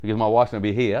because my wife's going to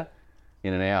be here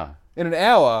in an hour. In an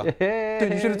hour? Yeah.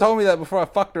 Dude, you should have told me that before I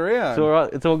fucked around. It's all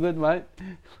right. It's all good, mate.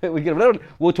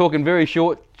 We're talking very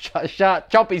short, sharp,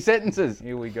 choppy sentences.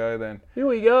 Here we go then. Here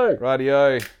we go.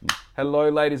 Rightio. Hello,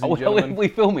 ladies and gentlemen. Are we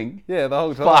filming? Yeah, the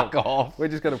whole time. Fuck off. We're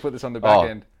just going to put this on the back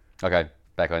end. Okay,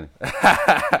 back on.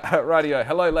 Rightio.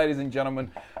 Hello, ladies and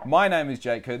gentlemen. My name is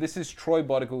Jake Kerr. This is Troy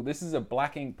Bottegal. This is a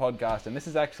Black Ink podcast, and this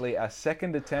is actually our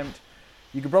second attempt.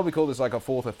 You could probably call this like a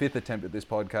fourth or fifth attempt at this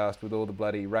podcast with all the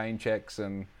bloody rain checks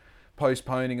and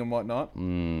postponing and whatnot.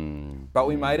 But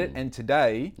we made it, and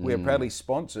today we are proudly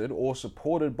sponsored or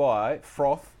supported by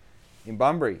Froth in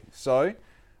Bunbury. So,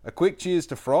 a quick cheers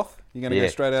to Froth. You're going to go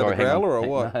straight out of the growler or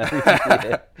what?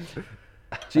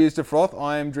 Cheers to Froth.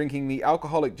 I am drinking the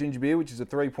alcoholic ginger beer, which is a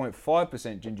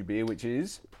 3.5% ginger beer, which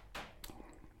is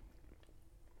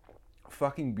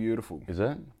fucking beautiful. Is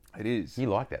it? It is. You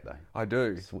like that though? I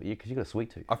do. Because you got a sweet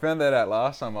tooth. I found that out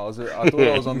last time. I thought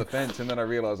I was on the fence, and then I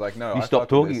realised, like, no. You stopped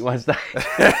talking at one stage.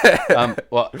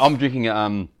 Well, I'm drinking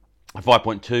a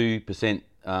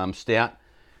 5.2% stout.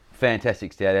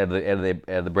 Fantastic stout out of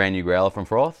the brand new Growler from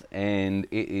Froth, and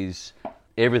it is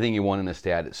everything you want in a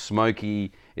stout. It's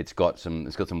smoky. It's got some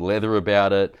leather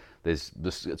about it. It's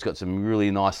got some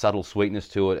really nice subtle sweetness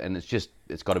to it, and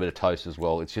it's got a bit of toast as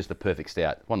well. It's just the perfect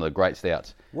stout. One of the great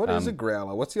stouts. What is a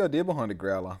growler? What's the idea behind a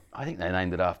growler? I think they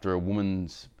named it after a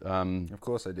woman's. Of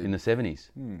course they did. In the 70s.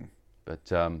 But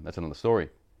that's another story.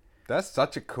 That's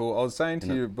such a cool. I was saying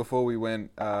to you before we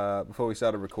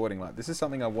started recording, like, this is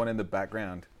something I want in the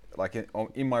background, like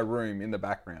in my room in the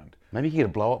background. Maybe you can get a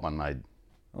blow up one made.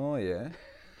 Oh yeah.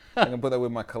 I can put that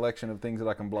with my collection of things that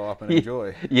I can blow up and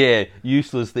enjoy. Yeah,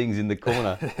 useless things in the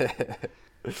corner.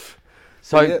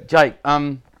 So, Jake,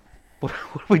 what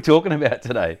are we talking about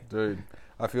today? Dude,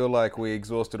 I feel like we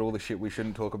exhausted all the shit we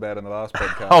shouldn't talk about in the last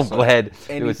podcast. I'm glad.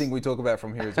 Anything we talk about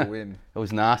from here is a win. It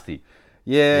was nasty.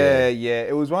 Yeah.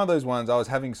 It was one of those ones, I was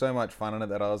having so much fun on it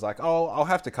that I was like, oh, I'll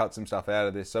have to cut some stuff out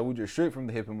of this. So we'll just shoot from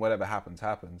the hip and whatever happens,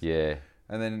 happens. Yeah.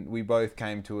 And then we both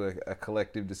came to a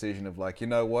collective decision of like, you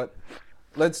know what?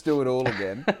 Let's do it all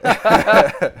again.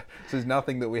 So there's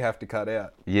nothing that we have to cut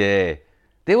out. Yeah.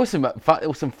 There was some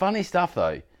funny stuff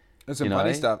though. There's some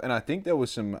funny stuff, and I think there was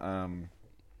some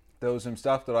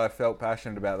stuff that I felt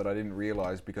passionate about that I didn't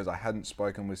realise because I hadn't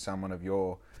spoken with someone of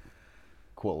your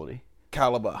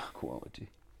caliber,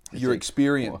 your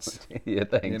experience. Yeah,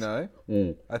 thanks. You know,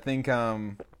 I think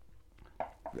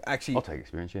actually, I'll take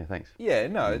experience. Yeah, thanks. Yeah,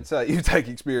 no, it's you take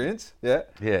experience. Yeah.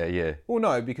 Yeah. Well,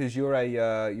 no, because you're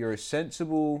a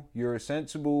sensible,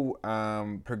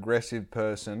 progressive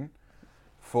person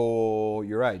for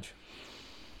your age.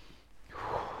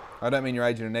 I don't mean your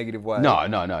age in a negative way. No. I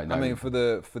mean for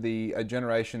the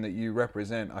generation that you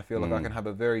represent, I feel like I can have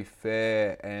a very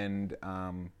fair and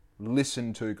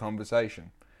listened to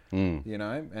conversation. You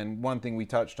know, and one thing we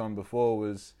touched on before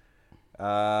was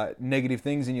negative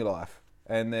things in your life.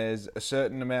 And there's a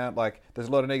certain amount, like, there's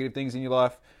a lot of negative things in your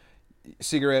life.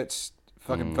 Cigarettes,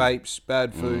 fucking vapes,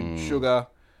 bad food, sugar,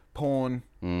 porn,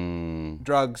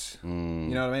 drugs. You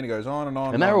know what I mean? It goes on and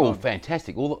on. And they're all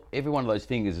fantastic. Every one of those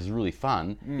things is really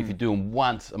fun if you do them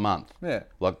once a month. Yeah.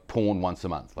 Like porn once a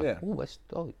month. Like, yeah.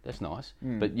 That's nice.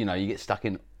 But, you get stuck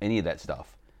in any of that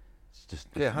stuff. It's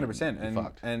just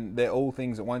 100%. And they're all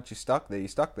things that once you're stuck there, you're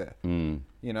stuck there.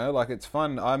 You know, like, it's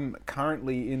fun. I'm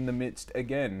currently in the midst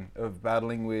again of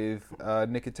battling with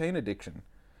nicotine addiction.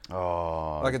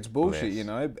 Oh, like, it's bullshit, you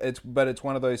know. But it's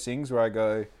one of those things where I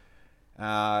go,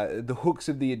 the hooks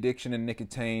of the addiction and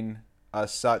nicotine are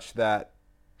such that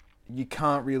you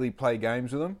can't really play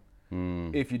games with them.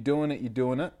 If you're doing it, you're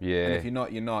doing it. Yeah. And if you're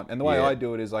not, you're not. And the way I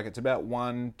do it is, like, it's about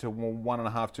 1 to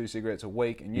 1.5, 2 cigarettes a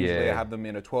week, and usually I have them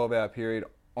in a 12-hour period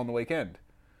on the weekend.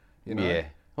 You know? Yeah.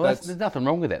 Well, there's nothing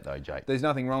wrong with that though, Jake. There's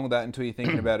nothing wrong with that until you're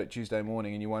thinking about it Tuesday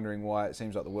morning and you're wondering why it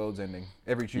seems like the world's ending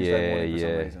every Tuesday morning for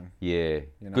some reason. Yeah.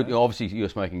 You know? Good. Obviously, you're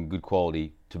smoking good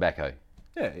quality tobacco.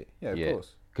 Yeah, of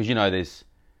course. Because there's,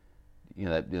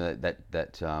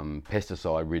 that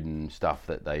pesticide-ridden stuff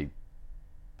that they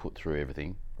put through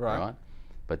everything. Right.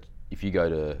 But if you go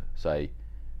to, say,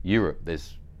 Europe,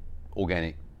 there's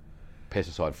organic,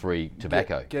 pesticide-free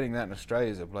tobacco. Getting that in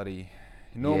Australia is a bloody...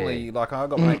 Normally, like, I've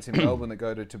got mates in Melbourne that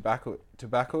go to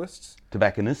tobacconists, and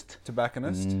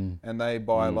they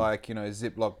buy, like,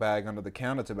 Ziploc bag under the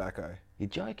counter tobacco. You're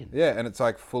joking? Yeah, and it's,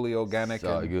 like, fully organic.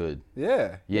 So good.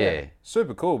 Yeah.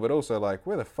 Super cool, but also, like,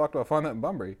 where the fuck do I find that in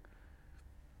Bunbury?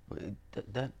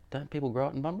 Don't people grow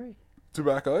it in Bunbury?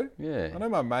 Tobacco? Yeah. I know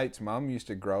my mate's mum used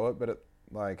to grow it, but it,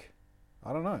 like,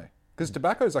 I don't know. Because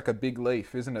tobacco's like a big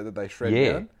leaf, isn't it, that they shred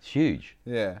down? It's huge.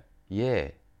 Yeah. Yeah.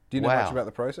 Do you know much about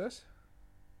the process?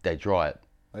 They dry it.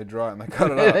 They dry it and they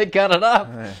cut it up. They cut it up,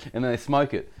 Yeah. and then they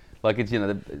smoke it. Like it's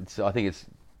I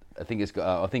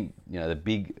think the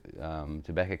big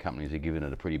tobacco companies are giving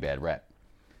it a pretty bad rap,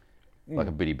 like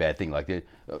a pretty bad thing. Like the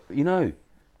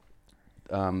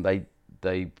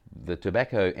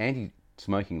tobacco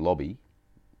anti-smoking lobby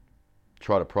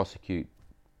try to prosecute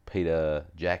Peter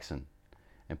Jackson,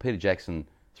 and Peter Jackson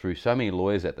threw so many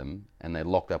lawyers at them, and they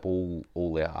locked up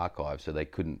all their archives, so they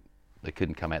couldn't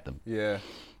come at them. Yeah.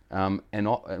 And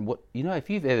what if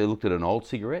you've ever looked at an old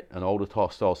cigarette, an older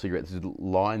style cigarette, there's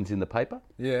lines in the paper.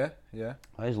 Yeah.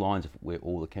 Those lines are where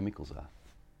all the chemicals are.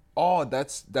 Oh,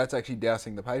 that's actually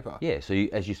dousing the paper. Yeah. So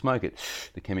as you smoke it,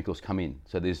 the chemicals come in.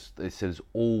 So there's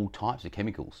all types of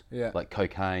chemicals. Yeah. Like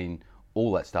cocaine,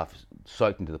 all that stuff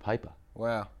soaked into the paper.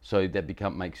 Wow. So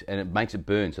that makes it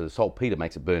burn. So the saltpeter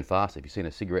makes it burn faster. If you've seen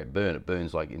a cigarette burn, it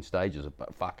burns like in stages of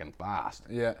fucking fast.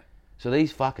 Yeah. So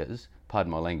these fuckers,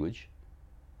 pardon my language,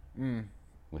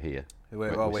 we're here.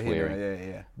 We're swearing. here.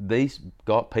 Yeah. These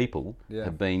people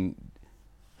have been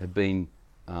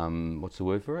what's the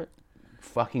word for it?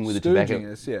 Fucking with the tobacco.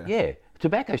 Stooging us, yeah. Yeah,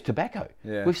 tobacco's tobacco.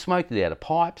 Yeah. We've smoked it out of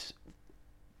pipes,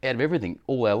 out of everything,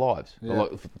 all our lives, Yeah.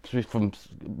 from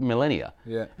millennia.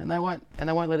 Yeah. And they won't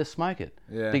let us smoke it.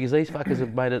 Yeah. Because these fuckers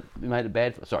have made it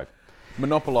bad. Sorry.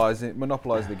 Monopolize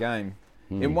the game.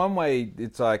 In one way,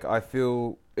 it's like I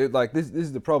feel it like this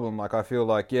is the problem. Like I feel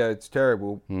like it's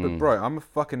terrible, but bro, I'm a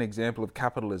fucking example of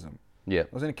capitalism. Yeah. I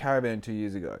was in a caravan 2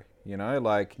 years ago. You know,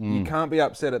 like you can't be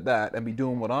upset at that and be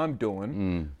doing what I'm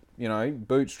doing. You know,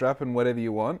 bootstrap and whatever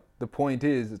you want. The point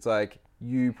is, it's like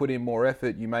you put in more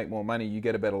effort, you make more money, you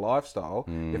get a better lifestyle.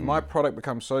 If my product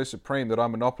becomes so supreme that I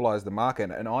monopolize the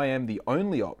market and I am the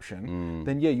only option,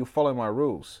 then you'll follow my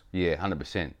rules. Yeah,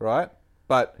 100%. Right?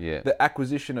 But Yeah. the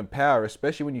acquisition of power,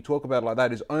 especially when you talk about it like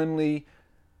that, is only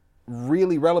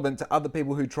really relevant to other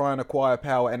people who try and acquire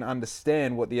power and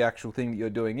understand what the actual thing that you're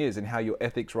doing is and how your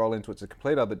ethics roll into it. It's a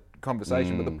complete other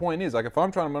conversation. But the point is, like, if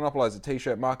I'm trying to monopolize the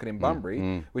t-shirt market in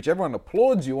Bunbury, which everyone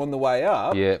applauds you on the way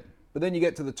up, Yeah. but then you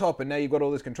get to the top and now you've got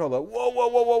all this control. Like,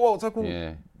 whoa. It's like, well,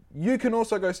 Yeah. you can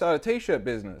also go start a t-shirt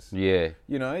business. Yeah.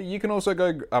 You know, you can also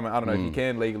go, I mean, I don't know if you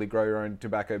can legally grow your own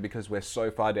tobacco because we're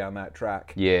so far down that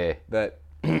track Yeah. that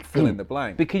fill in the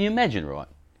blank. But can you imagine, right?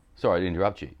 Sorry to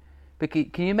interrupt you. But can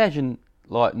you imagine,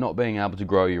 like, not being able to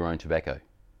grow your own tobacco?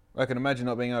 I can imagine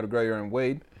not being able to grow your own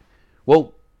weed.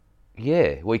 Well,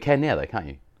 yeah. Well, you can now, though, can't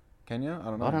you? Can you? I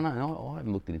don't know. I don't know. No, I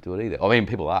haven't looked into it either. I mean,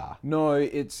 people are. No,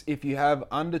 it's if you have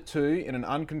under 2 in an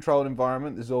uncontrolled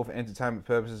environment. This is all for entertainment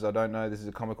purposes. I don't know. This is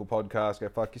a comical podcast. Go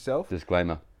fuck yourself.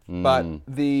 Disclaimer. But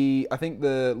I think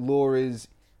the law is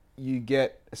you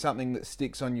get something that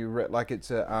sticks on you. Like it's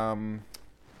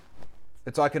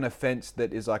like an offence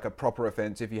that is like a proper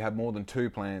offence if you have more than 2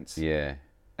 plants. Yeah.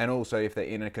 And also if they're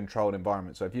in a controlled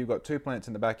environment. So if you've got 2 plants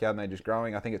in the backyard and they're just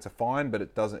growing, I think it's a fine, but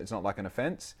it's not like an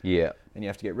offence. Yeah. And you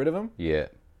have to get rid of them. Yeah.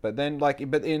 But then,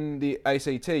 but in the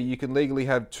ACT, you can legally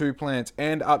have 2 plants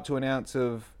and up to an ounce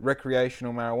of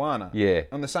recreational marijuana. Yeah.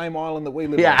 On the same island that we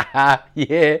live on.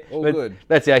 Yeah. All But good.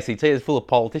 That's the ACT. It's full of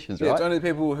politicians, Yeah, right? it's only the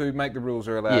people who make the rules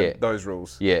are allowed those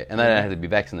rules. Yeah, and they don't have to be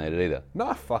vaccinated either.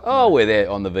 No, fuck Oh, no. we're there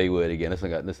on the V word again. Let's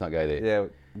not go there. Yeah,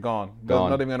 gone. Gone.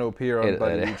 Not even going to appear on Edit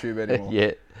bloody that out. YouTube anymore.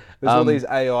 Yeah. There's all these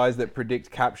AIs that predict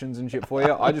captions and shit for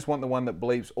you. I just want the one that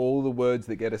bleeps all the words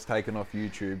that get us taken off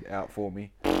YouTube out for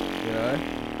me. You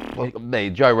know? Well,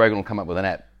 Joe Rogan will come up with an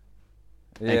app.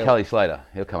 Yeah. And Kelly Slater,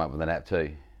 he'll come up with an app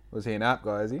too. Was he an app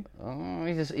guy, is he? Oh,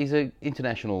 he's an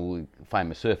international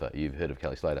famous surfer. You've heard of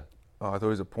Kelly Slater? Oh, I thought he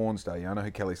was a porn star. Yeah, I know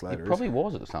who Kelly Slater He is. probably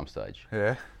was at some stage.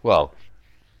 Yeah. Well,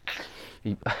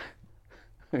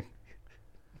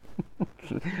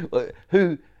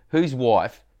 whose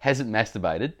wife hasn't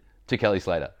masturbated to Kelly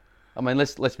Slater? I mean,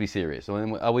 let's be serious. I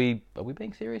mean, are we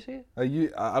being serious here? Are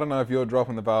you? I don't know if you're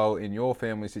dropping the veil in your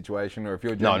family situation or if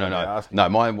you're No. genuinely asking. No,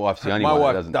 my wife's the only My one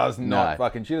wife that doesn't. does not No.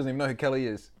 fucking. She doesn't even know who Kelly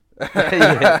is.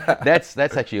 Yeah, that's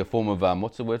actually a form of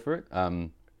what's the word for it?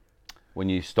 When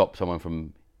you stop someone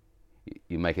from,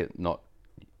 you make it not.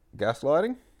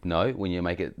 Gaslighting? No, when you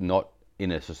make it not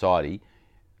in a society,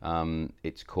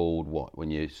 it's called what?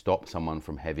 When you stop someone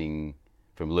from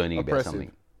learning about Oppressive.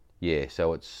 something. Yeah,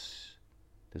 so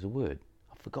there's a word.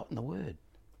 I've forgotten the word.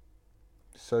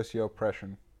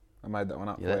 Socio-oppression. I made that one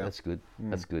up Yeah, for you. that's good.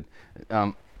 That's good.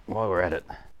 While we're at it,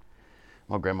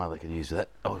 my grandmother could use that.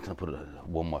 I was going to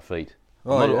warm my feet.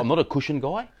 I'm not a cushion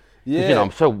guy. Yeah.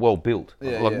 I'm so well built.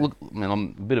 Yeah, Like, yeah. look, I mean,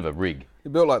 I'm a bit of a rig.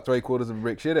 You built like 3/4 of a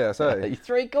brick shit house, eh?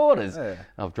 3/4. Yeah.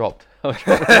 I've dropped the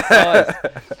size.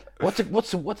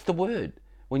 What's the word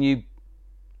when you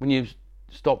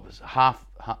stop half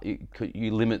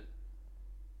you limit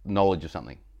knowledge of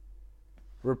something?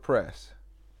 Repress.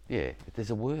 Yeah,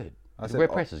 there's a word. I The said,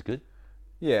 repress is good.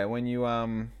 Yeah, when you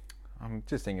I'm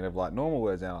just thinking of like normal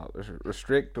words now, like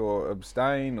restrict or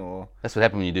abstain or. That's what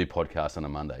happened when you do podcasts on a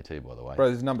Monday too, by the way. Bro,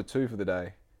 this is number 2 for the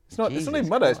day. It's not Jesus even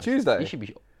Monday. Christ. It's Tuesday. You should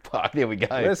be. Fuck. There we go.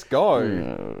 Let's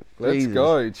go. Let's Jesus.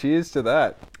 go. Cheers to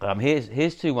that.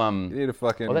 Here's to You need a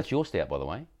fucking. Oh, that's your stout, by the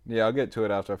way. Yeah, I'll get to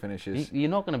it after I finish this. You're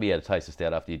not going to be able to taste the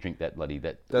stout after you drink that bloody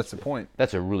that. That's the point.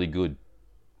 That's a really good.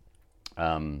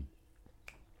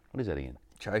 What is that again?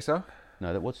 Chaser.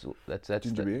 No, that's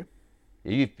Ginger beer.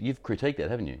 You've critiqued that,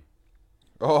 haven't you?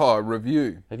 Oh,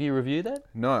 review. Have you reviewed that?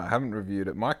 No, I haven't reviewed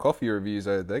it. My coffee reviews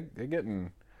they're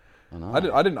getting. I know.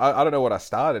 I don't know what I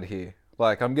started here.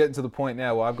 Like I'm getting to the point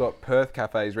now where I've got Perth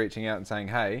cafes reaching out and saying,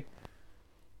 "Hey,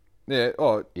 yeah,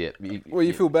 oh, Yeah.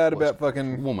 you feel bad about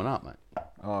fucking warming up, mate.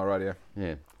 Oh, right, yeah.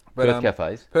 Yeah. But, Perth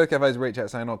cafes. Perth cafes reach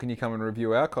out saying, "Oh, can you come and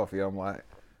review our coffee?" I'm like,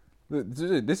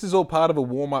 dude, this is all part of a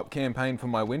warm-up campaign for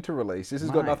my winter release. This has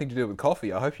got nothing to do with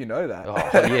coffee. I hope you know that.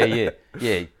 Oh,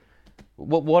 yeah.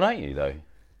 Why don't you though?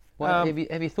 Have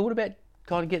you thought about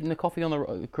kind of getting the coffee on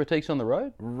the critiques on the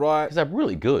road? Right, Because they're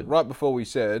really good. right before we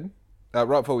started,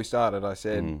 I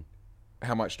said,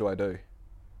 "How much do I do?"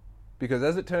 Because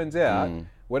as it turns out,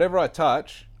 whatever I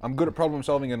touch, I'm good at problem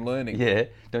solving and learning. Yeah.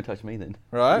 Don't touch me then.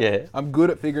 Right? Yeah. I'm good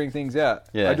at figuring things out.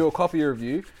 Yeah. I do a coffee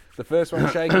review. The first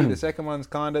one's shaky, the second one's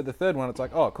kinda, the third one it's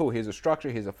like, oh cool, here's a structure,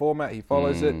 here's a format, he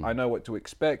follows it, I know what to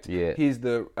expect, Yeah. here's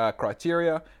the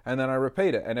criteria, and then I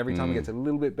repeat it. And every time it gets a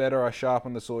little bit better, I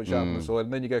sharpen the sword,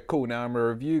 and then you go, cool, now I'm a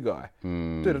review guy.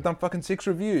 Dude, I've done fucking 6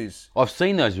 reviews. I've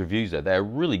seen those reviews though. They're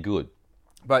really good.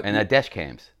 But And they're dash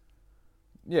cams.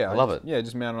 yeah, I love it. Yeah,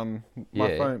 just mount on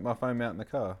my phone mount in the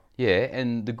car. Yeah,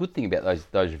 and the good thing about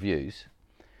those reviews,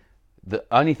 the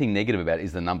only thing negative about it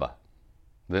is the number.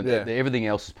 Everything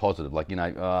else is positive. Like,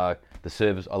 the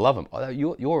service, I love them.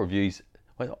 Your reviews,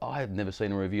 I have never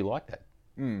seen a review like that.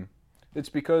 It's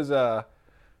because,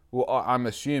 I'm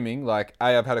assuming, like,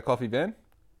 I've had a coffee van.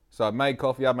 So I've made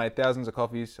coffee, I've made thousands of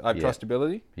coffees, I have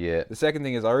trustability. Yeah. The second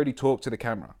thing is I already talk to the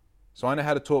camera. So I know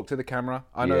how to talk to the camera.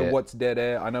 I know what's dead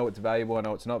air. I know what's valuable. I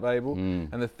know what's not valuable.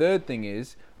 And the third thing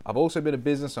is I've also been a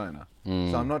business owner.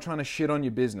 So I'm not trying to shit on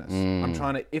your business. I'm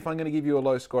trying to, if I'm going to give you a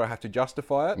low score, I have to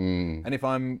justify it. And if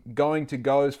I'm going to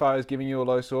go as far as giving you a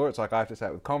low score, it's like I have to say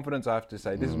it with confidence. I have to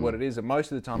say this is what it is. And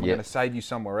most of the time I'm going to save you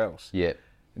somewhere else. Yeah.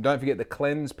 And don't forget the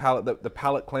cleanse palette, the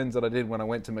palette cleanse that I did when I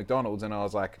went to McDonald's, and I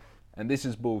was like, and this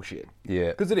is bullshit.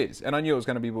 Yeah. Because it is. And I knew it was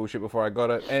going to be bullshit before I got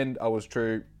it. And I was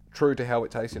true to how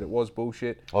it tasted. It was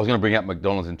bullshit. I was going to bring up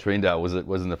McDonald's in Trindale.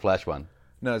 Wasn't the Flash one?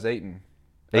 No, it's Eaton.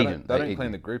 They don't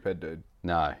clean the group head, dude.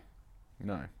 No.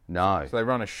 No. No. So they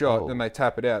run a shot, then they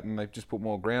tap it out, and they just put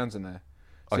more grounds in there.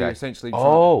 So Okay. you're essentially they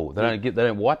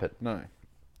don't wipe it. No.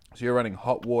 So you're running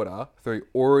hot water through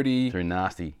already,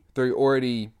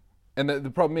 and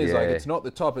the problem is like it's not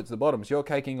the top, it's the bottom. So you're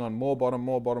caking on more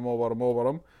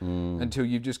bottom, until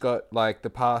you've just got like the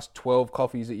past 12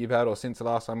 coffees that you've had, or since the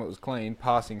last time it was clean,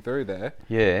 passing through there.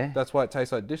 Yeah. That's why it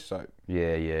tastes like dish soap.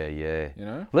 Yeah. You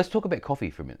know? Let's talk about coffee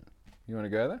for a minute. You want to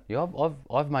go there? Yeah,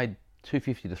 I've made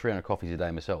 250 to 300 coffees a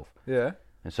day myself. Yeah.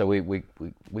 And so we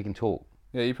can talk.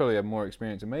 Yeah, you probably have more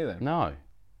experience than me then. No,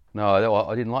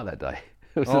 I didn't like that day.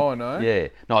 No? Yeah.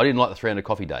 No, I didn't like the 300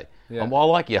 coffee day. Yeah. I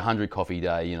like your 100 coffee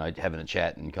day, having a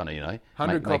chat and kind of,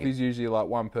 100 coffees usually like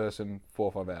one person, 4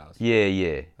 or 5 hours.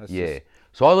 Yeah.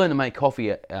 So I learned to make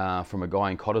coffee from a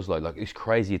guy in Cottesloe, like this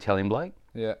crazy Italian bloke.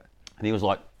 Yeah. And he was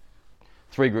like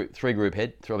three group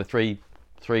heads.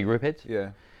 Yeah.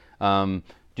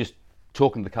 Just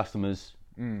talking to the customers.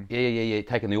 Yeah.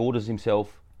 Taking the orders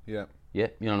himself. Yeah. Yeah,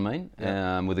 you know what I mean?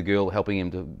 Yeah. With a girl helping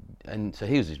him to... And so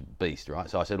he was this beast, right?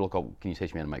 So I said, look, can you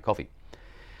teach me how to make coffee?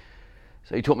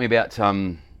 So he taught me about...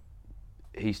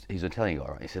 He's an Italian guy,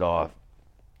 right? He said,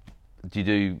 do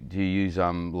you use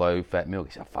low-fat milk?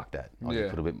 He said, fuck that. I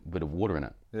just put a bit of water in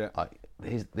it. Yeah.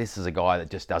 This is a guy that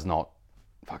just does not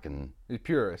fucking... He's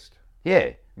purist. Yeah,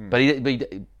 but he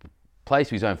plays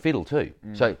to his own fiddle too.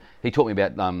 So he taught me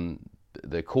about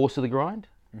the course of the grind.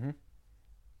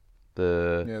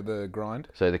 The grind.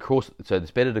 So the course. So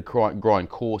it's better to grind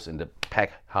coarse and to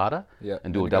pack harder. Yeah.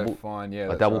 And do a double. Fine.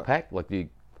 Yeah. A double pack, like you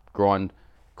grind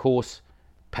coarse,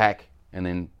 pack, and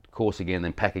then coarse again,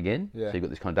 then pack again. Yeah. So you've got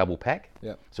this kind of double pack.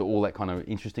 Yeah. So all that kind of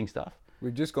interesting stuff.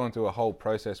 We've just gone through a whole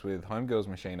process with Homegirl's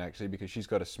machine actually, because she's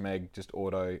got a Smeg just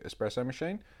auto espresso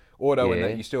machine. Auto in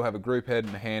that you still have a group head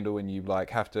and a handle, and you like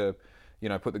have to,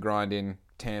 put the grind in,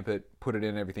 tamp it, put it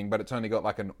in, everything. But it's only got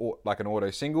like an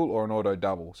auto single or an auto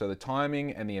double. So the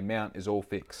timing and the amount is all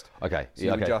fixed. Okay. So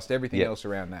you adjust everything else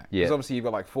around that. Yeah. Because obviously you've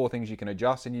got like 4 things you can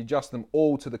adjust, and you adjust them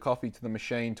all to the coffee, to the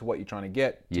machine, to what you're trying to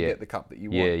get the cup that you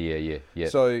want. Yeah.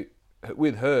 So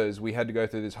with hers, we had to go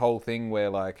through this whole thing where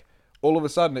like all of a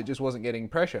sudden it just wasn't getting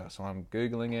pressure. So I'm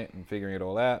Googling it and figuring it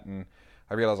all out. And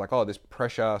I realized like, oh, this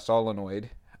pressure solenoid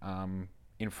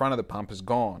in front of the pump is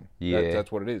gone. Yeah.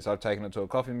 That's what it is. So I've taken it to a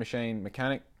coffee machine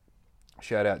mechanic.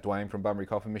 Shout out Dwayne from Bunbury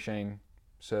Coffee Machine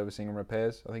Servicing and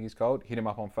Repairs, I think he's called. Hit him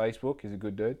up on Facebook. He's a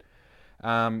good dude.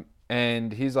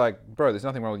 And he's like, bro, there's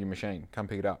nothing wrong with your machine. Come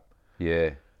pick it up.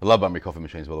 Yeah. I love Bunbury coffee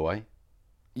machines, by the way.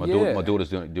 My daughter's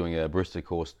doing a barista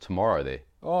course tomorrow there.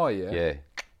 Oh, yeah. Yeah.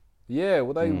 Yeah,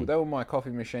 well, they were my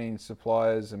coffee machine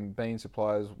suppliers and bean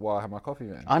suppliers while I had my coffee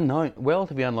van. Unknown,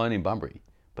 relatively unknown in Bunbury,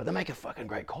 but they make a fucking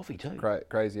great coffee too.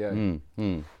 Crazy,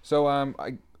 yeah. So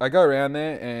I go around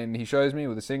there and he shows me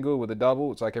with a single, with a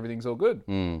double. It's like everything's all good.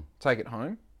 Take it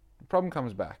home. The problem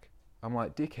comes back. I'm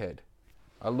like, dickhead.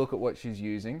 I look at what she's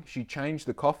using. She changed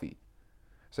the coffee.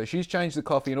 So she's changed the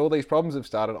coffee and all these problems have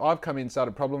started. I've come in,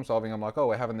 started problem solving. I'm like, oh,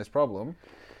 we're having this problem.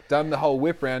 Done the whole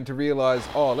whip round to realise,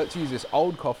 oh, let's use this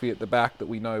old coffee at the back that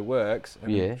we know works.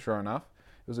 And sure enough,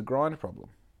 it was a grind problem.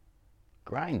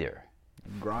 Grind error.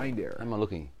 Grind error. How am I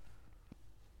looking?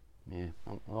 Yeah,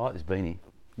 I like this beanie.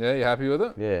 Yeah, you happy with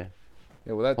it? Yeah.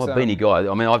 Yeah, well, that's... I'm a beanie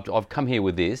guy. I mean, I've come here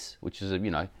with this, which is,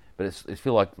 but it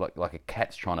feels like a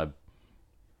cat's trying to...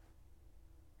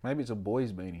 Maybe it's a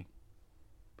boy's beanie.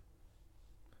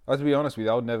 To be honest with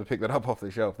you, I would never pick that up off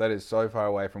the shelf. That is so far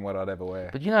away from what I'd ever wear.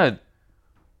 But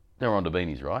they're onto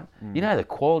beanies, right? The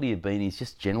quality of beanies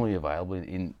just generally available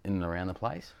in and around the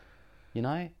place.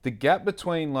 The gap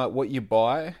between like what you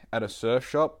buy at a surf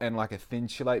shop and like a thin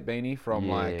chelate beanie from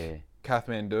like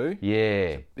Kathmandu.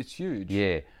 Yeah. It's huge.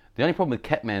 Yeah. The only problem with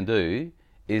Kathmandu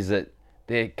is that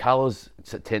their colours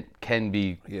can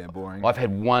be... Yeah, boring. I've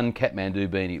had one Kathmandu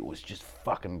beanie. It was just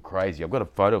fucking crazy. I've got a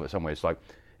photo of it somewhere.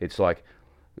 It's like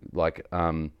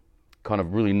kind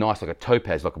of really nice, like a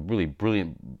topaz, like a really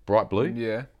brilliant bright blue.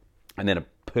 Yeah. And then a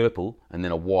purple, and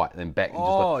then a white, and then back,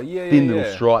 thin little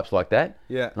stripes like that.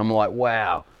 Yeah. And I'm like,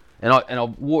 wow. And I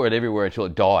wore it everywhere until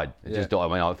it died. It just died. I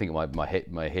mean, I think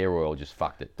my hair oil just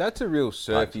fucked it. That's a real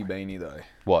surfy beanie though.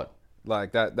 What?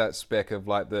 Like that speck of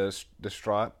like the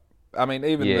stripe. I mean,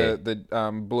 even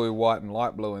the blue, white, and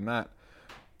light blue in that.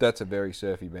 That's a very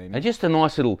surfy beanie. And just a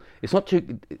nice little... It's not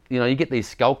too... you get these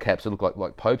skull caps that look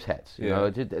like Pope's hats,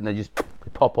 and they just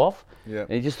pop off. Yeah.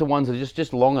 And it's just the ones that are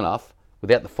just long enough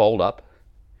without the fold up.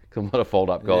 Because I'm not a fold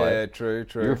up guy. Yeah, true.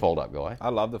 You're a fold up guy. I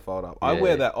love the fold up. I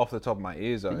wear that off the top of my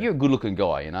ears though. You're a good looking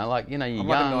guy, you're I'm young. like a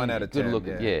 9 out of 10. Good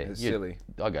looking. Yeah. It's silly.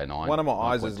 I go 9. One of my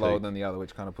eyes is lower than the other,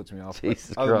 which kind of puts me off.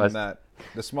 Jesus other Christ. than that,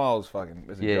 the smile's fucking...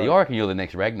 I reckon you're the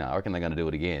next Ragnar. I reckon they're going to do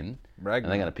it again. Ragnar?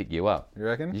 And they're going to pick you up. You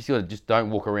reckon? You just don't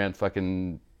walk around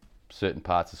fucking certain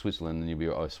parts of Switzerland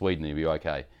or Sweden and you'll be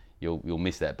okay. You'll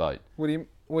miss that boat. What do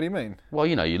you mean? Well,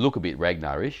 you look a bit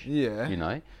Ragnar-ish.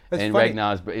 Yeah. That's and funny.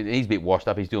 He's a bit washed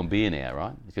up. He's doing beer now,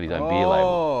 right? He's got his own beer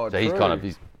label. So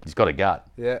true. he's got a gut.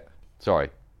 Yeah. Sorry.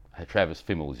 Travis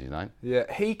Fimmel is his name. Yeah.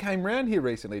 He came round here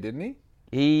recently, didn't he?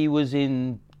 He was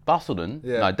in Busselton,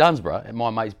 Dunsborough, at my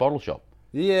mate's bottle shop.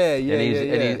 Yeah.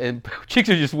 And chicks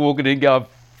are just walking in going,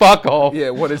 fuck off.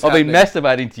 Yeah, what is I've happening? been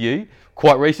masturbating to you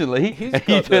quite recently, and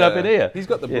you turn up in here. He's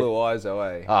got the blue eyes, though,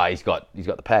 eh? Ah, he's got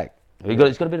the pack. He's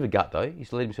got a bit of a gut, though.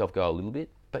 He's let himself go a little bit.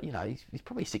 But, he's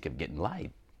probably sick of getting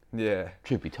laid. Yeah.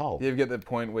 Truth be told. You ever get the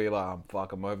point where you're like,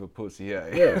 fuck, I'm over pussy, eh?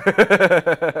 Yeah.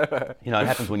 It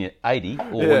happens when you're 80 or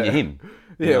when you're him.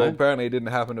 Well, apparently it didn't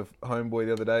happen to Homeboy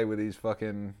the other day with his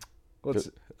fucking...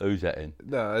 Who's that in?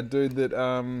 No, a dude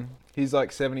that, he's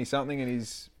like 70-something and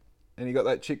he got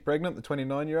that chick pregnant, the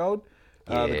 29-year-old,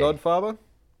 the Godfather.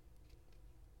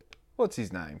 What's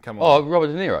his name? Come on. Oh, Robert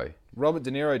De Niro. Robert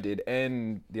De Niro did,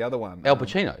 and the other one. Al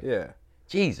Pacino. Yeah.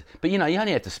 Jeez. But, you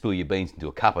only have to spill your beans into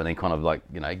a cup and then kind of like,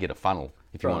 get a funnel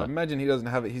if you want to. Imagine he doesn't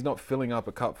have it. He's not filling up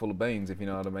a cup full of beans, if you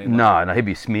know what I mean. No, he'd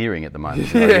be smearing at the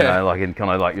moment.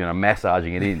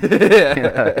 Massaging it in.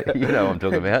 Yeah. You know what I'm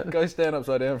talking about. Go stand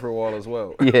upside down for a while as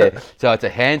well. Yeah. So it's a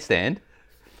handstand.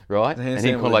 Right, and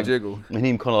him kind of jiggle, and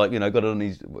him kind of got it on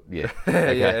his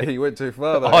Okay. Yeah, he went too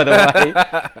far though. Either way,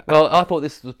 well, I thought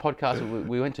this was a podcast.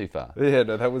 We went too far. Yeah,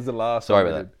 no, that was the last. Sorry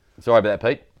about that,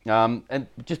 Pete. And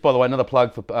just by the way, another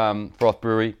plug for Froth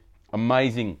Brewery.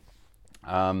 Amazing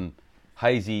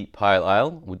hazy pale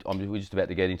ale. We're just about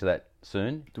to get into that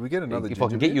soon. Do we get another? If I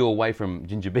can get you away from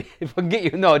ginger beer, if I can get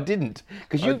you, no, I didn't,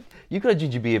 because you've got a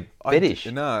ginger beer fetish.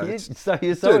 No, you're so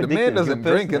dude, the man doesn't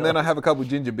drink, and then I have a couple of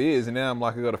ginger beers, and now I'm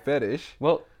like I got a fetish.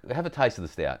 Well, have a taste of the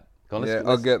stout.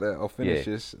 I'll get that. I'll finish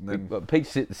this. And then... Pete's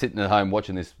sitting at home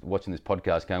watching this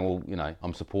podcast, going, "Well,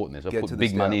 I'm supporting this. I put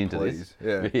big money into this.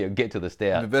 Yeah, get to the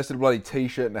stout. I've invested a bloody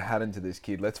t-shirt and a hat into this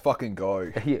kid. Let's fucking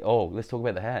go." Yeah, let's talk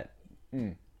about the hat.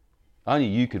 Only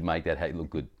you could make that hat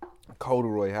look good.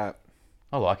 corduroy hat.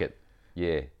 I like it.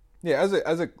 Yeah. Yeah, as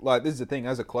a like this is the thing,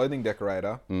 as a clothing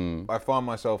decorator, I find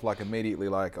myself like immediately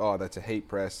like, oh, that's a heat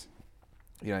press.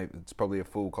 You know, it's probably a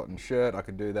full cotton shirt. I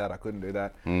could do that. I couldn't do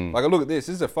that. Like, I look at this.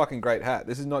 This is a fucking great hat.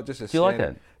 This is not just a. Do you like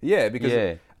that? Yeah,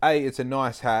 because A, it's a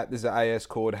nice hat. This is an AS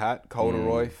cord hat,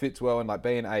 corduroy, fits well, and like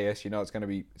being AS, you know, it's gonna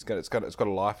be, it's got a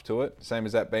life to it. Same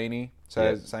as that beanie.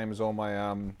 So same as all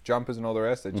my jumpers and all the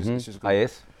rest. It's just good.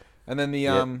 AS. And then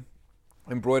the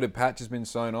embroidered patch has been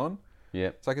sewn on. Yeah.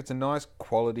 It's like it's a nice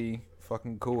quality,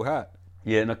 fucking cool hat.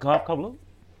 Yeah. And a couple of.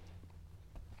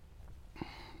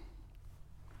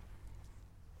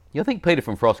 Yeah, I think Peter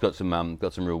from Frost got some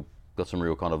real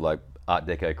kind of like Art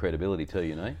Deco credibility too.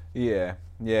 You know. Yeah,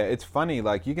 yeah. It's funny.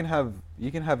 Like you can have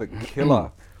a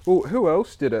killer. Well, who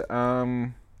else did it?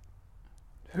 What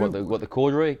the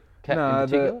corduroy cat in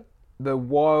particular? The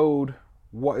Wild.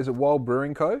 What is it? Wild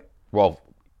Brewing Co. Wild.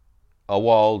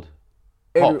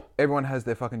 Everyone has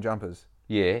their fucking jumpers.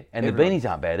 Yeah, and the beanies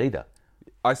aren't bad either.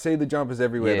 I see the jumpers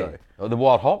everywhere though. Oh, the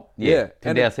Wild Hop? Yeah.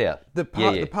 From down south. The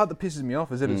part that pisses me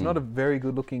off is that it's not a very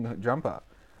good looking jumper.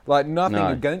 Like nothing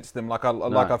against them. Like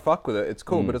I fuck with it. It's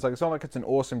cool, but it's not like it's an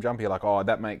awesome jumper. You're like, oh,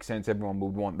 that makes sense. Everyone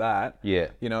would want that. Yeah.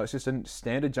 You know, it's just a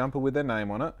standard jumper with their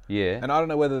name on it. Yeah. And I don't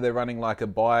know whether they're running like a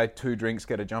buy 2 drinks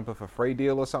get a jumper for free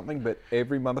deal or something, but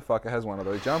every motherfucker has one of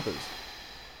those jumpers.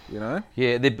 You know?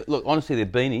 Yeah. Look, honestly, they're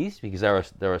beanies because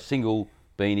they're a single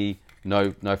beanie,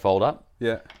 no fold up.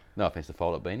 Yeah. No offense to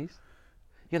fold up beanies.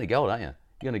 You're gonna go it, aren't you?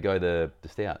 You're gonna go the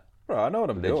stout. Bro, I know what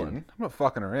I'm doing. I'm not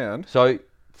fucking around. So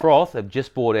Froth have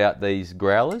just bought out these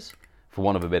growlers, for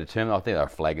want of a better term. I think they're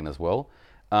flagging as well.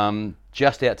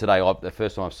 Just out today, the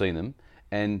first time I've seen them,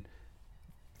 and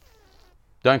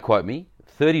don't quote me,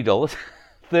 $30,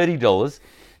 $30,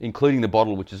 including the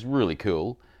bottle, which is really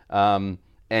cool, and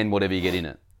whatever you get in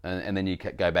it, and then you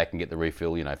go back and get the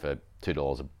refill, you know, for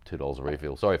 $2 a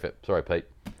refill. Sorry, Pete.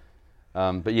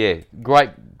 But yeah,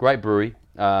 great brewery,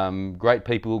 great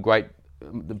people,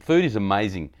 the food is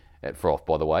amazing at Froth,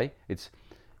 by the way. It's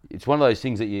one of those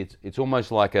things that it's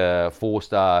almost like a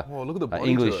 4-star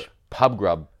English pub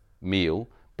grub meal,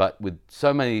 but with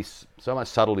so much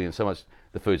subtlety and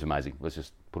the food's amazing. Let's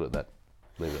just leave it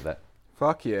at that.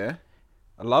 Fuck yeah.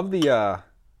 I love the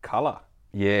colour.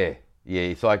 Yeah,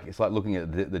 it's like looking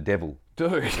at the devil.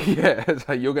 Dude, yeah,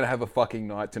 so you're going to have a fucking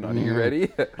night tonight. Are you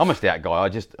ready? I'm a stout guy.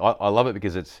 I love it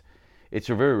because it's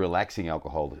a very relaxing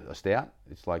alcohol, a stout.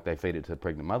 It's like they feed it to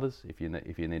pregnant mothers if you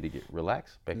need to get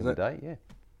relaxed back in the day, yeah.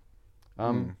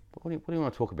 What do you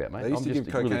want to talk about, mate? They used to give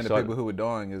cocaine to people who were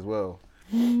dying as well.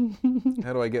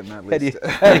 How do I get in that list?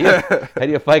 How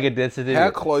do you fake a death certificate?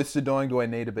 How close to dying do I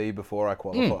need to be before I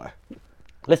qualify?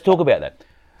 Let's talk about that.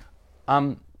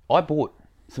 I bought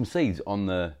some seeds on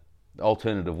the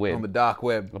alternative web. On the dark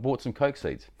web. I bought some Coke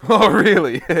seeds. Oh,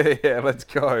 really? Yeah, let's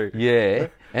go. Yeah,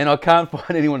 and I can't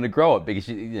find anyone to grow it because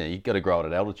you've got to grow it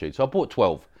at altitude. So I bought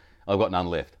 12. I've got none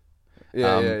left.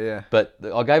 Yeah. But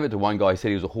I gave it to one guy who said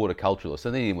he was a horticulturalist,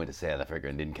 and then he went to South Africa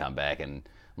and didn't come back. And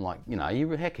I'm like,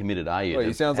 how committed are you? Well,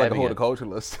 he sounds like a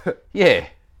horticulturalist. Yeah.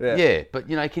 But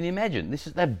can you imagine?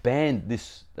 They banned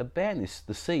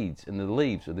the seeds and the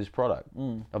leaves of this product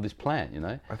of this plant.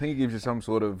 I think it gives you some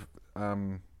sort of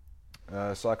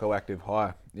psychoactive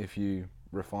high if you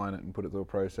refine it and put it through a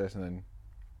process and then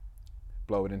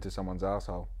blow it into someone's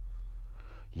asshole.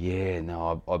 Yeah,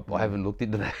 no, I haven't looked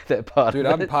into that part. Dude,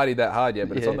 I haven't partied that hard yet,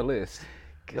 but it's on the list.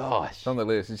 Gosh. It's on the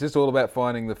list. It's just all about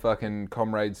finding the fucking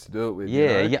comrades to do it with.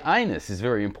 Yeah, your anus is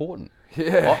very important.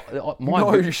 Yeah.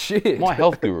 No shit. My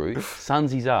health guru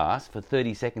suns his ass for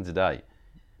 30 seconds a day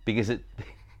because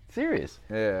serious.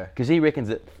 Yeah. Because he reckons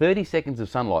that 30 seconds of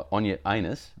sunlight on your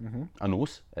anus,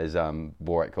 anus, as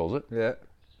Borat calls it,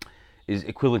 is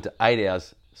equivalent to 8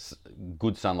 hours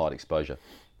good sunlight exposure.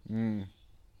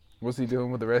 What's he doing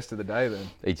with the rest of the day then?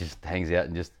 He just hangs out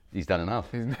and he's done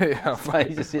enough. He's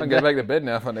just I can go back to bed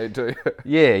now if I need to.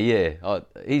 Yeah.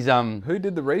 He's Who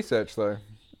did the research though?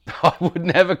 I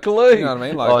wouldn't have a clue. You know what I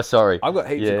mean? Like, sorry. I've got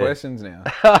heaps of questions now.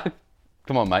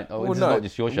 Come on, mate. This is not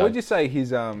just your show. What would you say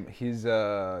his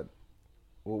what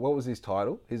was his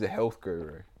title? He's a health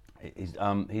guru.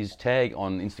 His tag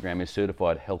on Instagram is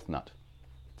certified health nut.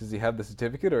 Does he have the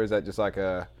certificate or is that just like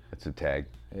a? It's a tag.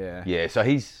 Yeah. Yeah. So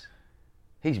he's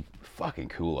fucking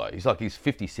cool though. He's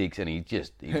 56 and he's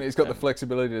got the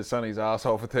flexibility to sun his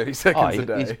asshole for 30 seconds a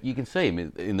day. You can see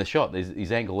him in the shot. There's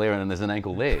his ankle there and there's an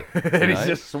ankle there. And he's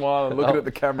just smiling, looking at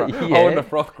the camera. Oh, and the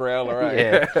froth growler, right?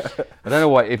 Yeah. I don't know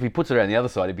why. If he puts it around the other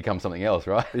side, it becomes something else,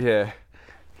 right? Yeah.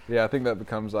 Yeah, I think that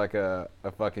becomes like a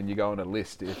fucking, you go on a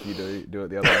list if you do it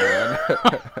the other way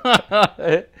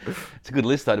around. It's a good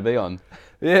list though to be on.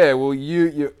 Yeah, well,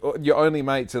 your only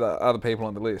mates are the other people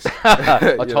on the list.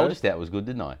 I told you Stout was good,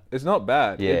 didn't I? It's not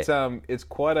bad. Yeah. It's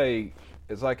quite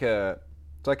it's like a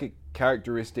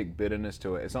characteristic bitterness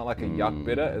to it. It's not like a yuck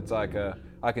bitter. It's like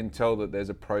I can tell that there's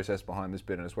a process behind this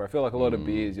bitterness. Where I feel like a lot of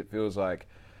beers, it feels like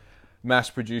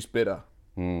mass-produced bitter.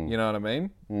 You know what I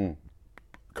mean?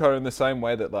 Kind of in the same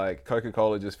way that like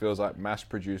Coca-Cola just feels like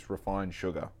mass-produced refined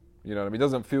sugar. You know what I mean? It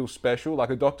doesn't feel special. Like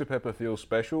a Dr. Pepper feels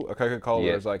special. A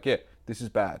Coca-Cola is like, yeah, this is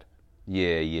bad.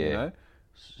 Yeah. You know?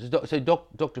 So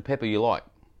Dr. Pepper you like?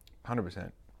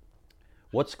 100%.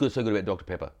 What's so good about Dr.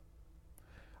 Pepper?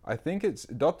 I think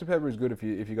Dr. Pepper is good if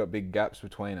you got big gaps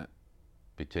between it.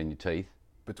 Between your teeth?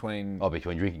 Between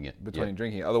drinking it.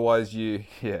 Drinking it. Otherwise you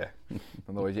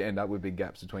end up with big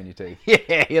gaps between your teeth.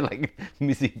 Yeah, you're like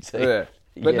missing teeth. Yeah.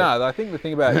 But no, I think the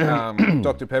thing about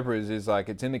Dr. Pepper is like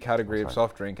it's in the category of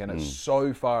soft drink and it's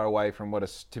so far away from what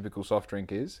a typical soft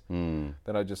drink is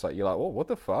that you're like, well, what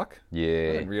the fuck? Yeah.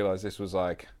 I didn't realise this was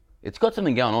like... It's got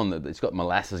something going on. It's got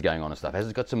molasses going on and stuff. Has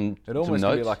it got some It almost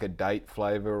notes? could be like a date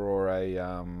flavour or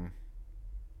a...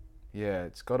 Yeah,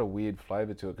 it's got a weird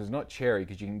flavour to it because not cherry,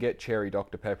 because you can get cherry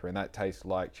Dr. Pepper and that tastes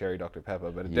like cherry Dr.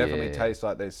 Pepper, but it definitely tastes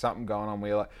like there's something going on where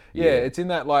you're like, it's in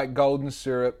that like golden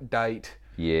syrup date.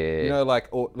 Yeah. You know,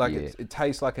 it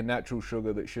tastes like a natural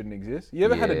sugar that shouldn't exist. You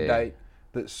ever had a date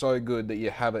that's so good that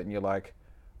you have it and you're like,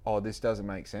 oh, this doesn't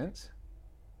make sense?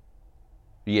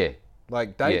 Yeah.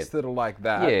 Like dates that are like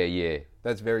that. Yeah.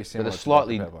 That's very similar.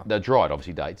 But they're dried,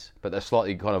 obviously, dates, but they're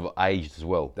slightly kind of aged as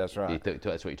well. That's right. That's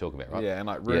what you're talking about, right? Yeah, and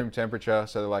like room temperature.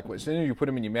 So they're like, as soon as you put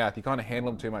them in your mouth, you kind of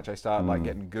handle them too much. They start like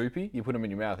getting goopy. You put them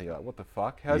in your mouth, and you're like, what the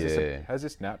fuck? How's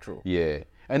this natural? Yeah,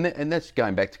 and that's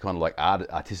going back to kind of like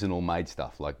artisanal made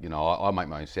stuff. Like, you know, I make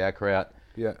my own sauerkraut.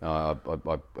 Yeah. I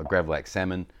Gravlax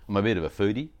salmon. I'm a bit of a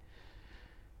foodie.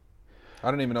 I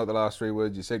don't even know what the last three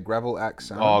words you said. Gravel axe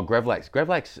salmon. Oh, Gravlax.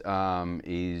 Gravlax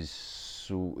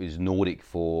is Nordic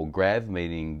for grav,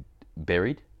 meaning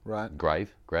buried. Right.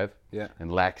 Grav. Yeah.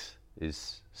 And lax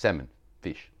is salmon,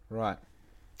 fish. Right.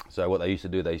 So what they used to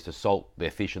do, they used to salt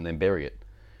their fish and then bury it.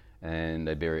 And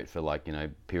they bury it for like, you know,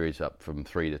 periods up from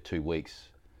 3 to 2 weeks.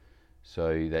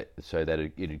 So that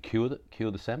it'd cure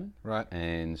the salmon. Right.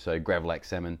 And so Gravlax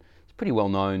salmon, it's pretty well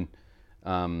known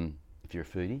if you're a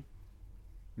foodie.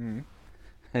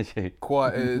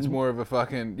 It's more of a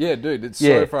fucking dude. It's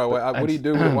so far away. What do you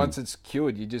do with it once it's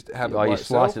cured? You just have it. You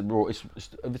slice it raw. It's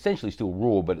essentially still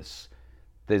raw, but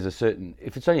there's a certain.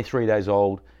 If it's only 3 days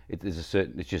old, it's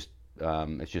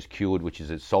just cured, which is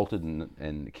it's salted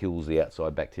and kills the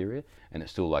outside bacteria, and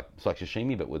it's still like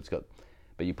sashimi, but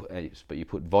you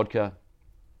put vodka,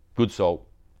 good salt,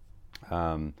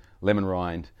 lemon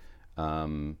rind,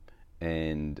 and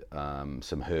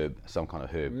some kind of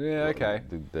herb. Yeah. Okay.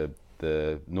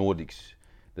 The Nordics,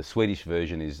 the Swedish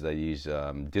version is they use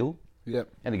dill. Yep.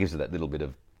 And it gives it that little bit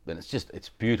of, and it's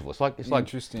beautiful. It's like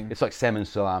interesting. It's like salmon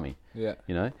salami. Yeah.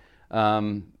 You know,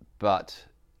 and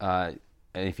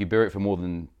if you bury it for more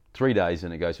than 3 days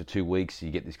and it goes for 2 weeks, you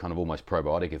get this kind of almost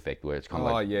probiotic effect where it's kind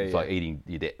of like eating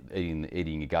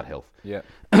your gut health. Yeah.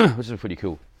 Which is pretty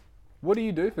cool. What do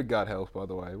you do for gut health, by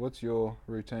the way? What's your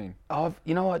routine?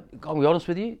 You know what? I'll be honest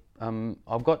with you.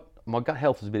 My gut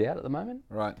health is a bit out at the moment.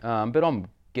 Right. But I'm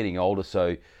getting older,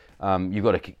 so you've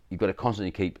got to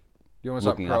constantly keep. You're almost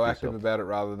like proactive about it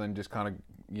rather than just kind of,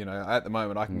 you know, at the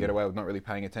moment I can get away with not really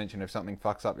paying attention if something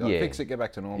fucks up. You're like, fix it, get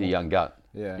back to normal. Your young gut.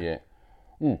 Yeah.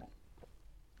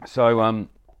 So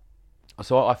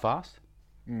I fast.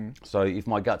 So if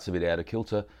my gut's a bit out of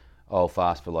kilter, I'll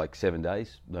fast for like 7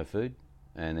 days, no food,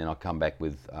 and then I'll come back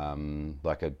with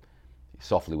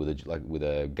softly with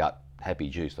a gut happy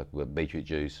juice, like with beetroot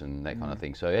juice and that kind of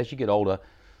thing. So as you get older,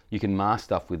 you can mask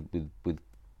stuff with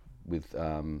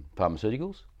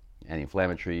pharmaceuticals,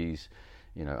 anti-inflammatories,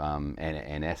 you know,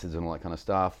 and acids and all that kind of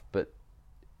stuff. But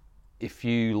if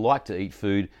you like to eat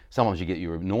food, sometimes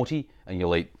you're naughty and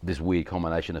you'll eat this weird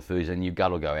combination of foods, and your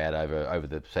gut will go out over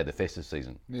the festive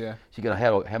season. Yeah. So you go,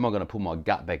 how am I going to pull my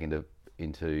gut back into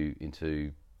you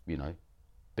know,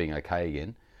 being okay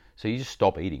again? So you just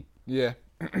stop eating. Yeah.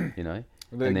 You know.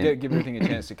 Give everything a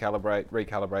chance to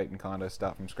recalibrate, and kind of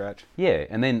start from scratch. Yeah,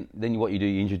 and then what you do,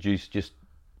 you introduce just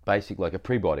basic like a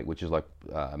prebiotic, which is like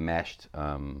mashed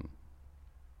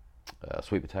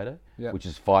sweet potato, which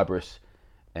is fibrous,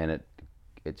 and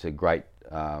it's a great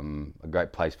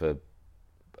place for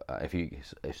if you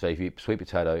eat sweet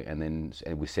potato and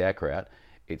with sauerkraut,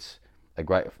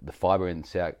 the fiber in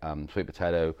sweet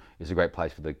potato is a great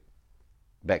place for the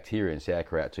bacteria in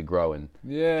sauerkraut to grow and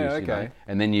juice, okay. you know?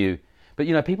 And then But,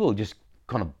 you know, people just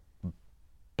kind of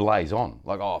blaze on.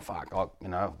 Like, oh, fuck, you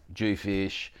know,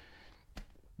 Jewfish,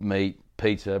 meat,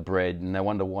 pizza, bread, and they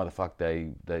wonder why the fuck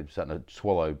they're starting to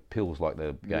swallow pills like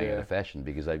they're going out of fashion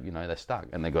because they're stuck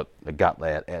and they got a gut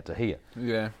out to here.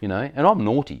 Yeah. You know, and I'm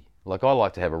naughty. Like, I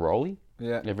like to have a rollie.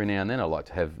 Yeah. Every now and then I like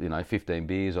to have, 15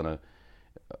 beers on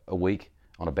a week,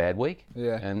 on a bad week.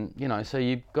 Yeah. And, so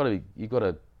you've got to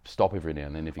stop every now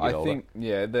and then if you get older. I think,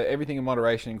 everything in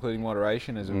moderation, including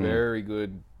moderation, is a very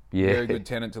good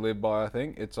tenet to live by, I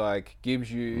think. It's like,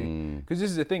 gives you... Because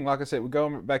this is the thing, like I said, we're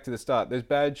going back to the start. There's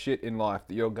bad shit in life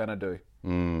that you're going to do.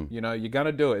 You know, you're going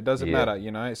to do it. It doesn't matter,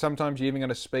 you know. Sometimes you're even going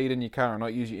to speed in your car and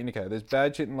not use your indicator. There's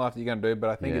bad shit in life that you're going to do,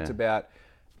 but I think it's about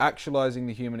actualizing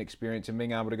the human experience and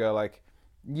being able to go like,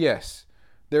 yes,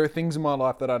 there are things in my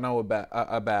life that I know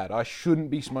are bad. I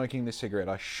shouldn't be smoking this cigarette.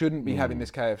 I shouldn't be having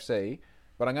this KFC.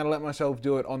 But I'm going to let myself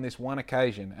do it on this one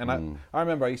occasion. And I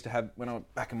remember I used to have, when I was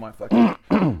back in my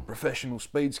fucking professional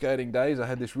speed skating days, I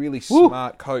had this really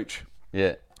smart coach.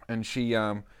 Yeah. And she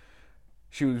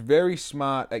was very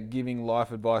smart at giving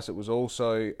life advice that was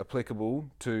also applicable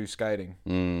to skating.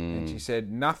 And she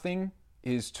said, nothing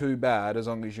is too bad as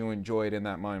long as you enjoy it in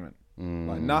that moment.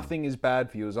 Like, nothing is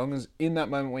bad for you as long as in that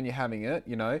moment when you're having it,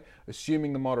 you know,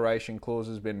 assuming the moderation clause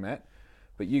has been met.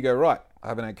 But you go, right, I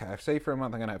haven't had KFC for a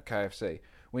month, I'm going to have KFC.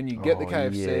 When you get the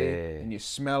KFC and you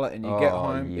smell it and you get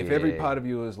home, if every part of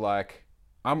you is like,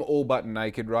 I'm all but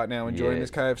naked right now enjoying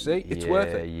this KFC, it's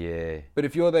worth it. Yeah. But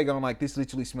if you're there going like, this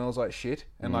literally smells like shit,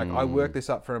 and like, I worked this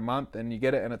up for a month, and you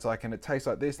get it, and it's like, and it tastes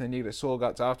like this, and then you get sore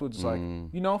guts afterwards, it's like,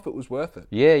 you know if it was worth it.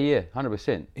 Yeah,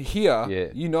 100%.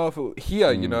 Here, you know if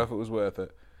it was worth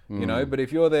it. You know, but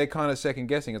if you're there kind of second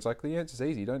guessing, it's like, yeah, it's just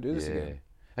easy, don't do this again.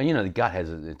 And you know, the gut has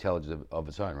an intelligence of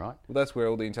its own, right? Well, that's where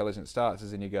all the intelligence starts,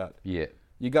 is in your gut. Yeah.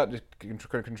 Your gut just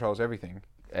controls everything.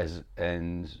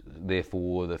 And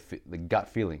therefore the gut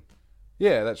feeling.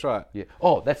 Yeah, that's right. Yeah.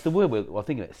 Oh, that's the word I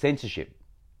think of it. Censorship.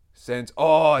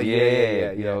 Oh,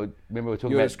 yeah. You know, remember we were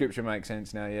talking your about description makes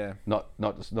sense now. Yeah. Not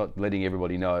letting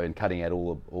everybody know and cutting out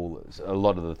all a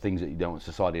lot of the things that you don't want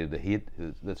society to hear.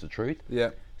 That's the truth.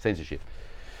 Yeah. Censorship.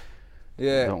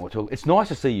 Yeah. Don't want to talk. It's nice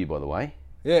to see you, by the way.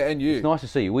 Yeah, and you. It's nice to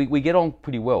see you. We get on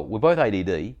pretty well. We're both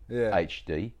ADD. Yeah.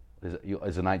 HD.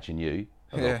 There's an H in you.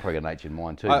 I've got probably an H in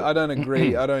mine too. I don't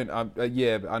agree. I don't. But I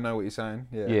know what you're saying.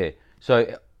 Yeah. Yeah.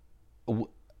 So,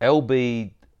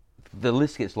 LB, the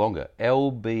list gets longer.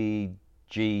 LBGT,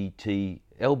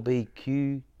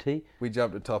 LBQT. We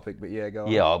jumped a topic, but yeah, go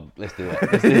on. Yeah, let's do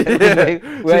that. So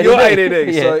you're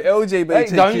ADD. So LGBTQ. Hey,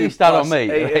 don't you start on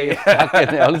me.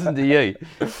 I'll listen to you.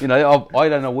 You know, I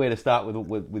don't know where to start with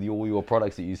all your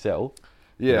products that you sell.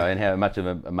 Yeah. You know, and how much of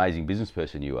an amazing business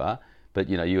person you are. But,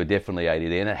 you know, you are definitely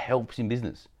ADD, and it helps in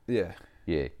business. Yeah.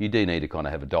 Yeah. You do need to kind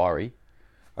of have a diary.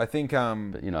 I think...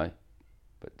 But, you know...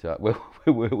 But, where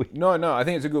were we? No, I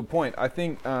think it's a good point. I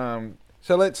think... so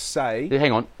let's say... Yeah,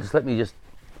 hang on. Just let me just...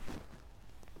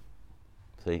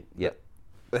 See? Yep.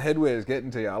 The headwear is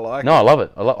getting to you. I like it. No, I love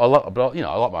it. I love, but, you know,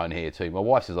 I like my own hair, too. My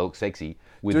wife says I look sexy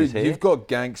with this hair. You've got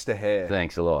gangster hair.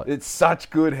 Thanks a lot. It's such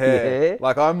good hair. Yeah.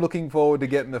 Like, I'm looking forward to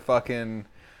getting the fucking...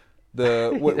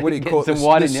 what do you call it?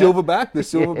 The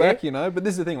silverback, you know? But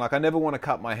this is the thing, like, I never want to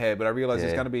cut my hair, but I realise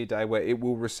there's going to be a day where it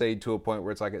will recede to a point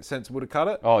where it's like, it's sensible to cut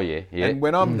it. Oh, yeah. And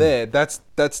when I'm there, that's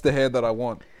the hair that I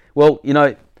want. Well, you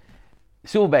know,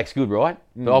 silverback's good, right?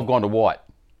 But I've gone to white.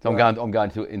 So I'm going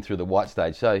through the white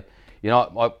stage. So, you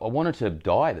know, I wanted to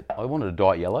dye it. I wanted to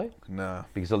dye it yellow. No.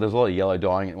 Because there's a lot of yellow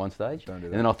dyeing at one stage. Don't do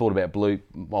that. And then I thought about blue.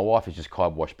 My wife has just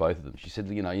kiboshed both of them. She said,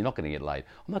 you know, you're not going to get laid.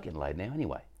 I'm not getting laid now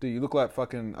anyway. Dude, you look like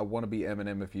fucking a wannabe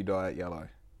Eminem if you dye it yellow.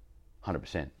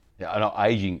 100%. Yeah, I'm not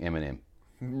aging Eminem.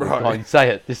 Bro. Say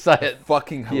it. Just say it.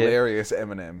 Fucking hilarious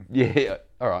Eminem. Yeah.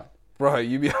 All right. Bro,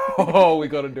 we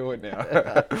got to do it now.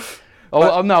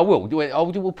 No, I will.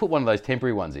 We'll put one of those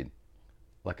temporary ones in.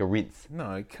 Like a rinse.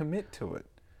 No, commit to it.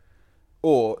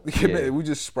 Or we'll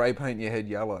just spray paint your head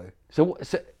yellow. So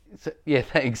yeah,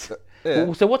 thanks. Yeah.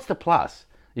 Well, so what's the plus?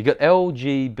 You got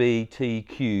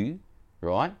LGBTQ,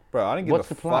 right? Bro, I didn't give a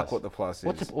fuck what the plus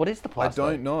is. What is the plus?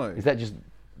 I don't know. Is that just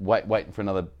waiting for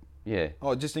another? Yeah.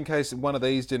 Oh, just in case one of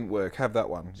these didn't work, have that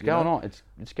one. It's going on. It's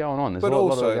going on. There's but a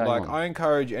lot also, of going like, on. I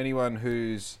encourage anyone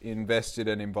who's invested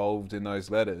and involved in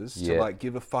those letters to like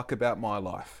give a fuck about my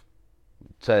life.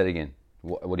 Say that again.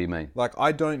 What do you mean? Like,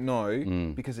 I don't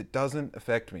know because it doesn't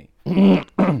affect me. And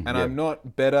I'm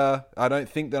not better. I don't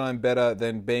think that I'm better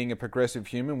than being a progressive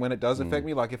human when it does affect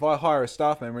me. Like, if I hire a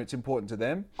staff member, it's important to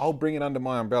them. I'll bring it under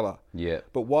my umbrella. Yeah.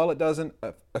 But while it doesn't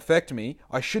affect me,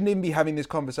 I shouldn't even be having this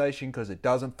conversation because it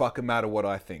doesn't fucking matter what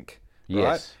I think. Yes.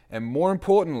 Right? And more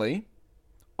importantly,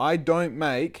 I don't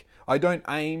make I don't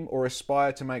aim or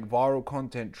aspire to make viral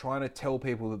content trying to tell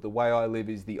people that the way I live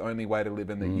is the only way to live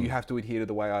and that you have to adhere to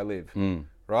the way I live.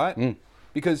 Right?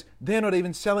 Because they're not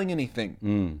even selling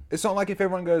anything. It's not like if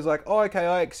everyone goes like, oh, okay,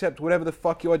 I accept whatever the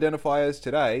fuck you identify as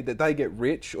today, that they get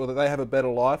rich or that they have a better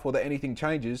life or that anything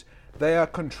changes. They are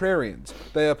contrarians.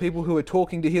 They are people who are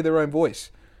talking to hear their own voice.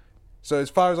 So as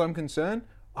far as I'm concerned,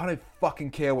 I don't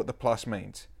fucking care what the plus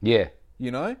means. Yeah.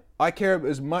 You know? I care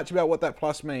as much about what that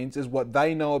plus means as what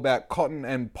they know about cotton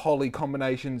and poly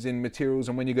combinations in materials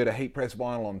and when you go to heat press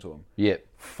vinyl onto them. Yeah.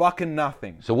 Fucking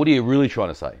nothing. So what are you really trying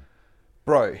to say?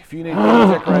 Bro, if you need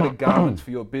decorated garments for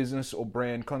your business or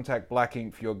brand, contact Black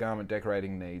Ink for your garment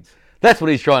decorating needs. That's what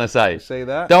he's trying to say. See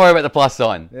that? Don't worry about the plus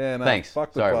sign. Yeah, no. Thanks.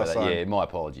 Fuck the Sorry plus about that. sign. Yeah, my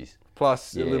apologies.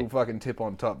 Plus a little fucking tip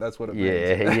on top. That's what it means.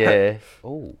 Yeah, yeah.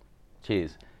 Oh,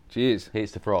 cheers. Cheers.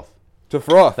 Here's to froth. To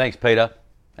froth. Thanks, Peter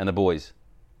and the boys.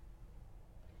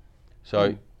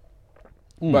 So,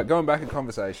 But going back in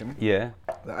conversation, yeah.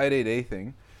 the ADD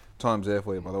thing, time's there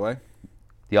for you, by the way.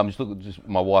 Yeah, I'm just looking.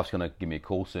 My wife's going to give me a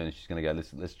call soon. She's going to go,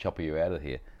 let's chopper you out of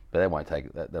here. But that won't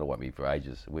take. That won't be for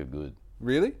ages. We're good.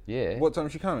 Really? Yeah. What time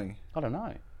is she coming? I don't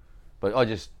know. But I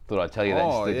just thought I'd tell you that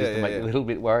Oh, just to make you a little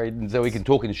bit worried, and so we can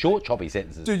talk in short, choppy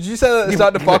sentences. Dude, did you say that they're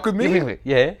starting to fuck with me?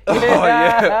 Yeah. Oh,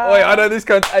 yeah. Wait, I know this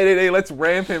cunt's ADD. Let's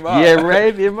ramp him up. Yeah,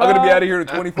 ramp him up. I'm going to be out of here in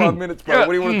 25 minutes, bro. What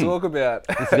do you want to talk about?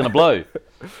 This is going to blow.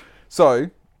 So,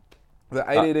 the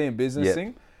ADD and business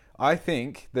thing, I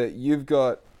think that you've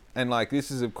got, and like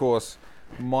this is, of course,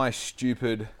 my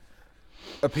stupid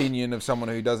opinion of someone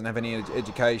who doesn't have any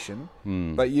education,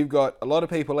 but you've got a lot of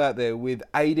people out there with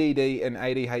ADD and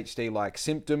ADHD like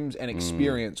symptoms and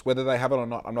experience, whether they have it or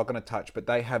not, I'm not going to touch, but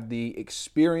they have the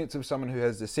experience of someone who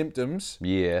has the symptoms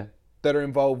that are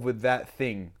involved with that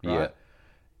thing, right? Yeah.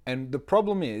 And the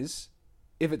problem is,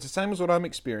 if it's the same as what I'm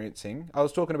experiencing, I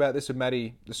was talking about this with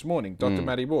Maddie this morning, Dr.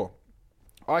 Maddie Moore.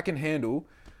 I can handle,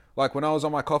 like when I was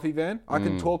on my coffee van, I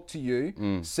can talk to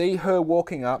you, see her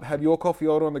walking up, have your coffee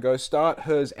order on the go, start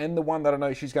hers and the one that I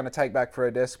know she's going to take back for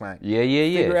her desk mate. Yeah.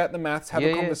 Figure out the maths, have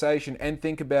a conversation and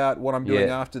think about what I'm doing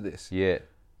after this. Yeah.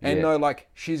 And know like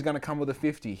she's going to come with a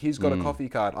 50, he's got a coffee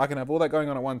card. I can have all that going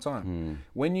on at one time.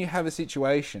 When you have a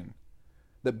situation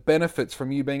that benefits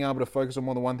from you being able to focus on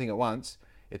more than one thing at once,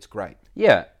 it's great.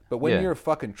 Yeah. But when you're a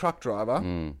fucking truck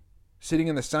driver, sitting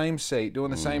in the same seat, doing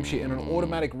the same shit in an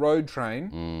automatic road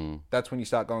train, that's when you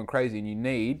start going crazy and you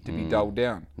need to be dulled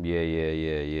down.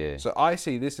 Yeah. So I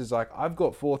see this as like, I've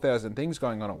got 4,000 things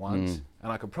going on at once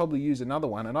and I could probably use another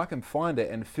one and I can find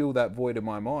it and fill that void in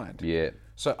my mind. Yeah.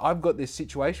 So I've got this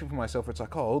situation for myself where it's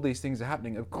like, oh, all these things are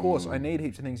happening. Of course, I need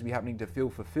heaps of things to be happening to feel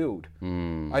fulfilled.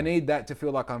 I need that to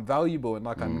feel like I'm valuable and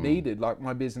like I'm needed, like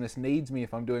my business needs me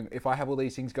if I have all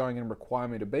these things going and require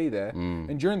me to be there.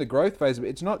 And during the growth phase of it,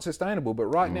 it's not sustainable, but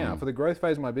right now, for the growth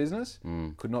phase of my business,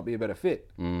 could not be a better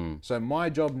fit. So my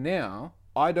job now,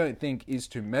 I don't think is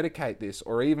to medicate this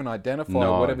or even identify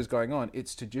whatever's going on.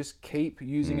 It's to just keep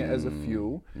using it as a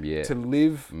fuel to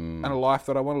live a life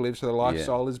that I want to live. So the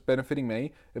lifestyle is benefiting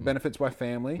me. It benefits my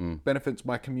family, benefits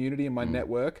my community and my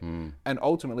network, and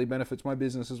ultimately benefits my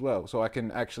business as well. So I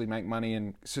can actually make money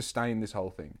and sustain this whole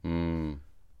thing.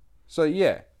 So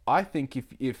yeah, I think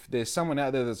if there's someone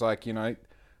out there that's like, you know,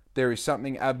 there is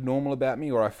something abnormal about me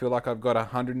or I feel like I've got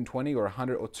 120 or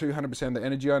 100 or 200% of the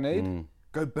energy I need,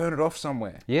 go burn it off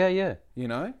somewhere. Yeah. You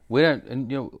know? We don't, and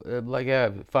you know, like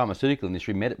our pharmaceutical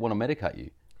industry want to medicate you.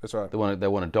 That's right. They want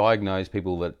to diagnose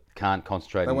people that can't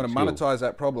concentrate. They want to monetize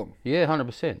that problem. Yeah,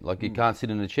 100%. Like you can't sit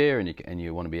in a chair and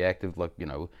you want to be active. Like, you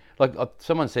know, like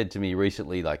someone said to me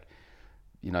recently, like,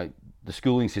 you know, the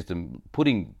schooling system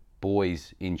putting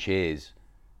boys in chairs.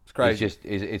 It's crazy.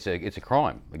 It's a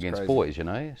crime against boys. You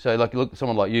know. So like, look,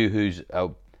 someone like you who's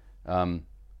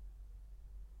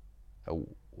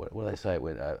what do they say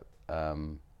when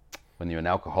you're an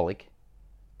alcoholic,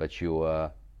 but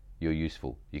you're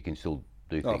useful. You can still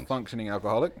do things. Functioning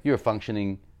alcoholic. You're a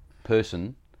functioning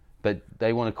person, but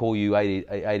they want to call you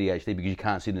ADHD because you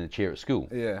can't sit in a chair at school.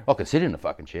 Yeah. I can sit in a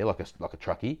fucking chair like a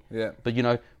truckie. Yeah. But you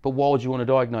know, why would you want to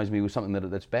diagnose me with something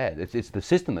that's bad? It's the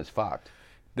system that's fucked.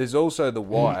 There's also the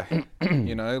why.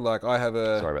 You know, like I have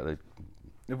a. Sorry about that.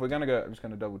 If we're gonna go, I'm just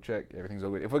gonna double check everything's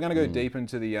all good. If we're gonna go deep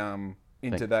into the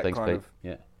that kind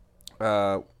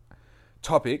of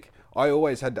topic, I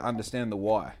always had to understand the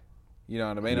why. You know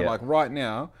what I mean? Yeah. And like right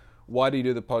now, why do you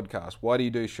do the podcast? Why do you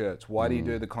do shirts? Why do you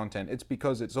do the content? It's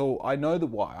because I know the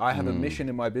why. I have a mission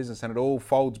in my business and it all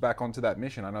folds back onto that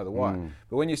mission. I know the why.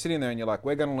 But when you're sitting there and you're like,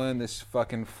 we're going to learn this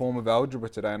fucking form of algebra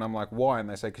today. And I'm like, why? And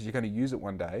they say, because you're going to use it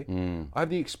one day. I have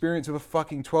the experience of a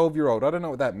fucking 12-year-old. I don't know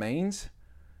what that means.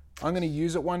 I'm going to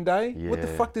use it one day. Yeah. What the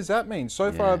fuck does that mean?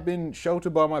 So far, Yeah. I've been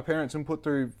sheltered by my parents and put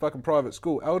through fucking private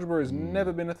school. Algebra has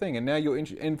never been a thing, and now you're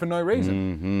in for no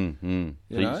reason.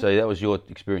 So that was your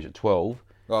experience at 12.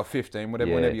 Oh, 15,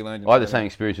 whenever you learned. I had the same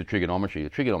experience with trigonometry. The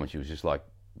trigonometry was just like,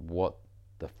 what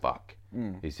the fuck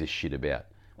is this shit about?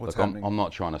 What's Like, happening? I'm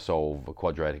not trying to solve a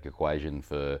quadratic equation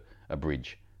for a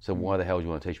bridge. So why the hell do you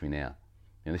want to teach me now?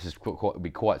 And this is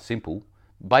quite simple.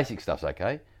 Basic stuff's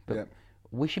okay, but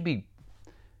we should be.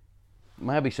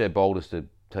 May I be so bold as to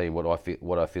tell you what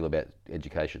I feel about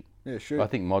education? Yeah, sure. I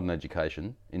think modern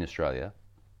education in Australia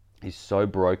is so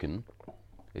broken.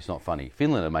 It's not funny.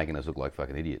 Finland are making us look like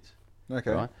fucking idiots.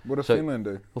 Okay. Right? What does Finland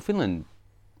do? Well, Finland,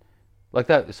 like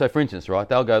that. So, for instance, right,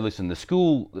 they'll go, listen, the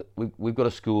school, we've got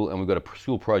a school and we've got a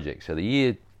school project. So the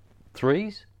year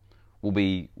 3s will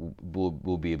be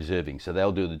observing. So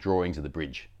they'll do the drawings of the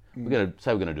bridge. We're going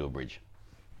to do a bridge.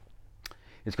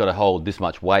 It's got to hold this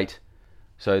much weight.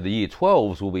 So the year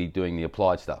 12s will be doing the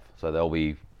applied stuff. So they'll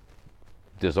be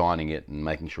designing it and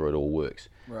making sure it all works.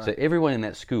 Right. So everyone in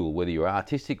that school, whether you're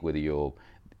artistic, whether you're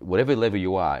whatever level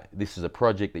you are, this is a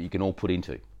project that you can all put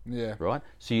into. Yeah. Right?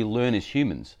 So you learn as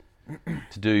humans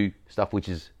to do stuff which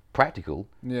is practical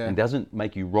and doesn't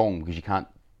make you wrong because you can't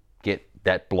get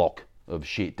that block of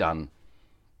shit done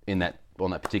on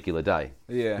that particular day.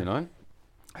 Yeah. You know?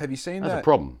 Have you seen That's that? a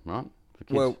problem, right? For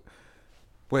kids.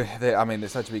 Well,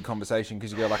 there's such a big conversation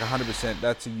because you go like 100%.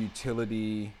 That's a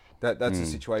utility. That's a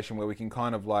situation where we can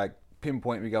kind of like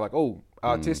pinpoint. We go like, oh,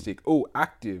 artistic, oh,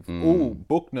 active, oh,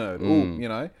 book nerd, oh, you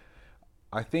know.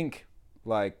 I think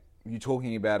like you're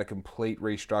talking about a complete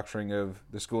restructuring of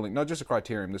the schooling, not just a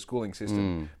criterion, the schooling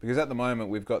system. Because at the moment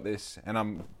we've got this,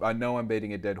 and I know I'm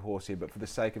beating a dead horse here, but for the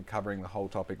sake of covering the whole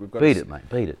topic, we've got beat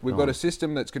it. We've got a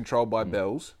system that's controlled by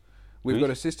bells. We've got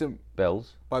a system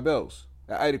Bells. by bells.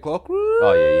 At 8 o'clock,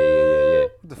 Oh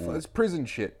yeah. it's prison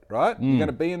shit, right? You're going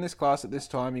to be in this class at this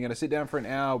time. You're going to sit down for an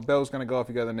hour. Bell's going to go off.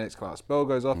 You go to the next class. Bell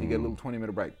goes off. You get a little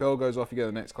 20-minute break. Bell goes off. You go to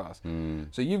the next class.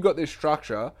 So you've got this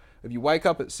structure. If you wake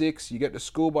up at 6, you get to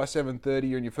school by 7:30.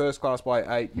 You're in your first class by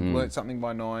 8. You've learnt something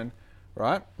by 9,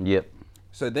 right? Yep.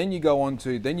 So then you go on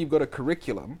to then you've got a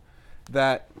curriculum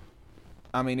that.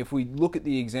 I mean, if we look at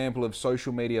the example of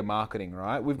social media marketing,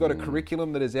 right? We've got a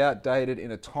curriculum that is outdated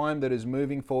in a time that is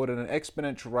moving forward at an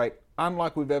exponential rate,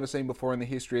 unlike we've ever seen before in the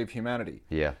history of humanity.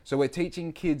 Yeah. So we're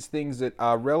teaching kids things that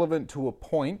are relevant to a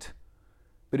point,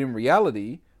 but in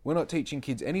reality, we're not teaching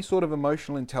kids any sort of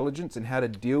emotional intelligence and how to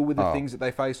deal with the things that they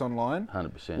face online.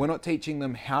 100%. We're not teaching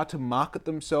them how to market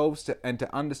themselves and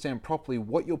to understand properly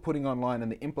what you're putting online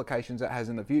and the implications that has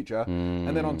in the future.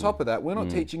 And then on top of that, we're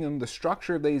not teaching them the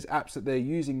structure of these apps that they're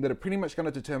using that are pretty much going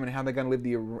to determine how they're going to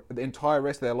live the entire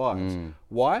rest of their lives.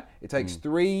 Why? It takes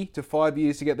 3 to 5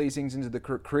 years to get these things into the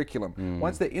curriculum.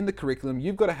 Once they're in the curriculum,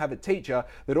 you've got to have a teacher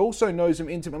that also knows them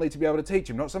intimately to be able to teach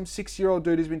them, not some 6-year-old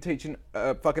dude who's been teaching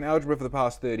fucking algebra for the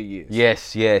past 30 years.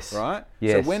 Yes. Right?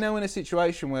 Yes. So we're now in a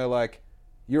situation where, like,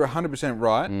 you're 100%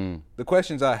 right. The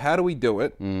questions are, how do we do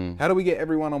it? How do we get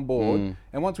everyone on board?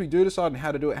 And once we do decide on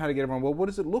how to do it, how to get everyone on board, what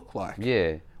does it look like?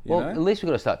 Yeah. Well, at least we've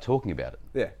got to start talking about it.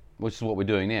 Yeah. Which is what we're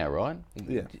doing now, right?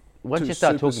 Yeah. Once Two you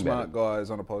start super talking smart about it. guys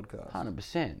on a podcast.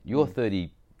 100%. You're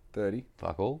 30. 30.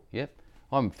 Fuck all. Yep.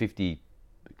 I'm 50.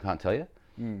 Can't tell you.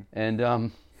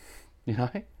 And you know,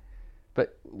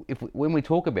 but when we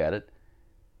talk about it,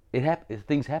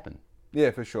 things happen.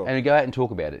 Yeah, for sure. And we go out and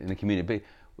talk about it in the community.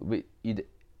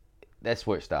 That's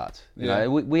where it starts. You know,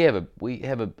 we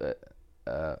have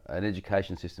an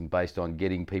education system based on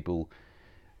getting people.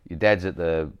 Your dad's at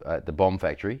the bomb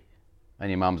factory, and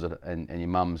your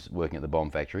mum's working at the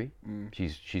bomb factory.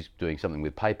 She's doing something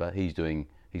with paper.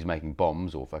 He's making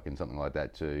bombs or fucking something like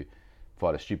that to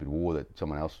fight a stupid war that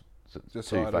someone else, two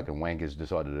fucking wankers,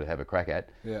 decided to have a crack at.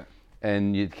 Yeah.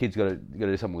 And your kid's got to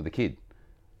do something with the kid,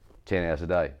 10 hours a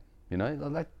day. You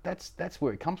know, that's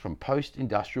where it comes from.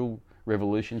 Post-industrial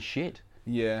revolution shit.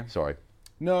 Yeah. Sorry.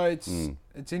 No, it's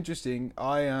interesting.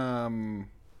 I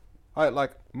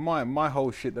like my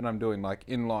whole shit that I'm doing, like,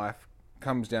 in life,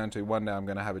 comes down to one day I'm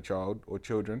going to have a child or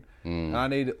children, and I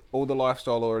need all the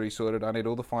lifestyle already sorted. I need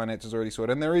all the finances already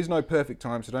sorted, and there is no perfect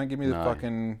time. So don't give me the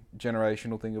fucking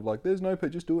generational thing of like, there's no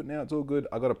just do it now. It's all good.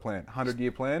 I got a plan,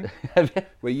 100-year plan.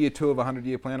 We're year 2 of a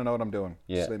 100-year plan. I know what I'm doing.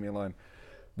 Yeah. Just leave me alone.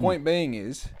 Point being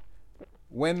is,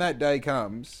 when that day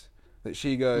comes that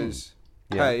she goes,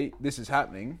 hey, this is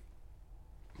happening,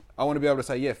 I want to be able to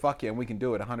say, yeah, fuck yeah, and we can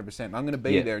do it 100%. I'm going to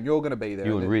be there, and you're going to be there.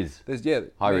 You and Riz.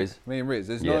 Hi, Riz. Me and Riz.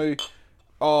 There's no,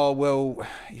 oh, well,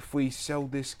 if we sell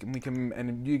this, we can,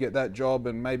 and you get that job,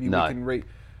 and maybe we can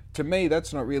To me,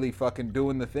 that's not really fucking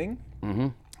doing the thing.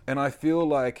 And I feel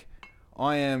like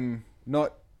I am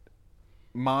not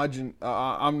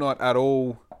I'm not at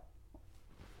all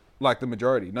like the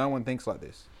majority. No one thinks like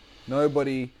this.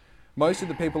 Most of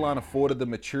the people aren't afforded the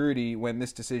maturity when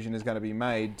this decision is going to be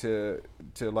made to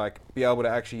like be able to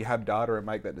actually have data and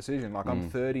make that decision. Like I'm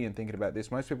 30 and thinking about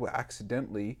this. Most people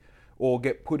accidentally or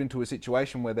get put into a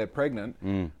situation where they're pregnant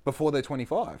before they're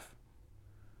 25.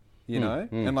 You know?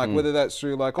 And like whether that's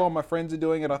through like, oh, my friends are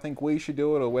doing it, I think we should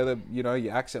do it, or whether, you know, you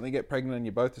accidentally get pregnant and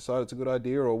you both decide it's a good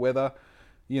idea, or whether,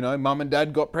 you know, mum and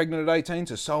dad got pregnant at 18,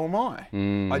 so am I.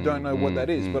 I don't know what that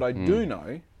is, but I do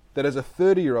know that as a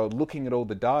 30-year-old looking at all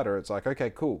the data, it's like, okay,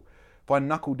 cool. If I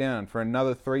knuckle down for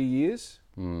another 3 years,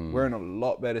 we're in a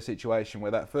lot better situation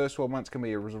where that first 12 months can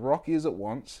be as rocky as it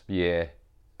wants. Yeah.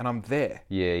 And I'm there.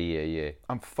 Yeah.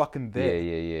 I'm fucking there.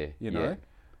 Yeah. You know?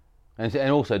 And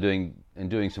also doing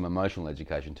some emotional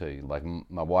education too. Like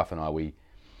my wife and I, we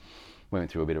went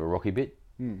through a bit of a rocky bit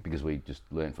because we just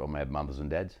learned from our mothers and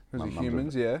dads. As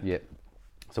humans, yeah. Yeah.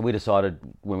 So we decided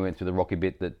when we went through the rocky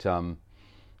bit that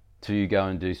to go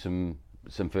and do some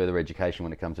further education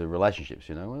when it comes to relationships.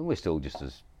 You know, and we're still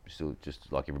just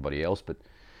like everybody else, but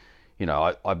you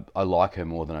know, I like her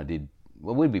more than I did.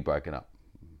 Well, we'd be broken up,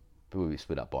 but we'd be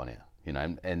split up by now. You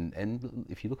know, and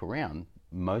if you look around,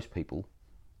 most people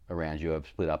around you have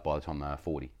split up by the time they're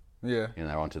 40. Yeah. And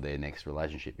they're onto their next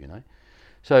relationship. You know,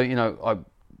 so you know,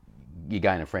 you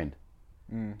gain a friend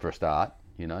for a start.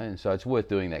 You know, and so it's worth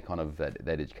doing that kind of that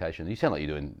education. You sound like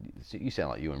you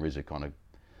and Riz are kind of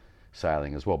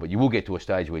sailing as well, but you will get to a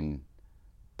stage when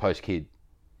post kid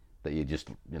that you just,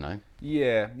 you know.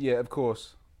 Yeah, of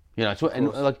course. You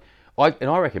know,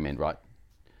 I recommend, right.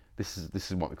 This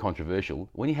is what controversial.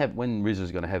 When Riz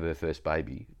is going to have her first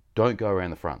baby, don't go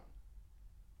around the front.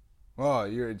 Oh,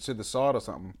 you're to the side or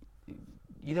something.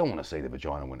 You don't want to see the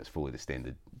vagina when it's fully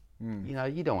distended. You know,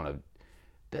 you don't want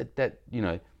to. That you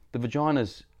know, the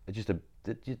vagina's just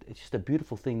a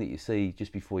beautiful thing that you see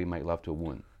just before you make love to a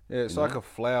woman. Yeah, it's like a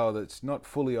flower that's not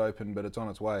fully open, but it's on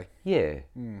its way. Yeah.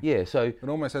 So it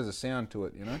almost has a sound to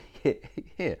it, you know.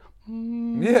 Yeah.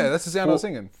 Yeah, that's the sound I was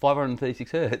singing.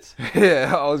 536 hertz.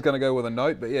 Yeah, I was going to go with a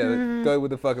note, but yeah, go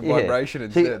with the fucking vibration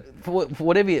instead. See, for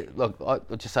whatever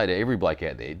I just say to every bloke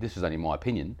out there, this is only my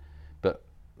opinion, but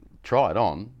try it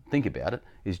on, think about it,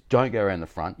 is don't go around the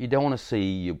front. You don't want to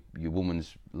see your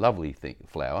woman's lovely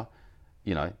flower,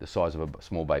 you know, the size of a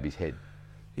small baby's head.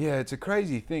 Yeah, it's a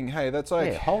crazy thing. Hey, that's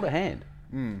like... Yeah, hold a hand.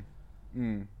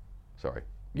 Sorry.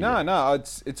 No,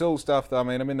 it's all stuff that, I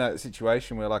mean, I'm in that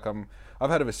situation where like I've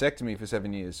had a vasectomy for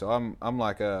 7 years, so I'm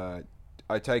like I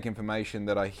take information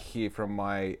that I hear from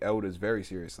my elders very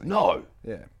seriously. No.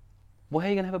 Yeah. Well, how are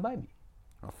you gonna have a baby?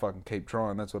 I'll fucking keep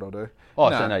trying. That's what I'll do. Oh,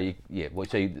 no. So no, yeah. Well,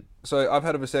 so I've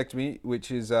had a vasectomy,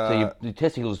 which is so your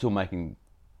testicles are still making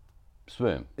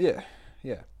sperm. Yeah.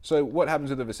 So what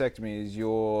happens with a vasectomy is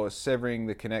you're severing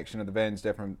the connection of the vas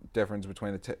deferens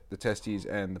between the testes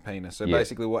and the penis. So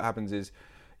basically what happens is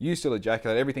you still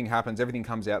ejaculate, everything happens, everything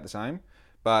comes out the same,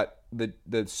 but the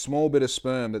small bit of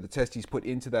sperm that the testes put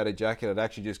into that ejaculate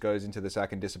actually just goes into the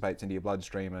sac and dissipates into your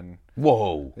bloodstream. And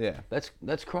whoa, yeah,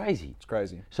 that's crazy. It's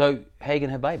crazy. So how are you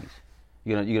gonna have babies?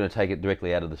 You're gonna take it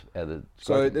directly out of the.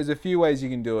 So there's a few ways you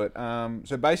can do it.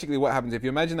 So basically, what happens if you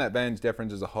imagine that vas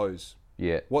deferens as a hose.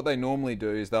 Yeah. What they normally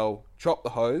do is they'll chop the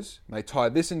hose, and they tie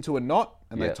this into a knot,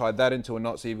 and they tie that into a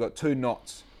knot, so you've got two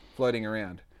knots floating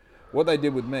around. What they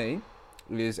did with me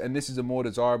is, and this is a more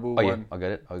desirable one. Yeah, I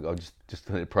get it. I'll just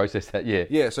process that. Yeah.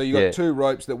 Yeah. So you got two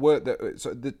ropes that work.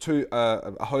 So the two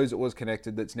a hose that was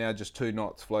connected that's now just two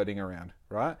knots floating around,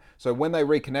 right? So when they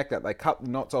reconnect that, they cut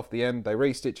the knots off the end, they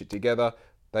re-stitch it together.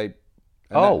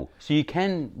 So you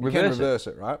can reverse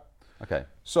it, right? Okay.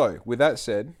 So, with that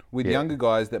said, with younger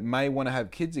guys that may want to have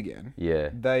kids again,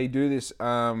 they do this,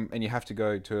 and you have to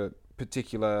go to a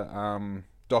particular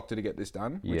doctor to get this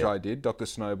done, which I did. Dr.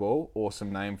 Snowball,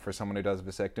 awesome name for someone who does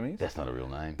vasectomies. That's not a real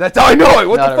name. I know.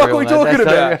 What the fuck are we talking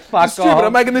about? It's stupid.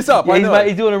 I'm making this up. Yeah,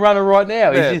 he's doing a runner right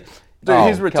now. Yeah. Dude,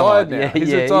 he's retired now. Yeah,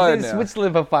 he's retired he's now.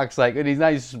 Switzerland for fuck's sake, and his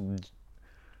name's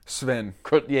Sven.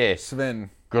 Yeah, Sven.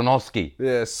 Gronowski.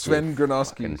 Yeah, Sven Gronowski.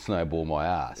 Fucking snowball my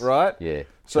ass. Right? Yeah.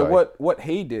 So what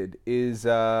he did is,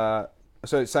 so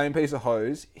same piece of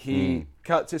hose, he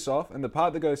cuts this off, and the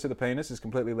part that goes to the penis is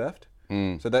completely left.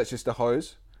 So that's just a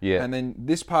hose. Yeah. And then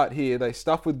this part here, they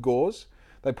stuff with gauze,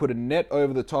 they put a net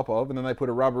over the top of, and then they put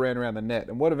a rubber band around the net.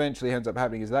 And what eventually ends up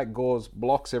happening is that gauze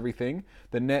blocks everything,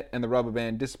 the net and the rubber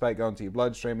band dissipate, go into your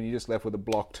bloodstream, and you're just left with a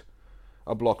blocked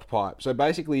pipe. So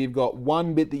basically you've got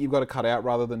one bit that you've got to cut out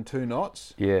rather than two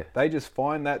knots. Yeah. They just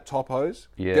find that top hose,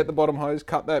 get the bottom hose,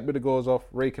 cut that bit of gauze off,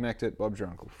 reconnect it, Bob's your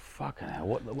uncle. Fucking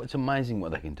hell, it's amazing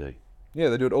what they can do. Yeah,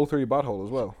 they do it all through your butthole as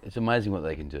well. It's amazing what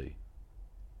they can do.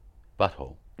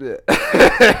 Butthole. Yeah.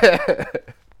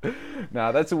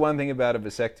 Nah, that's the one thing about a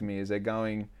vasectomy is they're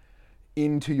going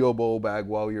into your ball bag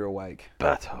while you're awake.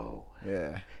 Butthole.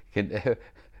 Yeah.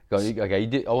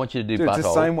 Okay, I want you to do Dude, butthole. it's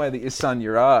the same way that you sun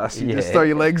your ass. You just Yeah. throw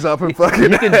your legs up and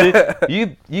fucking...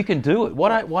 You can do it.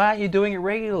 Why aren't you doing it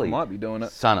regularly? I might be doing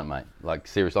it. Sun it, mate. Like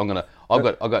seriously, I've got why I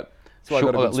got a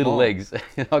good little smile. legs.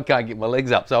 I can't get my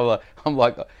legs up, so I'm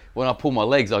like when I pull my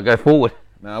legs, I go forward.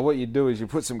 Now, what you do is you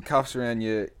put some cuffs around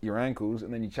your ankles,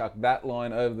 and then you chuck that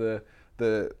line over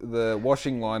the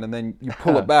washing line, and then you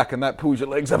pull it back, and that pulls your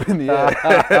legs up in the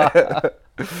air.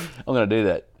 I'm gonna do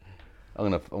that. I'm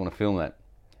gonna film that.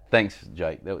 Thanks,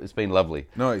 Jake. It's been lovely.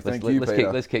 No, thank you,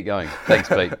 Peter. Let's keep going. Thanks,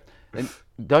 Pete. And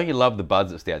don't you love the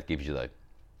buzz that Stouts gives you, though?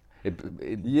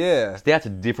 Yeah. Stouts a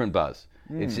different buzz.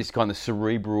 It's this kind of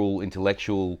cerebral,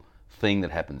 intellectual thing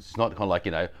that happens. It's not kind of like,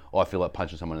 I feel like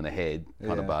punching someone in the head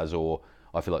kind of buzz, or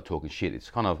I feel like talking shit. It's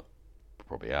kind of,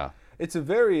 probably are. It's a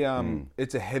very,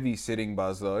 it's a heavy sitting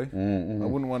buzz, though. I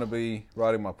wouldn't want to be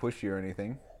riding my pushy or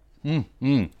anything. You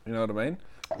know what I mean?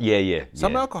 Yeah.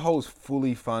 Some alcohol's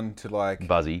fully fun to, like...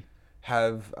 Buzzy.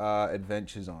 Have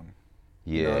adventures on.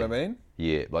 Yeah. You know what I mean?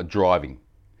 Yeah, like driving.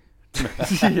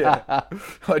 Yeah.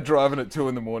 Like driving at 2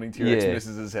 a.m. to your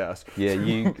ex-missus's house. Yeah,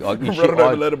 you Running should,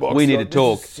 over letterbox. we need to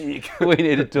talk. This is sick. We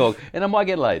need to talk. And I might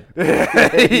get laid.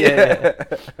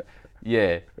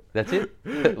 Yeah. That's it.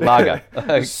 Lager.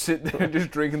 Just sit there and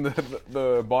just drinking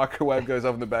the microwave goes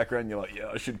off in the background. You're like,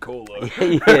 I should call her.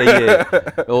 Yeah.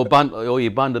 Or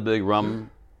your Bundaberg rum,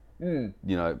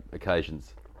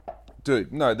 occasions.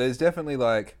 Dude, no, there's definitely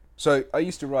like... So I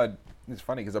used to ride... It's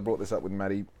funny because I brought this up with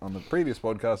Maddie on the previous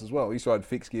podcast as well. I used to ride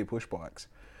fixed gear push bikes.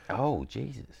 Oh,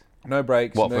 Jesus. No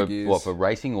brakes, no gears. What, for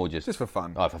racing or just... Just for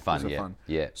fun. Oh, for fun, Just yeah. for fun.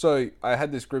 Yeah. So I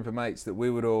had this group of mates that we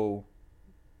would all...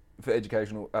 For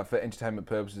entertainment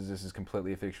purposes, this is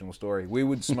completely a fictional story. We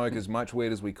would smoke as much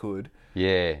weed as we could.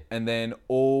 Yeah. And then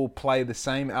all play the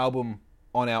same album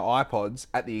on our iPods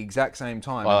at the exact same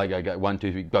time. Oh, go. 1,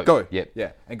 2, 3, go. Go. Yep.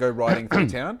 Yeah. And go riding through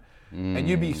town. And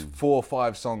you'd be 4 or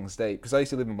 5 songs deep. Because I used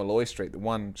to live in Malloy Street, the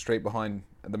one street behind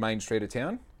the main street of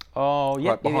town. Oh, yeah.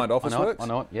 Right behind Office Works. I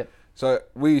know it, yep. So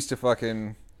we used to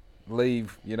fucking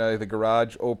leave, the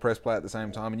garage, all press play at the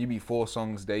same time, and you'd be 4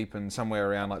 songs deep and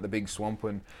somewhere around like the big swamp,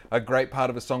 and a great part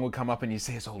of a song would come up and you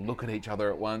see us all look at each other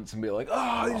at once and be like,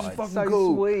 oh, this is fucking so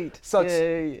cool. Sweet.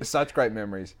 Such great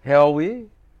memories. How old were you?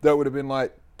 That would have been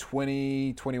like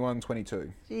 20, 21,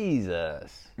 22.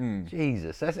 Jesus.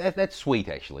 Jesus. That's sweet,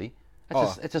 actually.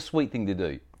 It's a sweet thing to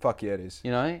do. Fuck yeah, it is.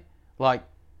 Like,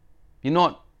 you're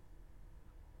not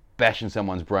bashing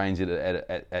someone's brains at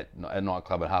a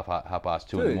nightclub at half past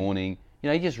 2 in the morning.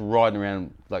 You're just riding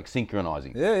around, like,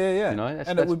 synchronising. Yeah.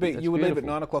 And it would be, you would leave at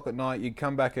beautiful. 9 o'clock at night, you'd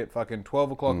come back at fucking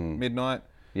 12 o'clock midnight,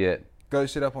 Yeah. go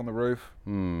sit up on the roof,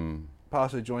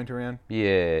 pass a joint around.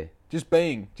 Yeah. Just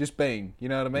being, you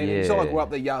know what I mean? Yeah. It's not like we're up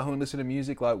there yahoo and listen to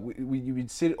music. Like you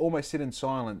would almost sit in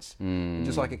silence and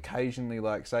just like occasionally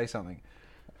like say something.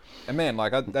 And man,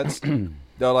 like that's,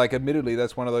 like admittedly,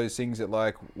 that's one of those things that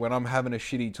like when I'm having a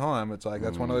shitty time, it's like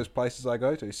that's one of those places I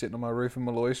go to, sitting on my roof in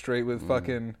Malloy Street with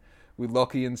with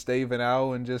Lockie and Steve and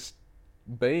Al and just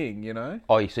being,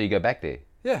 Oh, so you go back there?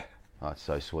 Yeah. Oh, it's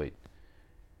so sweet.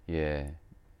 Yeah.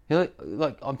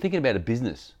 Like I'm thinking about a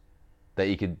business that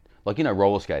you could. Like,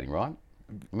 roller skating, right?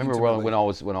 Remember when I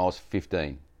was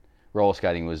 15, roller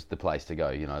skating was the place to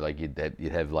go. Like you'd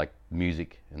have like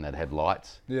music and they'd have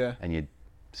lights. Yeah. And you'd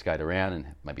skate around and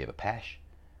maybe have a pash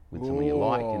with someone you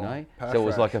like, Pash So it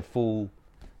was rash. like a full.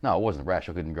 No, it wasn't a rash.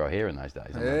 I couldn't grow hair in those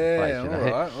days.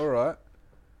 Yeah, all right.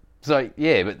 So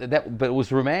yeah, but it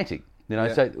was romantic,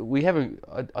 Yeah. So we haven't.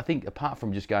 I think apart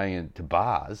from just going into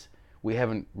bars, we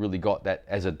haven't really got that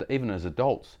even as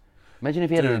adults. Imagine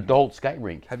if you had an adult skate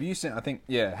rink. Have you seen?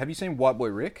 Have you seen White Boy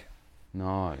Rick?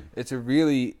 No. It's a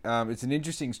really, it's an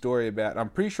interesting story about. I'm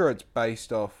pretty sure it's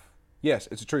based off. Yes,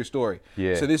 it's a true story.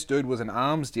 Yeah. So this dude was an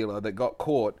arms dealer that got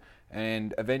caught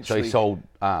and eventually. So he sold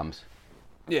arms.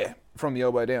 Yeah, from the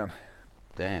elbow down.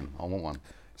 Damn, I want one.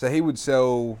 So he would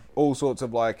sell all sorts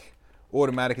of like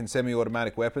automatic and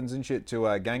semi-automatic weapons and shit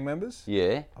to gang members.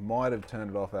 Yeah. I might have turned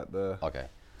it off at the. Okay,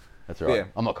 that's all right. Yeah.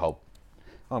 I'm not cold.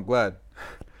 I'm glad.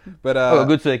 But I've got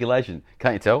good circulation.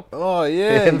 Can't you tell? Oh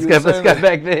yeah. Let's go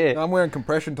back there. I'm wearing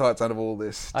compression tights under all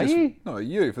this. Are you? No,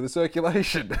 you for the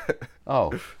circulation.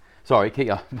 Oh, sorry.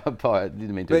 Keep on. I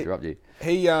didn't mean to interrupt you.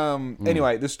 He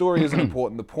anyway, the story isn't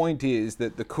important. The point is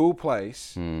that the cool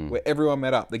place where everyone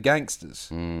met up, the gangsters,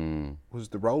 was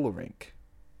the roller rink.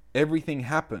 Everything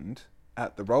happened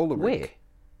at the roller rink. Where?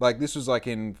 Like this was like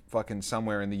in fucking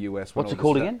somewhere in the US. What's it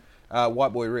called again?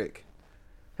 White Boy Rick.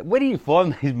 Where do you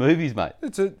find these movies, mate?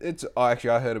 I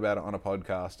heard about it on a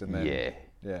podcast, and then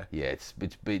Yeah. It's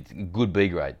good B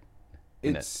grade.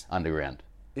 Underground.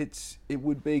 It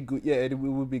would be good. Yeah, it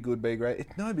would be good B grade.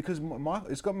 No, because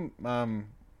it's got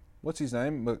what's his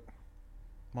name?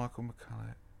 Michael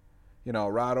McConaughey. You know,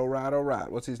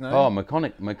 right. What's his name? Oh,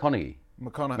 McConaughey.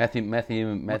 McConaughey. Matthew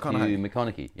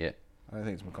McConaughey. Yeah. I don't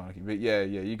think it's McConaughey, but yeah,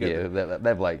 you get it. Yeah,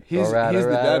 they've like. He's the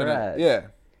dad in it. Yeah.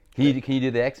 Can you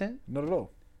do the accent? Not at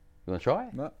all. You want to try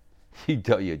it? No.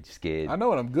 You're scared. I know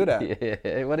what I'm good at.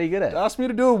 Yeah. What are you good at? Ask me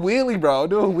to do a wheelie, bro. I'll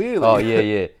do a wheelie. Oh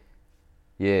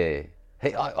yeah.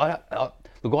 Hey,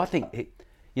 look, I think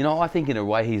I think in a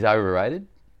way he's overrated,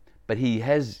 but he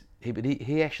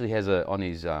actually has on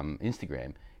his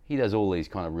Instagram. He does all these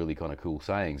kind of really kind of cool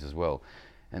sayings as well,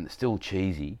 and it's still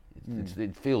cheesy.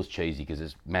 It feels cheesy because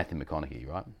it's Matthew McConaughey,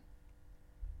 right?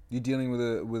 You're dealing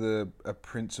with a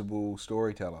principal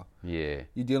storyteller. Yeah.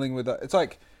 You're dealing with it's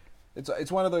like.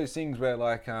 It's one of those things where,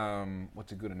 like,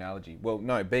 what's a good analogy? Well,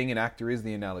 no, being an actor is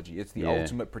the analogy. It's the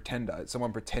ultimate pretender. It's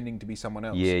someone pretending to be someone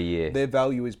else. Yeah. Their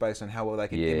value is based on how well they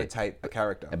can imitate a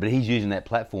character. But he's using that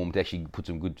platform to actually put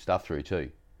some good stuff through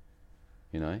too.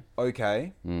 You know?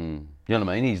 Okay. You know what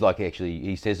I mean? He's like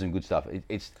he says some good stuff.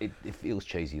 It feels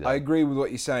cheesy though. I agree with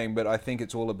what you're saying, but I think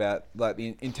it's all about, like,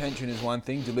 the intention is one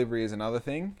thing, delivery is another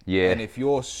thing. Yeah. And if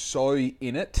you're so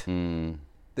in it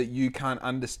that you can't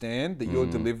understand that your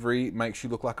delivery makes you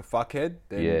look like a fuckhead,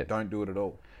 then don't do it at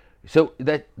all. So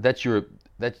that's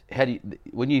how do you,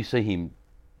 when you see him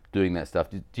doing that stuff,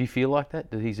 do you feel like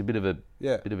that? That he's a bit of a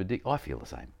dick? I feel the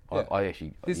same. Yeah. I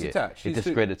actually He's detached. It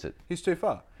discredits it. He's too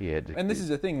far. Yeah. And this is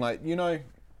the thing, like,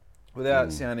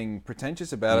 without sounding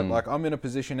pretentious about it, like, I'm in a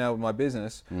position now with my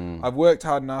business. I've worked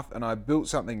hard enough and I've built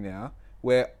something now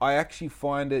where I actually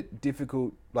find it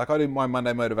difficult. Like, I do my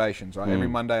Monday motivations, right? Every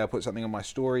Monday I put something on my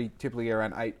story, typically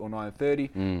around 8 or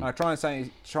 9:30. And I try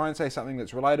and say something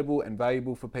that's relatable and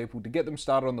valuable for people to get them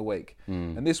started on the week.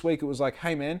 And this week it was like,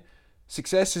 hey man,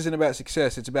 success isn't about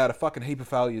success. It's about a fucking heap of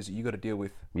failures that you got to deal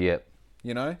with. Yep.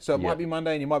 You know? So it might be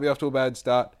Monday and you might be off to a bad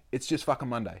start. It's just fucking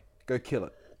Monday. Go kill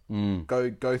it.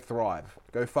 Go thrive.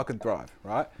 Go fucking thrive,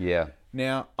 right? Yeah.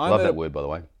 Now, Love that word, by the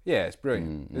way. Yeah, it's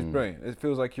brilliant. It's brilliant. It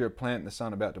feels like you're a plant in the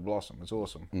sun about to blossom. It's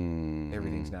awesome.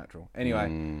 Everything's natural.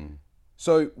 Anyway,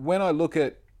 so when I look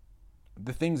at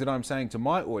the things that I'm saying to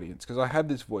my audience, because I have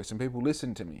this voice and people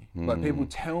listen to me, like, people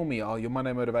tell me, oh, your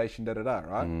Monday motivation, da-da-da,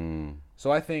 right?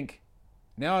 So I think,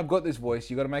 now I've got this voice,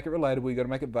 you got to make it relatable, you got to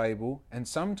make it valuable. And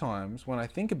sometimes when I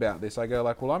think about this, I go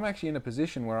like, well, I'm actually in a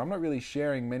position where I'm not really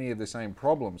sharing many of the same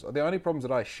problems. The only problems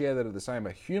that I share that are the same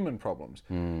are human problems.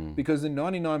 Because the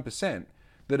 99%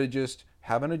 that are just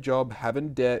having a job,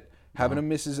 having debt, having a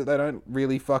missus that they don't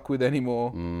really fuck with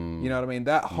anymore. You know what I mean?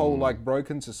 That whole like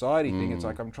broken society thing, it's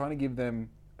like I'm trying to give them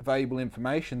valuable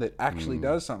information that actually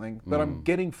does something, but I'm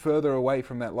getting further away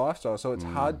from that lifestyle. So it's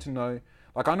hard to know.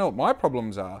 Like, I know what my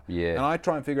problems are, and I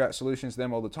try and figure out solutions to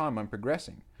them all the time. I'm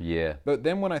progressing. Yeah. But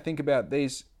then when I think about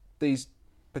these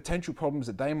potential problems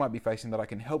that they might be facing that I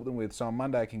can help them with, so on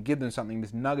Monday I can give them something,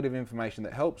 this nugget of information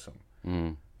that helps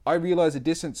them. I realize the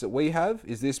distance that we have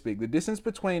is this big. The distance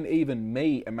between even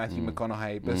me and Matthew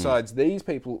McConaughey, besides these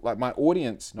people, like my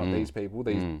audience, not these people,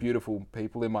 these beautiful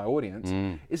people in my audience,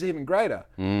 is even greater.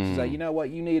 She's like, you know what,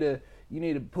 you need to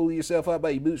pull yourself up by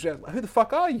your bootstraps. Like, who the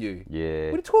fuck are you? Yeah.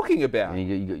 What are you talking about? And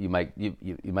you make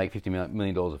 $50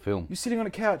 million a film. You're sitting on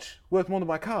a couch worth more than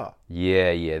my car.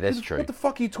 Yeah, that's true. What the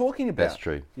fuck are you talking about? That's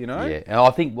true. You know? Yeah. And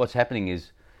I think what's happening is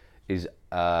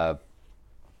a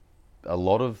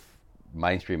lot of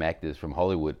mainstream actors from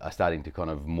Hollywood are starting to kind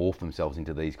of morph themselves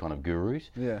into these kind of gurus.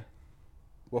 Yeah.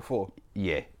 What for?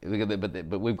 Yeah.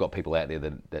 But we've got people out there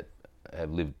that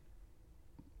have lived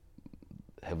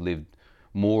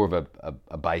more of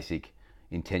a basic,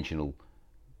 intentional,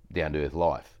 down to earth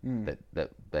life that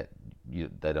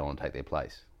they don't want to take their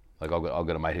place. Like I've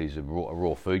got a mate who's a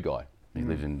raw food guy. He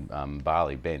lives in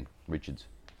Bali, Ben Richards.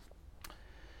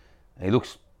 And he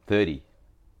looks 30,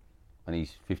 and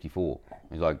he's 54.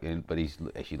 He's like, but he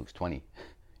actually looks 20,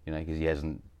 you know, because he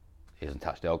hasn't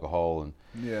touched alcohol, and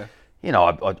you know,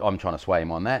 I'm trying to sway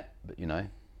him on that, but you know,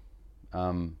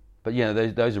 but you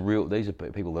know, those are real. These are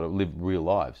people that live real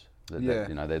lives. That,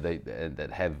 you know,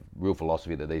 that have real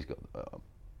philosophy that these guys,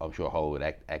 I'm sure a Hollywood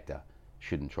actor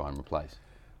shouldn't try and replace.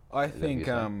 I think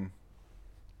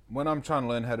when I'm trying to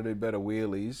learn how to do better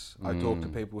wheelies, I talk to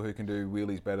people who can do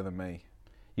wheelies better than me.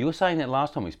 You were saying that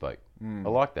last time we spoke. I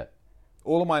like that.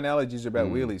 All of my analogies are about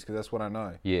wheelies because that's what I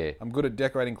know. Yeah. I'm good at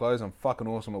decorating clothes. I'm fucking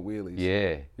awesome at wheelies.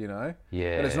 Yeah. You know?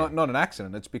 Yeah. But it's not an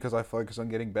accident. It's because I focus on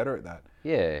getting better at that.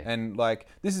 Yeah. And like,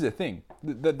 this is the thing.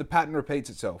 The pattern repeats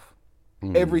itself.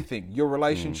 Everything. Your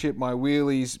relationship, my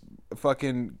wheelies,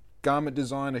 fucking garment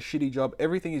design, a shitty job,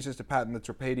 everything is just a pattern that's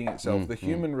repeating itself. The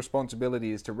human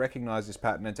responsibility is to recognize this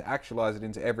pattern and to actualize it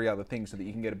into every other thing so that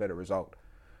you can get a better result.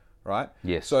 Right?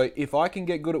 Yes. So if I can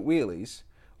get good at wheelies,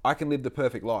 I can live the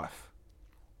perfect life.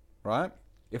 Right?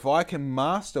 If I can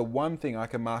master one thing, I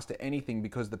can master anything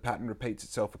because the pattern repeats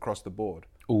itself across the board.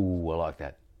 Ooh, I like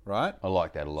that. Right? I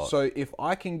like that a lot. So if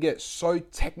I can get so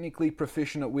technically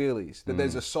proficient at wheelies that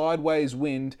there's a sideways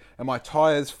wind and my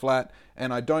tire's flat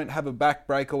and I don't have a back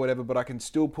brake or whatever, but I can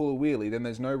still pull a wheelie, then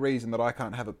there's no reason that I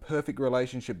can't have a perfect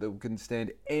relationship that can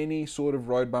stand any sort of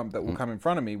road bump that will come in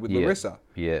front of me with Larissa.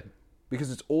 Yeah. Because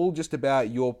it's all just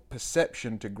about your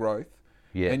perception to growth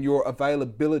Yeah. and your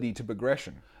availability to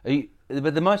progression.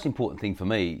 But the most important thing for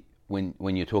me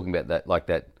when you're talking about that, like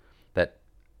that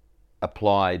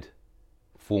applied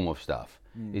form of stuff,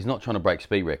 is not trying to break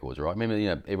speed records, right? Remember,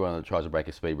 everyone that tries to break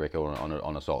a speed record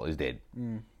on assault is dead,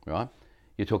 right?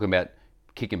 You're talking about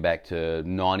kicking back to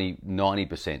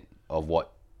 90% of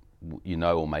what you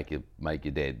know will make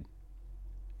you dead,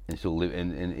 and still live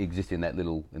and exist in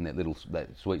that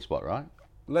sweet spot, right?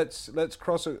 Let's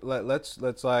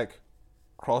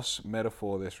cross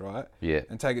metaphor this, right? Yeah.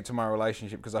 And take it to my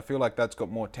relationship because I feel like that's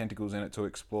got more tentacles in it to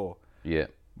explore. Yeah.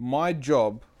 My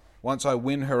job, once I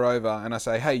win her over and I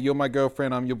say, hey, you're my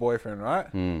girlfriend, I'm your boyfriend, right?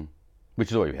 Which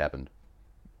has already happened.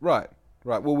 Right.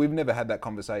 Well, we've never had that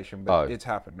conversation, but it's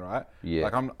happened, right? Yeah.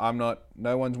 Like I'm not,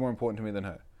 no one's more important to me than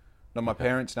her. Not my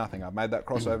parents, nothing. I've made that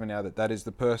crossover now that is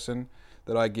the person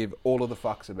that I give all of the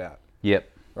fucks about. Yep.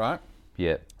 Right?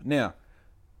 Yep. Now,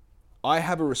 I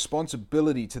have a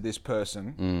responsibility to this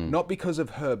person, not because of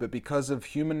her, but because of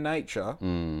human nature,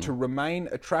 to remain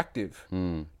attractive,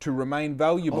 to remain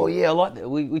valuable. Oh yeah, I like that.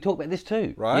 We talk about this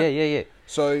too. Right? Yeah.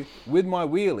 So with my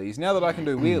wheelies, now that I can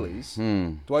do wheelies,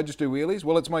 do I just do wheelies?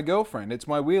 Well, it's my girlfriend. It's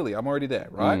my wheelie. I'm already there,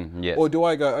 right? Yeah. Or do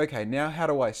I go, okay, now how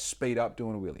do I speed up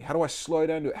doing a wheelie? How do I slow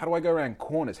down? How do I go around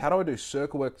corners? How do I do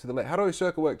circle work to the left? How do I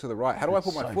circle work to the right? How do I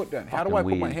put my foot down? How do I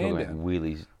put my hand down?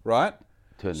 Wheelies. Right?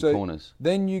 Turn So corners.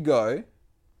 then you go,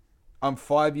 I'm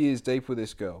 5 years deep with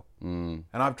this girl. And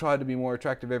I've tried to be more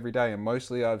attractive every day, and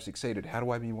mostly I've succeeded. How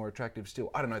do I be more attractive still?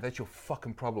 I don't know. That's your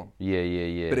fucking problem.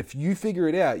 Yeah. But if you figure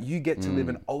it out, you get to live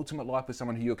an ultimate life with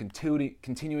someone who you're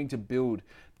continuing to build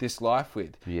this life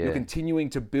with. Yeah. You're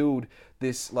continuing to build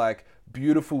this like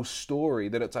beautiful story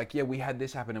that it's like, yeah, we had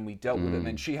this happen and we dealt with it. And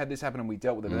then she had this happen and we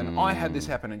dealt with it. And then I had this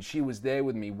happen and she was there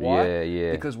with me. Why?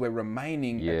 Yeah. Because we're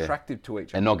remaining attractive to each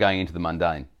other. And not going into the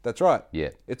mundane. That's right. Yeah.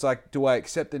 It's like, do I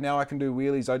accept that now I can do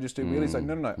wheelies? I just do wheelies. Like,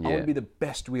 no. I want to be the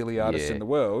best wheelie artist in the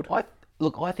world. I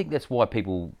think that's why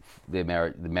people, the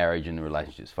marriage and the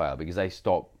relationships fail, because they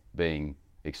stop being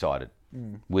excited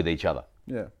with each other.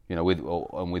 Yeah. With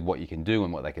what you can do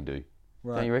and what they can do.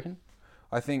 Right. Don't you reckon?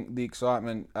 I think the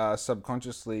excitement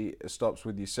subconsciously stops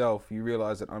with yourself. You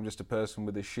realize that I'm just a person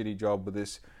with a shitty job, with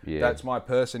this. Yeah. That's my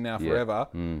person now forever.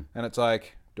 And it's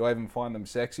like, do I even find them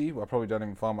sexy? Well, I probably don't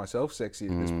even find myself sexy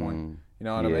at this point. You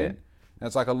know what I mean? And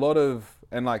it's like a lot of,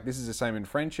 and like this is the same in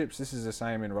friendships, this is the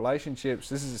same in relationships,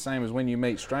 this is the same as when you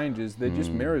meet strangers. They're just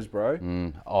mirrors,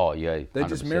 bro. Oh, yeah. They're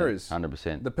just mirrors.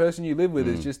 100%. The person you live with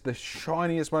is just the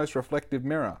shiniest, most reflective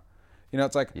mirror.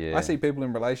 It's like, I see people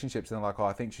in relationships and they're like, oh,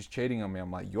 I think she's cheating on me.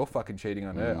 I'm like, you're fucking cheating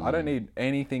on her. I don't need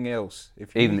anything else.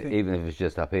 Even if it's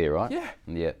just up here, right?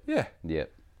 Yeah. Yeah.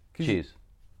 Cheers.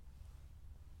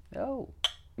 Oh.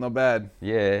 Not bad.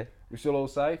 Yeah. We still all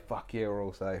safe? Fuck yeah, we're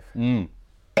all safe. We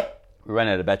ran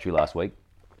out of battery last week.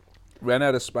 Ran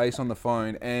out of space on the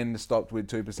phone and stopped with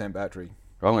 2% battery.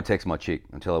 I'm going to text my chick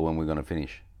and tell her when we're going to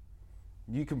finish.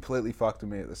 You completely fucked with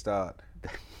me at the start.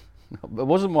 It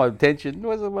wasn't my intention. The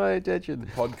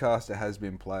podcaster has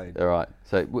been played. All right.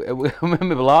 So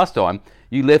remember last time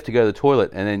you left to go to the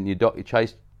toilet and then you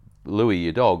chased Louis,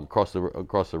 your dog, across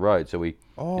the road. So we.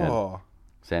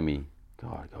 Sammy.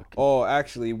 God. Oh,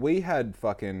 actually, we had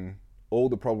fucking all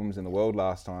the problems in the world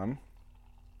last time.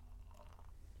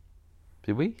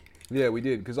 Did we? Yeah, we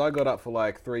did. Because I got up for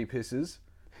like 3 pisses,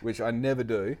 which I never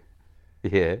do.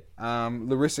 Yeah.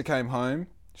 Larissa came home.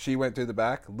 She went through the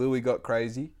back. Louis got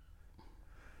crazy.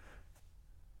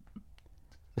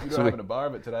 You're not having a bar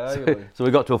of it today, are you, Lou? So we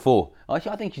got to a 4.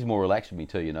 Actually, I think she's more relaxed with me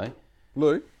too,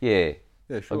 Lou? Yeah.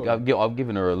 Yeah, sure. I've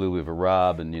given her a little bit of a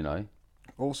rub and,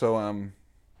 Also,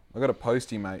 I got a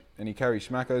postie, mate, and he carries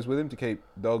smackos with him to keep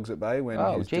dogs at bay when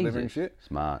he's delivering shit.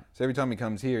 Smart. So every time he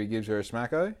comes here, he gives her a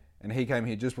smacko, and he came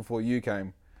here just before you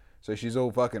came. So she's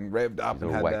all fucking revved up She's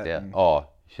and all had whacked that. out.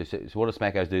 So what do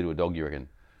smackos do to a dog, you reckon?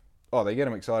 Oh, they get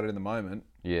him excited in the moment.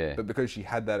 Yeah. But because she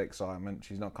had that excitement,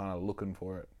 she's not kind of looking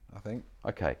for it, I think.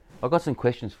 Okay. I've got some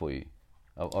questions for you.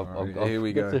 Here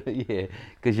we go. Yeah,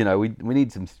 because we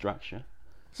need some structure.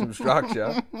 Some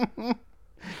structure.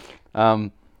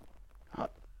 Don't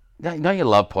you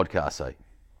love podcasts, though?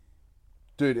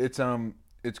 Dude,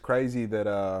 it's crazy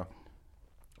that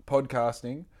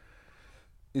podcasting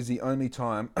is the only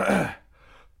time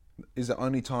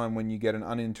when you get an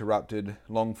uninterrupted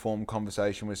long form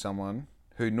conversation with someone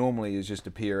who normally is just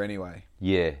a peer anyway.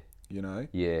 Yeah.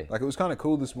 Yeah. Like, it was kind of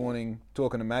cool this morning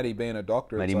talking to Maddie, being a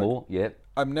doctor. Maddie Moore, yeah.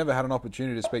 I've never had an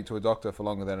opportunity to speak to a doctor for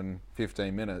longer than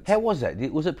 15 minutes. How was that?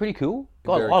 Was it pretty cool?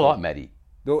 God, I cool. like Maddie.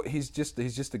 No, he's just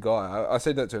a guy. I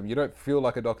said that to him. You don't feel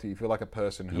like a doctor. You feel like a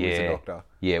person who is a doctor.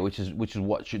 Yeah, which is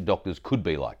what doctors could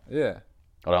be like. Yeah.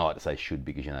 I don't like to say should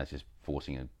because it's just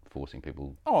forcing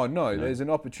people. Oh no, there's an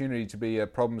opportunity to be a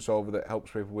problem solver that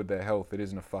helps people with their health. It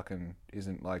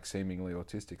isn't like seemingly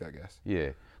autistic, I guess. Yeah.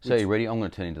 So you ready? I'm going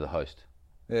to turn into the host.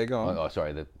 Yeah, go on. Oh,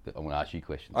 sorry. I'm going to ask you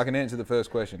questions. I can answer the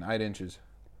first question. 8 inches.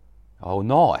 Oh,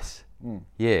 nice.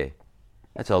 Yeah.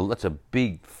 That's a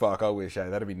big... Fuck, I wish,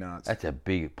 that'd be nuts. That's a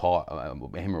big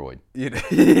hemorrhoid. Yeah.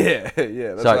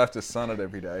 That's why I have to sun it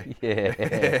every day. Yeah.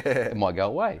 It might go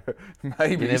away.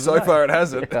 Maybe. So far it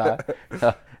hasn't.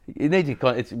 You need to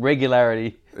it's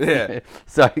regularity. Yeah.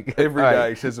 So every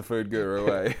day, says a food guru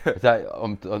away. So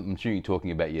I'm assuming you're talking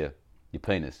about your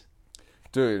penis.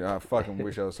 Dude, I fucking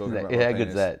wish I was talking about my how penis.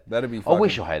 good's that? That'd be fucking... I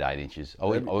wish I had 8 inches. I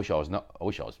wish I was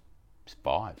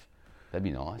 5. That'd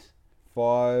be nice.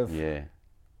 5. Yeah.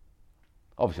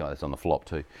 Obviously, that's on the flop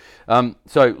too.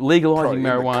 So legalizing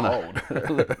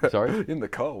marijuana. Sorry? In the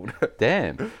cold.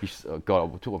 Damn.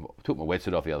 God, I took my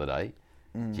wetsuit off the other day.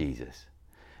 Jesus.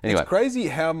 Anyway. It's crazy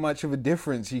how much of a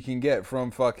difference you can get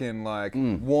from fucking like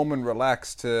warm and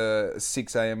relaxed to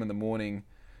 6 a.m. in the morning.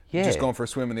 Yeah. Just gone for a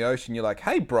swim in the ocean. You're like,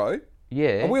 hey, bro.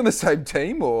 Yeah. Are we on the same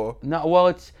team or? No,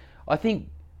 well, I think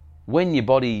when your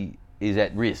body is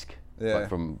at risk, like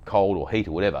from cold or heat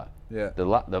or whatever,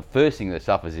 the first thing that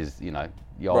suffers is,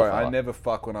 your Bro, I never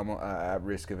fuck when I'm at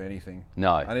risk of anything.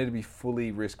 No. I need to be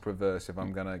fully risk perverse if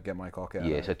I'm going to get my cock out.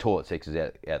 Yeah, so toilet sex is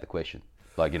out of the question.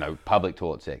 Like, public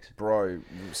toilet sex. Bro,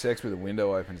 sex with a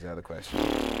window open is out of the question.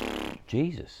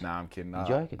 Jesus. Nah, I'm kidding. You're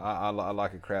joking. I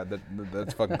like a crowd.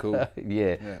 That's fucking cool.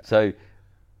 Yeah. So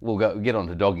we'll get on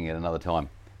to dogging at another time.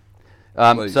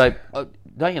 So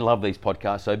don't you love these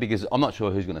podcasts? So because I'm not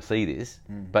sure who's going to see this,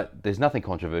 but there's nothing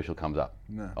controversial comes up,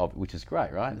 which is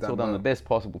great, right? It's all done in the best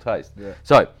possible taste. Yeah.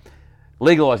 So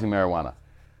legalizing marijuana,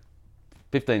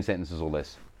 15 sentences or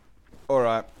less. All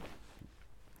right.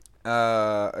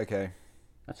 Okay.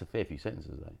 That's a fair few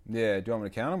sentences, though. Yeah. Do you want me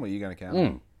to count them, or are you going to count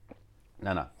them?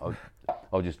 No.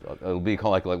 It'll be kind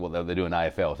of like what they do in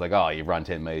AFL. It's like, oh, you've run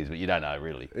 10 metres, but you don't know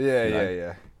really.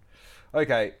 Yeah.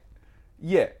 Okay.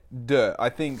 Yeah, I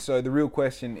think so. The real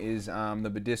question is the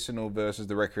medicinal versus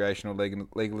the recreational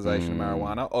legalization of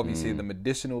marijuana. Obviously, the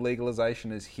medicinal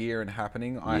legalization is here and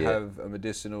happening. I have a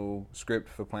medicinal script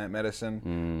for plant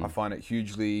medicine. I find it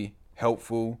hugely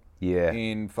helpful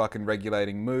in fucking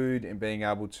regulating mood and being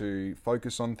able to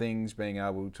focus on things, being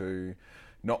able to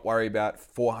not worry about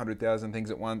 400,000 things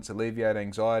at once, alleviate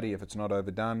anxiety if it's not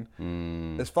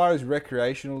overdone. As far as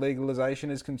recreational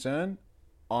legalization is concerned,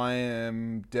 I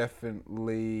am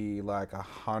definitely like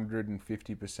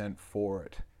 150% for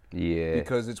it. Yeah.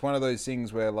 Because it's one of those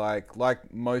things where like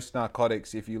most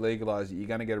narcotics, if you legalize it, you're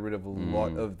going to get rid of a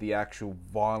lot of the actual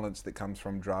violence that comes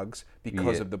from drugs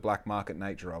because of the black market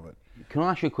nature of it. Can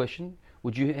I ask you a question?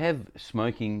 Would you have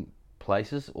smoking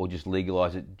places or just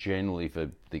legalize it generally for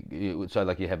so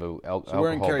like you have a alcohol bar? So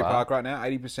we're in Kerry Park right now.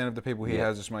 80% of the people here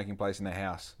has a smoking place in their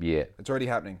house. Yeah. It's already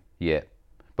happening. Yeah.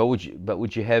 But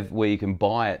would you have where you can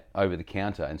buy it over the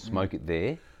counter and smoke it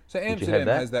there? So Amsterdam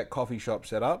has that coffee shop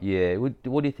set up. Yeah. How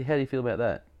do you feel about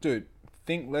that? Dude,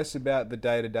 think less about the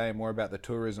day-to-day and more about the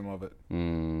tourism of it.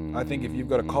 I think if you've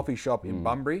got a coffee shop in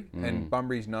Bunbury, and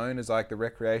Bunbury's known as like the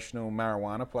recreational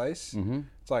marijuana place,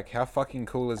 it's like, how fucking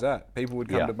cool is that? People would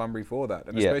come to Bunbury for that.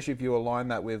 And especially if you align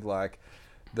that with like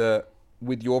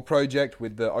with your project,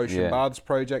 with the Ocean Baths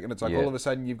project, and it's like all of a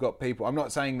sudden you've got people. I'm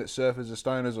not saying that surfers are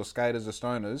stoners or skaters are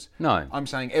stoners. No. I'm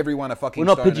saying everyone are fucking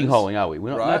stoners. We're not stoners, pigeonholing, are we?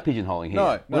 We're not pigeonholing here.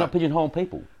 No. We're not pigeonholing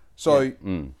people. So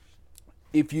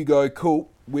if you go, cool,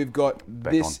 we've got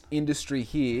this industry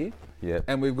here,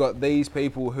 and we've got these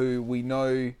people who we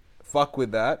know fuck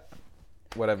with that.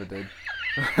 Whatever, dude.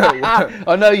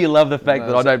 I know you love the fact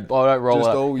that I don't roll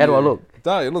up. How do I look?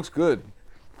 No, it looks good.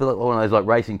 I feel like one of those like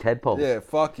racing tadpoles. Yeah,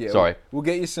 fuck yeah. Sorry. We'll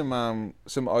get you some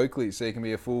Oakleys so you can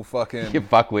be a full fucking... You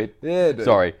fuckwit. Yeah, dude.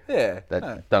 Sorry. Yeah.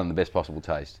 That's done in the best possible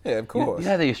taste. Yeah, of course. You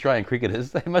know the Australian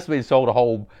cricketers, they must have been sold a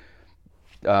whole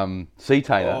sea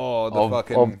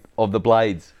tainer of the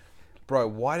blades. Bro,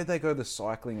 why did they go the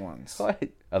cycling ones?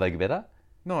 Are they better?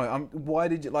 No, why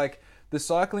did you, like, the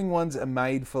cycling ones are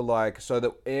made for, like, so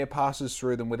that air passes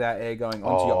through them without air going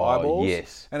onto your eyeballs.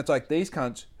 Yes. And it's like these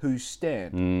cunts who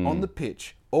stand on the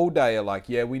pitch all day are like,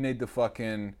 yeah, we need the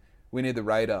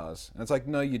radars. And it's like,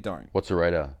 no, you don't. What's a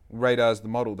radar? Radar's the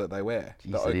model that they wear.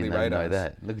 Jeez, the I Oakley didn't radars. know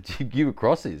that. Look at you, you were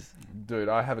crosses. Dude,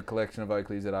 I have a collection of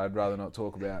Oakleys that I'd rather not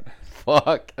talk about.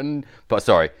 Fuck. But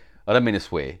sorry, I don't mean to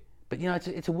swear. But you know,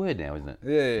 it's a word now, isn't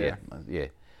it? Yeah.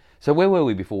 So where were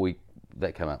we before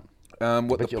that came up?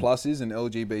 What the plus is in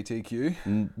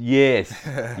LGBTQ. Yes.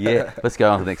 Yeah. Let's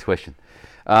go on to the next question.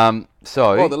 The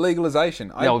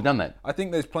legalization. Yeah, I've done that. I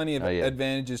think there's plenty of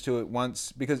advantages to it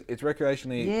once because it's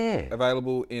recreationally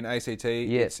available in ACT.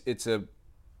 Yeah. It's a,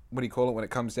 what do you call it when it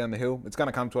comes down the hill? It's going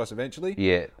to come to us eventually.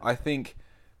 Yeah. I think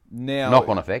now...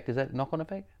 Knock-on effect. Is that knock-on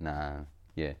effect? No.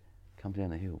 Yeah. Comes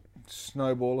down the hill.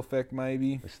 Snowball effect,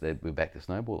 maybe. We're back to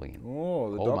snowballing again.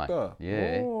 Oh, the doctor. Mate.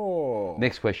 Yeah. Oh.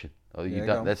 Next question. Oh,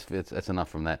 that's enough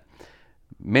from that.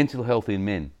 Mental health in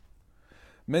men.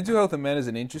 Mental health in men is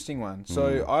an interesting one.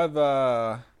 So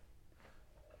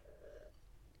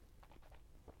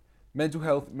mental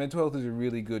health is a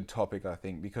really good topic, I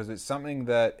think, because it's something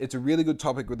that it's a really good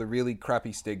topic with a really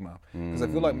crappy stigma. Because I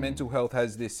feel like mental health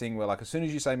has this thing where, like, as soon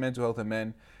as you say mental health in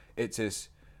men, it's this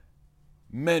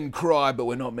men cry, but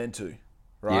we're not meant to.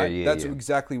 Right? That's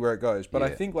exactly where it goes. But I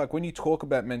think, like, when you talk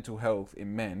about mental health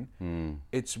in men,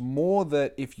 it's more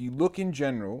that if you look in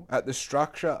general at the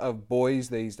structure of boys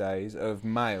these days, of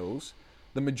males,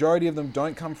 the majority of them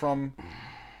don't come from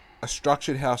a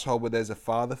structured household where there's a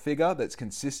father figure that's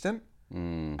consistent,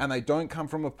 and they don't come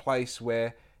from a place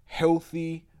where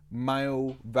healthy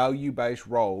male value-based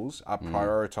roles are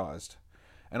prioritized.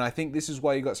 And I think this is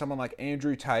why you got someone like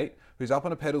Andrew Tate, who's up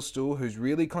on a pedestal, who's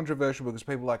really controversial because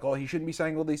people are like, oh, he shouldn't be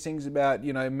saying all these things about,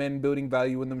 you know, men building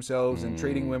value in themselves and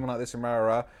treating women like this and rah,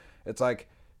 rah, rah. It's like,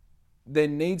 there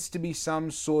needs to be some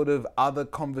sort of other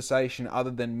conversation other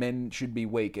than men should be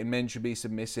weak and men should be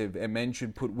submissive and men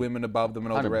should put women above them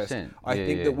and all the rest. I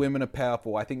think that women are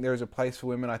powerful. I think there is a place for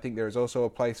women. I think there is also a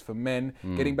place for men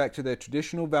getting back to their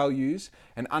traditional values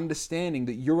and understanding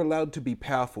that you're allowed to be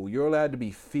powerful. You're allowed to be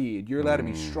feared. You're allowed to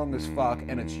be strong as fuck,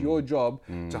 and it's your job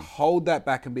to hold that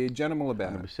back and be a gentleman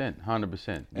about it.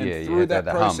 100%. And through that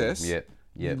process,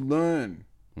 you learn.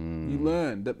 You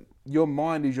learn that your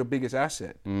mind is your biggest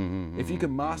asset. If you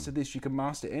can master this, you can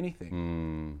master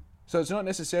anything. So it's not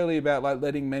necessarily about, like,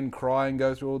 letting men cry and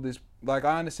go through all this. Like,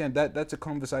 I understand that that's a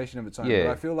conversation of its own. But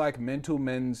I feel like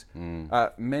men's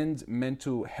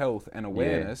mental health and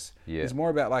awareness is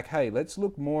more about, like, hey, let's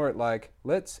look more at, like,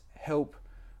 let's help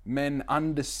men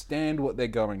understand what they're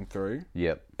going through.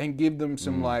 And give them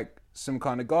some like some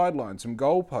kind of guidelines, some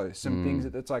goalposts, some things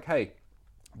that's like, hey,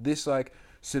 this, like,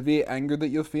 severe anger that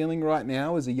you're feeling right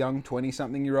now as a young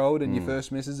 20-something-year-old and your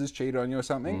first missus has cheated on you or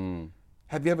something,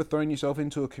 have you ever thrown yourself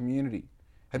into a community?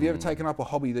 Have you ever taken up a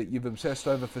hobby that you've obsessed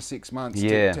over for 6 months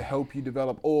to help you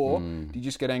develop? Or do you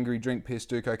just get angry, drink piss,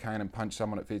 do cocaine and punch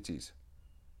someone at Fitzy's?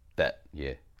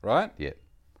 Right?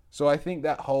 So I think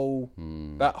that whole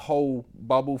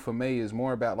bubble for me is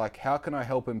more about, like, how can I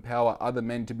help empower other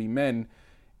men to be men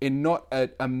in not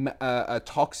a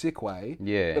toxic way,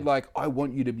 but, like, I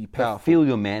want you to be powerful. But feel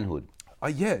your manhood.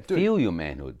 Dude. Feel your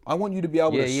manhood. I want you to be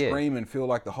able to scream and feel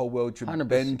like the whole world should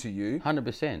bend to you.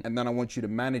 100%. And then I want you to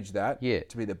manage that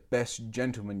to be the best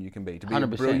gentleman you can be, to be 100%. A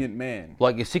brilliant man.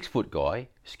 Like your 6-foot guy,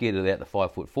 scared of the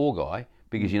 5'4" guy,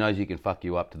 because he knows he can fuck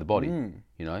you up to the body,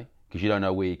 you know, because you don't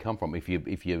know where you come from. If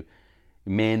you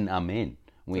men are men,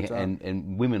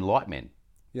 and women like men.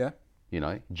 You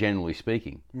know, generally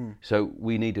speaking. So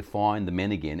we need to find the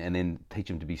men again and then teach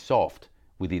them to be soft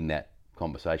within that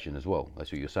conversation as well.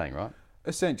 That's what you're saying, right?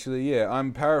 Essentially, yeah.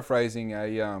 I'm paraphrasing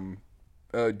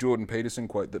a Jordan Peterson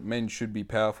quote that men should be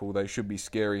powerful, they should be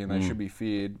scary, and they should be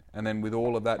feared. And then with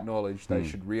all of that knowledge, they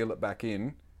should reel it back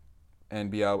in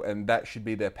and be able, and that should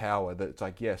be their power. That it's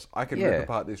like, yes, I could rip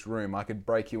apart this room, I could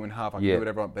break you in half, I can do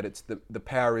whatever I want, but it's the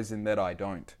power is in that I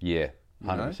don't.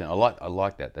 100%. I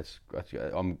like that. That's.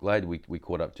 I'm glad we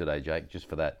caught up today, Jake, just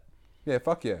for that. Yeah,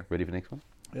 fuck yeah. Ready for the next one?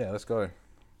 Yeah, let's go.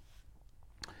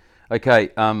 Okay.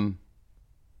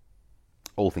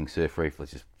 All things surf reef.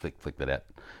 Let's just flick that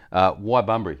out. Why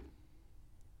Bunbury?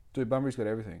 Dude, Bunbury's got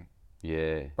everything.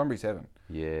 Yeah. Bunbury's heaven.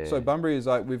 Yeah. So Bunbury is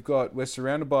like we're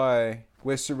surrounded by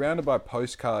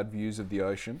postcard views of the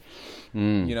ocean.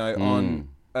 You know, on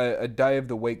a day of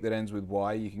the week that ends with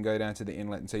Y, you can go down to the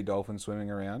inlet and see dolphins swimming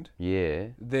around. Yeah.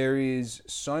 There is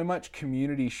so much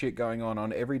community shit going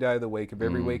on every day of the week of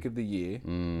every week of the year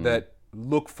that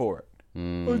look for it.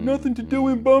 There's nothing to do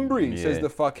in Bunbury, says the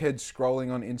fuckhead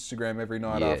scrolling on Instagram every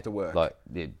night after work. Like,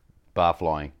 bar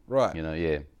flying.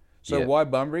 Right. So why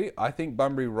Bunbury? I think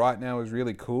Bunbury right now is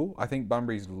really cool. I think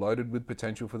Bunbury's loaded with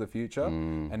potential for the future.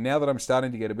 And now that I'm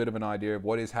starting to get a bit of an idea of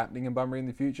what is happening in Bunbury in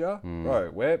the future,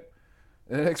 bro,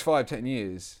 in the next 5-10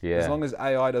 years, as long as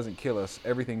AI doesn't kill us,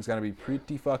 everything's going to be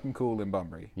pretty fucking cool in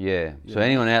Bunbury. Yeah. So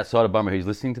anyone outside of Bunbury who's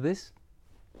listening to this,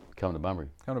 come to Bunbury.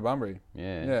 Come to Bunbury.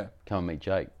 Yeah. Come and meet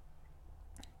Jake.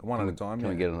 One at a time.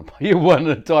 Come and get on one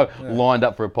at a time, lined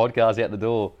up for a podcast out the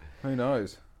door. Who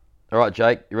knows? All right,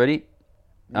 Jake, you ready?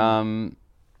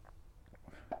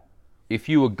 If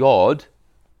you were God,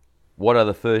 what are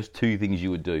the first 2 things you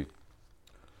would do?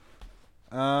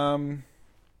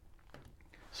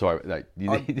 Sorry, no, you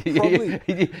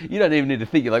don't even need to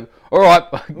think. You're like, all right,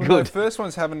 good. Well, the first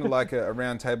one's having like a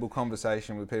round table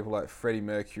conversation with people like Freddie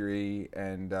Mercury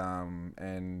and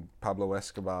Pablo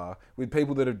Escobar, with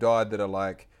people that have died that are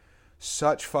like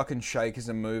such fucking shakers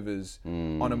and movers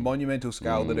on a monumental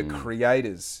scale that are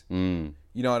creators.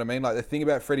 You know what I mean? Like the thing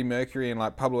about Freddie Mercury and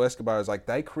like Pablo Escobar is like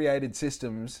they created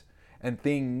systems and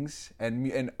things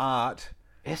and art.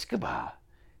 Escobar?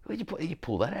 You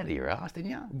pull that out of your ass,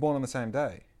 didn't you? Born on the same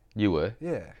day. You were?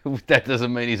 Yeah. That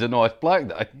doesn't mean he's a nice bloke,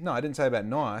 though. No, I didn't say about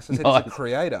nice. I said he's a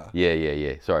creator.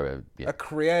 Yeah. Sorry. Yeah. A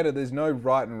creator, there's no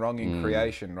right and wrong in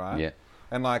creation, right? Yeah.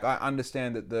 And like, I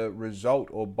understand that the result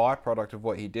or byproduct of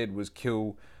what he did was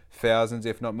kill thousands,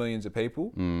 if not millions of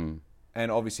people.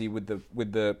 And obviously with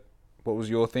the what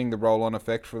was your thing, the roll-on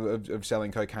effect of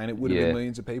selling cocaine, it would have been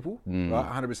millions of people. Right?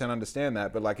 100% understand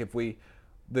that. But like if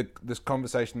this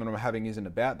conversation that I'm having isn't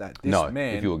about that.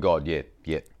 If you were God,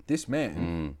 yeah. This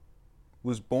man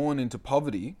was born into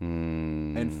poverty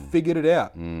and figured it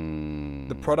out.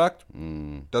 The product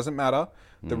doesn't matter.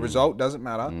 The result doesn't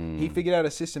matter. He figured out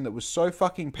a system that was so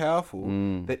fucking powerful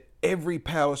that every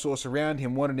power source around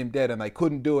him wanted him dead and they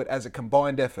couldn't do it as a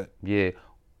combined effort. Yeah.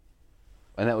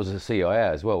 And that was the CIA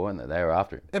as well, weren't they? They were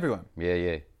after him. Everyone.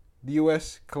 Yeah. The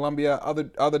US, Colombia, other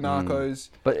narcos.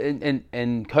 But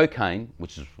and cocaine,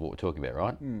 which is what we're talking about,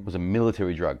 right, was a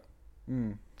military drug.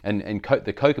 And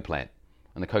the coca plant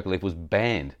and the coca leaf was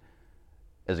banned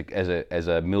as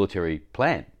a military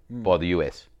plant by the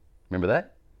US. Remember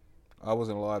that? I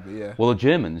wasn't alive, but yeah. Well, the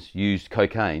Germans used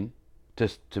cocaine to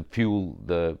fuel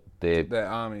their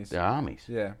armies. Their armies.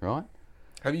 Yeah. Right?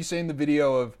 Have you seen the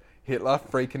video of Hitler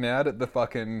freaking out at the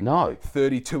fucking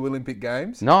 32 Olympic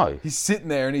Games? No. He's sitting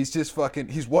there and he's just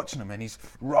he's watching them and he's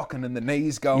rocking and the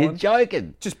knees going. You're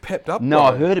joking. Just pepped up. No,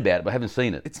 I heard about it, but I haven't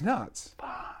seen it. It's nuts.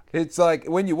 Fuck. It's like,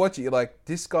 when you watch it, you're like,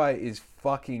 this guy is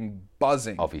fucking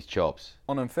buzzing. Off his chops.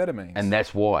 On amphetamines. And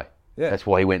that's why. Yeah. That's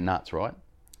why he went nuts, right?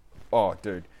 Oh,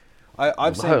 dude.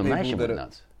 I've seen whole people nation that went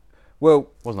nuts.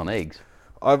 Well, it wasn't on eggs.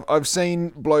 I've seen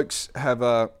blokes have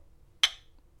a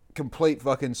complete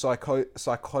fucking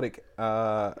psychotic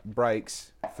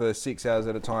breaks for 6 hours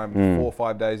at a time, 4 or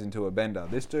 5 days into a bender.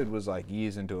 This dude was like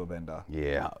years into a bender.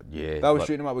 Yeah. They were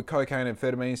shooting him up with cocaine,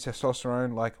 amphetamines,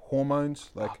 testosterone, like hormones.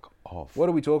 Like, fuck off. What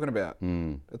are we talking about?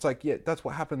 It's like, yeah, that's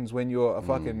what happens when you're a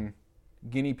fucking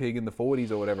guinea pig in the 40s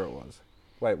or whatever it was.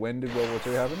 Wait, when did World War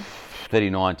II happen?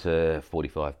 39 to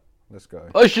 45. Let's go.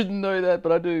 I shouldn't know that,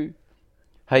 but I do.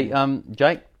 Hey,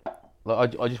 Jake, I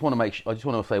just want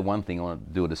to say one thing. I want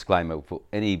to do a disclaimer for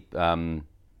any young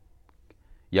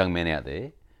men out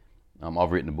there.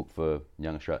 I've written a book for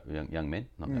young men,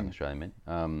 not young Australian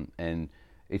men, and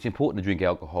it's important to drink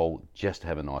alcohol just to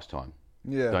have a nice time.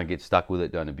 Yeah. Don't get stuck with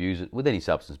it. Don't abuse it with any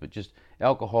substance. But just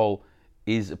alcohol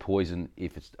is a poison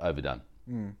if it's overdone.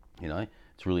 You know,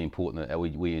 it's really important that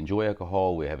we enjoy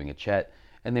alcohol. We're having a chat.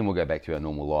 And then we'll go back to our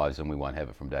normal lives and we won't have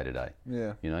it from day to day.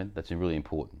 Yeah. You know, that's really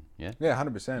important. Yeah? Yeah,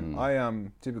 100%.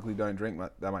 I typically don't drink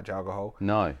that much alcohol.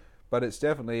 No. But it's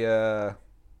definitely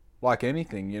like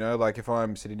anything, you know, like if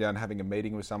I'm sitting down having a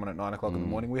meeting with someone at 9 o'clock in the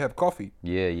morning, we have coffee.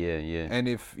 Yeah. And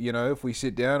if we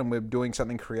sit down and we're doing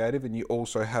something creative and you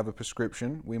also have a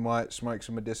prescription, we might smoke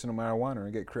some medicinal marijuana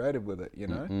and get creative with it, you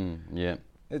know? Yeah.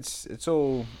 It's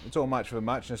all much for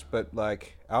muchness, but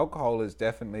like alcohol is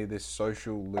definitely this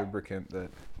social lubricant that,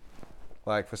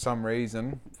 like, for some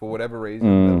reason, for whatever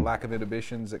reason, the lack of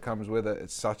inhibitions that comes with it,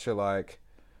 it's such a like.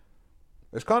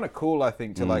 It's kind of cool, I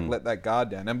think, to like let that guard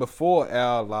down. And before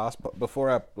our last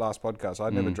podcast,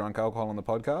 I'd never drunk alcohol on the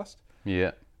podcast.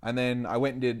 Yeah. And then I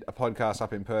went and did a podcast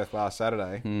up in Perth last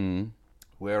Saturday,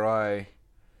 where I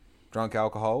drank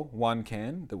alcohol, 1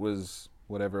 can that was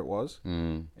whatever it was,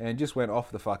 and just went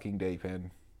off the fucking deep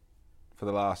end for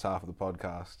the last half of the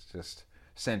podcast. Just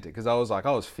sent it because I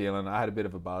was feeling, I had a bit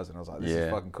of a buzz and I was like, this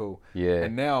is fucking cool. Yeah.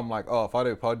 And now I'm like, oh, if I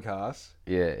do podcasts,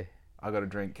 I got to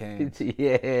drink cans.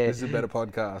 Yeah. This is a better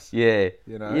podcast. Yeah.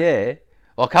 You know? Yeah.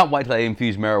 I can't wait till they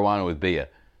infuse marijuana with beer.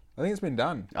 I think it's been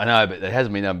done. I know, but it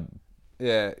hasn't been done.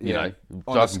 Yeah. You know,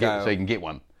 On so a I can scale. so you can get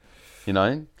one. You know,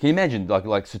 can you imagine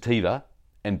like sativa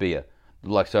and beer?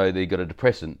 Like, so they got a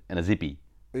depressant and a zippy.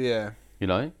 Yeah. You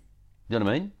know what I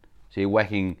mean? So you're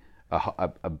whacking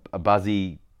a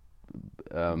buzzy.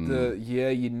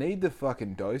 You need the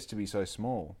fucking dose to be so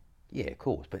small. Yeah, of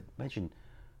course. But imagine,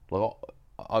 like,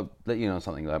 I'll let you know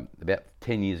something. About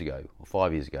 10 years ago or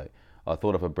 5 years ago, I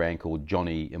thought of a brand called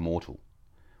Johnny Immortal,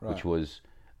 Right.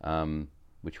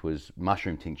 which was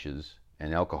mushroom tinctures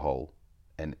and alcohol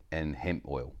and hemp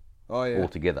oil Oh yeah. all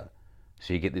together.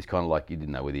 So you get this kind of like, you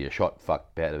didn't know whether you're shot,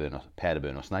 fuck, powder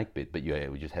burn or snake bit, but you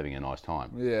were just having a nice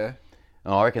time. Yeah.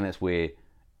 And I reckon that's where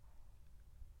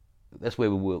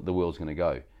the world's going to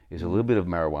go. Is a little bit of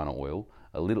marijuana oil,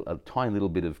 a tiny little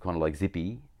bit of kind of like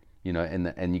zippy, you know,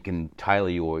 and you can tailor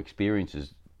your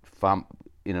experiences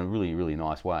in a really, really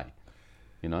nice way,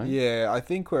 you know. Yeah, I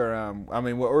think we're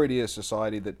already a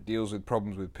society that deals with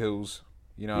problems with pills.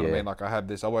 You know what I Yeah. mean? Like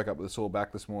I woke up with a sore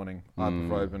back this morning,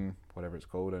 ibuprofen, whatever it's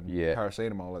called, and Yeah.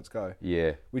 paracetamol. Let's go.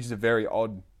 Yeah, Which is a very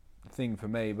odd thing for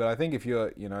me, but I think if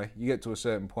you're, you get to a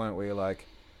certain point where you're like,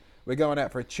 we're going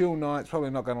out for a chill night. It's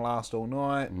probably not going to last all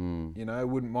night. You know,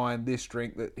 wouldn't mind this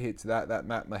drink that hits that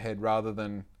map in my head rather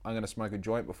than I'm going to smoke a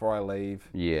joint before I leave.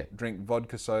 yeah, Drink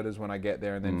vodka sodas when I get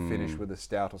there and then finish with a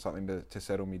stout or something to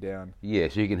settle me down. yeah.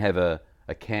 So you can have a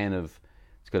can of,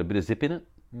 it's got a bit of zip in it,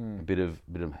 a bit of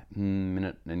in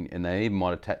it, and they even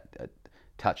might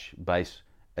touch base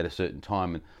at a certain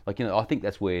time. And like, you know, I think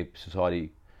that's where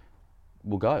society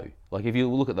will go. Like if you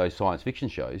look at those science fiction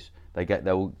shows, they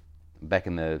will back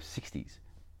in the 60s.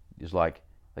 It's like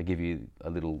they give you a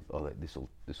little, this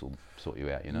will sort you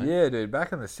out, you know. Yeah, dude.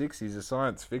 Back in the 60s, the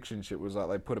science fiction shit was like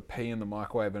they put a pea in the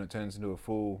microwave and it turns into a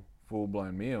full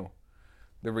blown meal.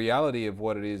 The reality of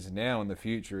what it is now in the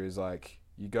future is like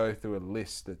you go through a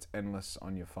list that's endless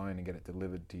on your phone and get it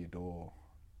delivered to your door.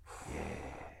 Yeah.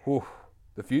 Whew.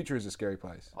 The future is a scary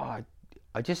place. I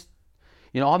just,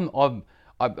 you know, I'm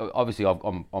obviously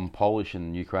I'm Polish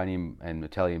and Ukrainian and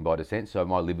Italian by descent, so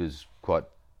my liver's quite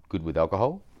good with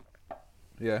alcohol.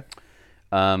 Yeah.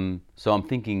 So I'm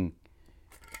thinking,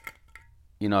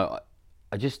 you know,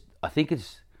 I think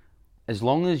it's as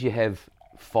long as you have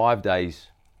 5 days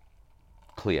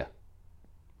clear,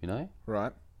 you know,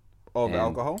 Right. Of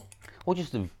alcohol? or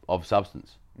just of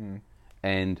substance,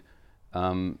 and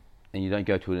you don't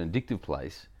go to an addictive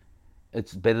place.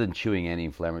 It's better than chewing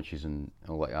anti-inflammatories and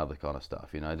all that other kind of stuff.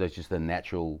 You know, that's just the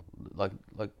natural. Like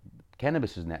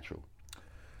cannabis is natural.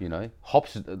 You know,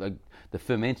 hops, like the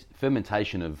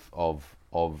fermentation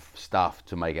of stuff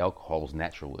to make alcohol is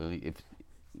natural. If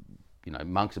you know,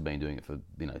 monks have been doing it for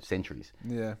centuries,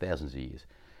 Yeah. thousands of years.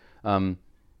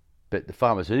 But the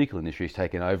pharmaceutical industry has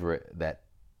taken over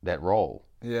that role.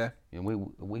 Yeah. You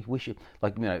know, we should,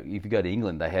 like, you know, if you go to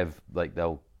England, they have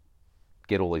they'll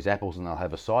get all these apples and they'll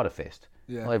have a cider fest.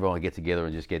 Yeah. Well, everyone will get together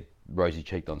and just get rosy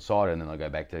cheeked on cider, and then they'll go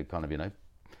back to kind of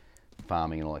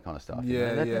farming and all that kind of stuff.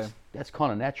 Yeah, That's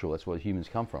kind of natural. That's where humans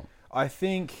come from. I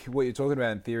think what you're talking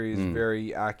about in theory is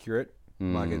very accurate.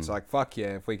 Like it's like, fuck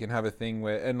yeah, if we can have a thing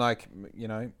where, and like,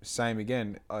 same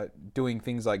again, doing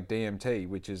things like DMT,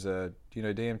 which is do you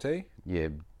know DMT? Yeah.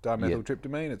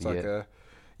 Dimethyltryptamine. It's like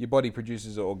your body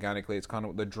produces it organically. It's kind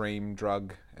of the dream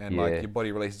drug, and like your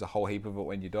body releases a whole heap of it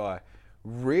when you die.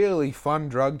 Really fun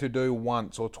drug to do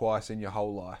once or twice in your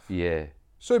whole life. Yeah.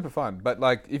 Super fun, but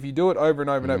like if you do it over and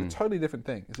over and over, totally different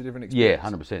thing. It's a different experience. Yeah,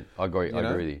 100%. I agree. I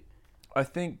agree with you. I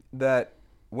think that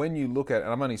when you look at,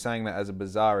 and I'm only saying that as a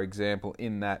bizarre example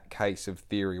in that case of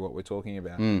theory, what we're talking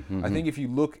about. I think if you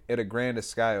look at a grander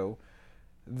scale,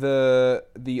 the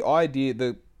idea,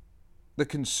 the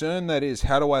concern that is,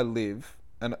 how do I live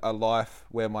a life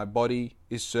where my body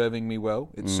is serving me well,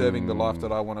 it's serving the life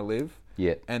that I want to live,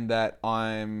 and that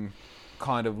I'm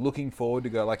kind of looking forward to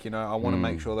go, like, I want to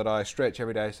make sure that I stretch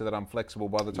every day so that I'm flexible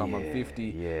by the time I'm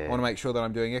 50. I want to make sure that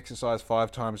I'm doing exercise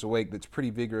 5 times a week that's pretty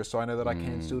vigorous, so I know that I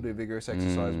can still do vigorous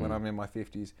exercise when I'm in my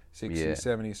 50s, 60s,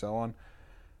 70s, so on.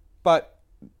 But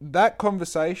that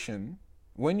conversation,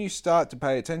 when you start to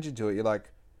pay attention to it, you're like,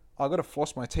 I've got to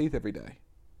floss my teeth every day.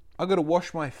 I've got to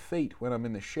wash my feet when I'm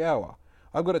in the shower.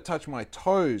 I've got to touch my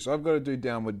toes. I've got to do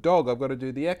downward dog. I've got to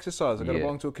do the exercise. I've got to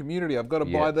belong to a community. I've got to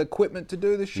buy the equipment to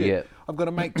do the shit. I've got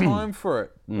to make time for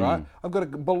it, right? I've got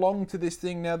to belong to this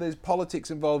thing. Now there's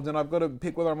politics involved, and I've got to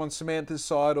pick whether I'm on Samantha's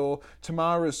side or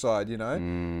Tamara's side,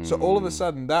 So all of a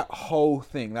sudden, that whole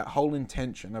thing, that whole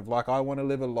intention of like, I want to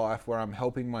live a life where I'm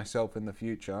helping myself in the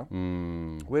future,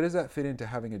 where does that fit into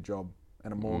having a job?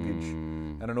 and a mortgage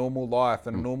and a normal life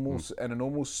and a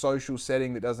normal social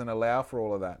setting that doesn't allow for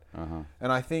all of that.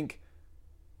 And I think,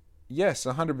 yes,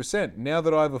 100%. Now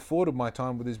that I've afforded my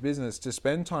time with this business to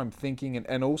spend time thinking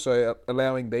and also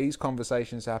allowing these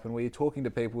conversations to happen where you're talking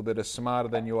to people that are smarter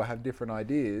than you or have different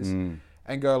ideas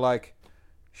and go like,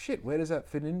 shit, where does that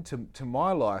fit into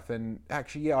my life? And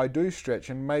actually, yeah, I do stretch,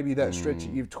 and maybe that stretch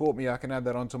that you've taught me, I can add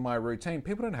that onto my routine.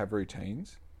 People don't have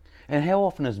routines. And how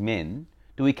often as men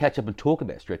do we catch up and talk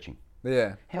about stretching?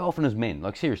 Yeah. How often as men?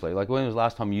 Like seriously, like when was the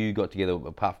last time you got together,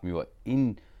 apart from you were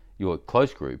in your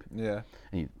close group? Yeah.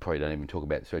 And you probably don't even talk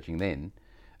about stretching then.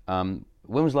 When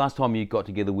was the last time you got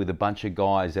together with a bunch of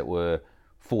guys that were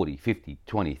 40, 50,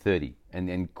 20, 30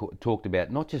 and talked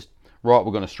about not just, right,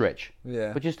 we're going to stretch,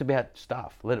 but just about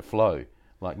stuff, let it flow.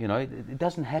 Like, you know, it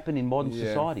doesn't happen in modern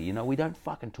society. You know, we don't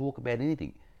fucking talk about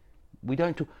anything. We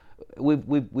don't talk.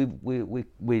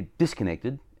 We're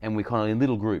disconnected, and we're kind of in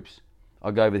little groups. I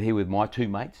go over here with my two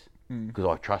mates because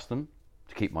I trust them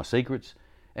to keep my secrets,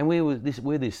 and we're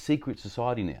this secret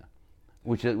society now,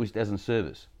 which doesn't serve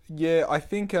us. Yeah, I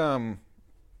think a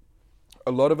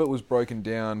lot of it was broken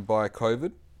down by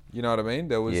COVID. You know what I mean?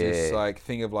 There was this like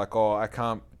thing of like, oh, I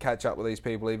can't catch up with these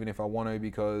people even if I want to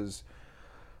because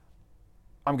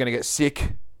I'm gonna get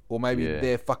sick. Or maybe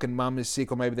their fucking mum is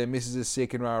sick, or maybe their missus is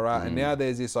sick, and rah. And now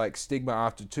there's this like stigma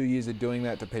after 2 years of doing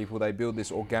that to people. They build this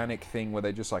organic thing where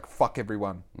they just like, fuck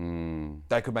everyone.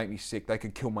 They could make me sick. They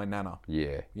could kill my nana.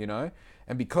 Yeah. You know?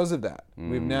 And because of that,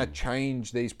 we've now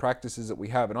changed these practices that we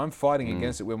have. And I'm fighting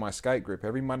against it with my skate group.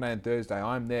 Every Monday and Thursday,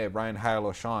 I'm there, rain, hail,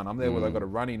 or shine. I'm there whether I've got a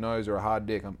runny nose or a hard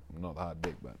dick. I'm not the hard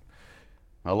dick, but...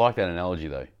 I like that analogy,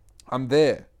 though. I'm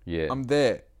there. Yeah. I'm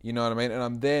there. You know what I mean? And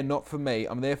I'm there not for me.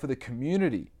 I'm there for the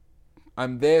community.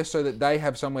 I'm there so that they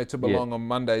have somewhere to belong on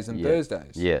Mondays and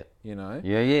Thursdays. Yeah. You know?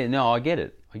 Yeah. No, I get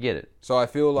it. So I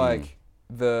feel like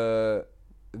the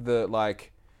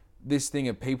like this thing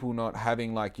of people not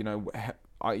having like, you know,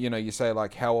 you say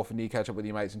like, how often do you catch up with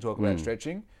your mates and talk about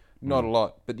stretching? Not a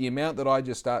lot. But the amount that I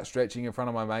just start stretching in front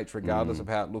of my mates, regardless of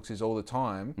how it looks, is all the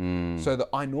time, so that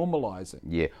I normalize it.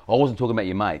 Yeah. I wasn't talking about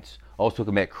your mates. I was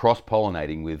talking about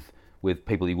cross-pollinating with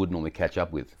people you wouldn't normally catch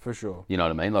up with. For sure. You know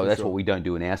what I mean? Like that's what we don't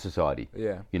do in our society.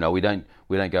 Yeah. You know, we don't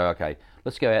go, okay,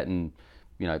 let's go out and,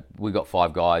 you know, we've got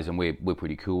 5 guys and we're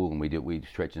pretty cool and we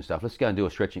stretch and stuff. Let's go and do a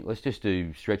stretching. Let's just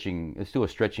do stretching. Let's do a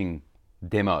stretching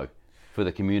demo for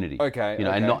the community. Okay. You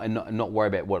know, and not worry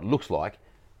about what it looks like,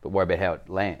 but worry about how it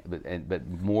lands, but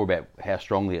more about how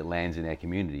strongly it lands in our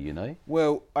community, you know?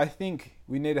 Well, I think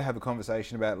we need to have a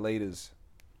conversation about leaders.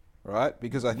 Right?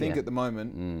 Because I think at the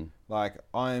moment, like,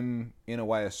 I'm in a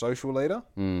way a social leader,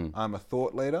 I'm a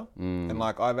thought leader, and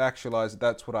like, I've actualized that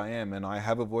that's what I am, and I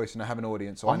have a voice and I have an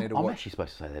audience, so I need to watch. I'm actually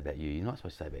supposed to say that about you. You're not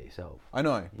supposed to say about yourself. I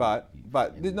know, but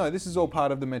no, this is all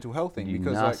part of the mental health thing. You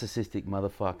because narcissistic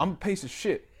motherfucker. I'm a piece of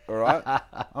shit, all right?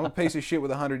 I'm a piece of shit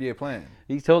with a 100-year plan.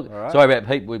 He's talking. Right? Sorry about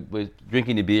Pete. We're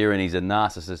drinking a beer and he's a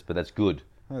narcissist, but that's good.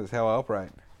 That's how I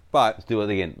operate. But let's do it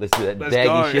again. Let's do that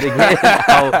daggy shit again.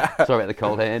 Sorry about the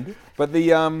cold hand. But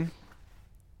the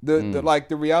like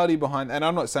the reality behind, and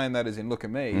I'm not saying that as in look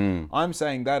at me. I'm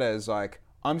saying that as like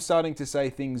I'm starting to say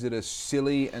things that are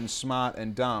silly and smart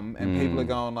and dumb, and people are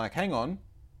going like, "Hang on,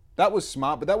 that was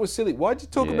smart, but that was silly. Why'd you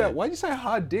talk about? Why'd you say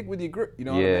hard dick with your grip? You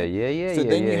know what I mean? Yeah. So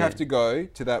then you have to go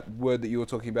to that word that you were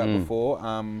talking about before.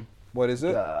 What is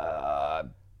it?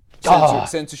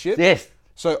 Censorship. Yes.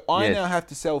 So I now have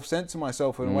to self-censor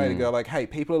myself in a way to go like, hey,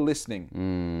 people are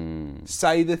listening.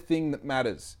 Say the thing that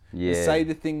matters. And say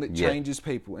the thing that changes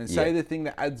people. And say the thing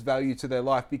that adds value to their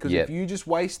life. Because if you just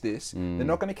waste this, they're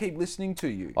not going to keep listening to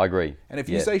you. I agree. And if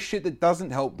you say shit that doesn't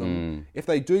help them, if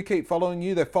they do keep following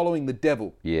you, they're following the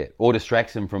devil. Yeah. Or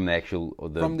distracts them from the actual,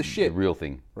 or from the shit. The real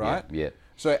thing. Right? Yeah.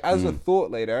 So as a thought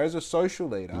leader, as a social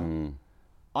leader,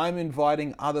 I'm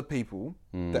inviting other people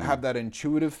that have that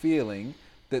intuitive feeling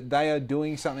that they are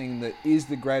doing something that is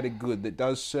the greater good, that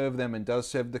does serve them and does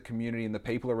serve the community and the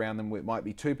people around them. It might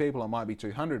be 2 people, it might be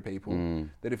 200 people.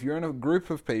 That if you're in a group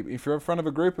of people, if you're in front of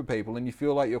a group of people and you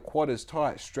feel like your quad is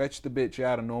tight, stretch the bitch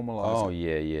out and normalize it. Oh,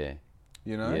 yeah.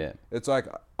 You know? Yeah. It's like,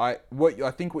 I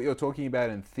think what you're talking about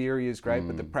in theory is great,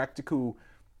 but the practical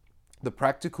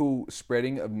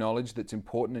spreading of knowledge that's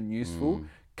important and useful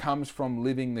comes from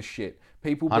living the shit.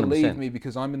 People 100%. believe me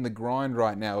because I'm in the grind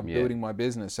right now of building my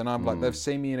business. And I'm like, they've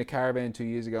seen me in a caravan 2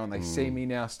 years ago and they see me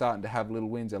now starting to have little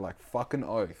wins. They're like, fucking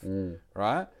oath.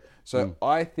 Right? So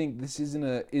I think this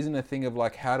isn't a thing of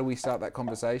like, how do we start that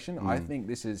conversation? I think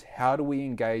this is how do we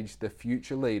engage the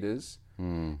future leaders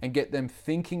and get them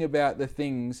thinking about the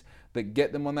things that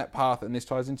get them on that path. And this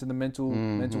ties into the mental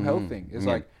health thing. It's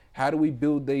like, How do we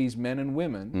build these men and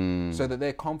women so that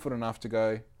they're confident enough to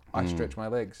go, I stretch my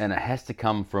legs? And it has to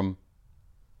come from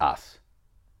us.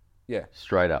 Yeah.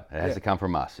 Straight up. It has to come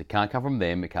from us. It can't come from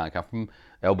them. It can't come from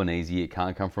Albanese. It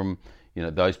can't come from,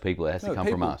 those people. It has to come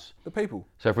from us. The people.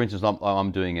 So, for instance,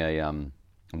 I'm doing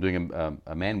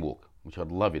a man walk, which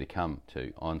I'd love you to come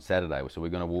to on Saturday. So we're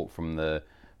going to walk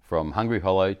from Hungry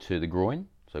Hollow to the Groin.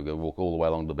 So we're going to walk all the way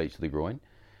along the beach to the Groin,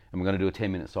 and we're going to do a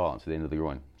 10-minute silence at the end of the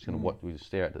Groin. Just going to watch. We just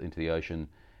stare out into the ocean,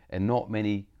 and not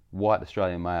many white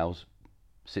Australian males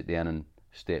sit down and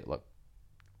stare like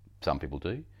some people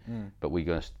do. But we're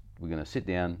going to sit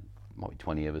down, might be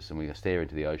 20 of us, and we're going to stare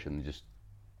into the ocean and just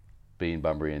be in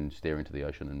Bunbury and stare into the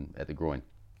ocean and at the Groin.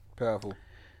 Powerful.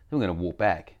 Then we're going to walk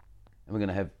back, and we're going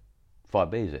to have 5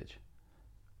 beers each.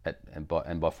 And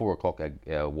by 4 o'clock,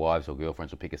 our wives or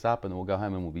girlfriends will pick us up, and then we'll go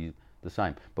home and we'll be the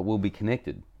same. But we'll be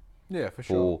connected. Yeah, for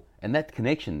sure. And that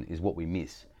connection is what we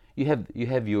miss. You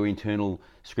have your internal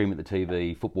scream at the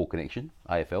TV football connection,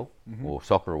 AFL or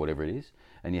soccer or whatever it is,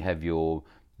 and you have your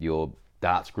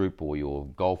darts group or your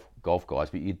golf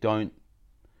guys, but you don't.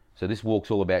 So this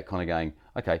walk's all about kind of going,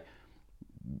 okay,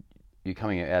 you're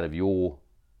coming out of your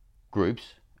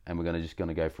groups, and we're just going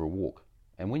to go for a walk.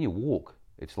 And when you walk,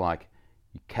 it's like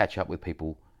you catch up with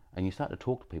people and you start to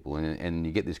talk to people, and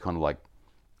you get this kind of like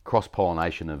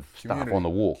cross-pollination of stuff on the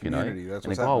walk, Community, that's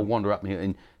and what's they go, I'll happening. wander up here,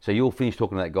 and so you'll finish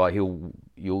talking to that guy.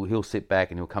 He'll sit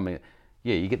back and he'll come in.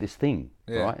 Yeah, you get this thing,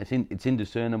 right? It's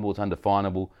indiscernible, it's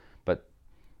undefinable, but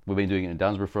we've been doing it in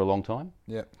Dunsborough for a long time.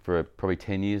 Yeah. For probably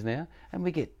 10 years now, and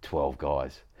we get 12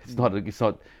 guys. It's not.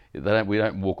 We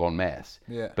don't walk en masse.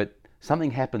 Yeah. But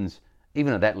something happens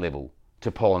even at that level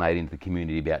to pollinate into the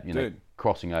community about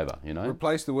crossing over.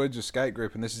 Replace the words of skate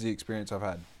group, and this is the experience I've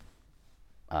had.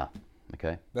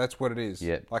 Okay. That's what it is.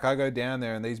 Yeah. Like I go down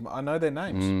there, and I know their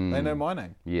names. They know my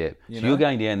name. Yeah. You're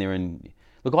going down there, and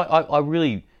look, I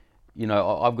really,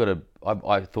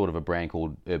 I thought of a brand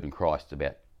called Urban Christ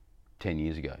about 10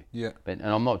 years ago. Yeah. And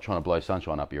I'm not trying to blow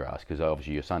sunshine up your ass, because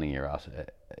obviously you're sunning your ass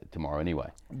tomorrow anyway.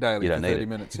 Daily you don't for need 30 it.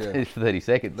 minutes, yeah. It's for 30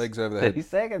 seconds. Legs over the 30 head.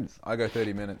 seconds. I go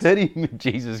 30 minutes. 30,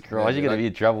 Jesus Christ, you're going to be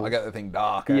in trouble. I get the thing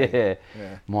dark. Yeah.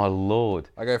 Yeah. My Lord.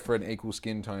 I go for an equal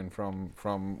skin tone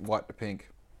from white to pink.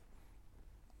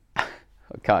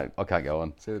 I can't go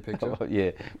on. See the picture?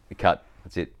 Yeah. Cut.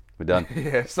 That's it. We're done.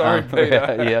 Yeah, sorry, Peter.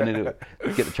 Yeah, I need to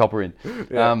get the chopper in.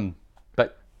 Yeah.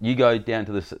 But you go down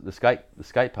to the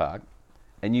skate park,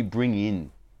 and you bring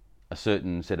in a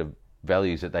certain set of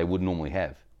values that they would normally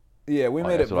have. Yeah, we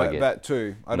made it that's what I get. that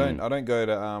too. I don't go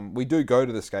to. We do go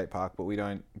to the skate park, but we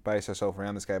don't base ourselves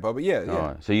around the skate park. But yeah. All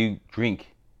right. So you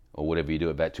drink or whatever you do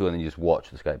at VAT 2, and then you just watch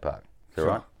the skate park. Is that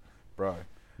right? Bro.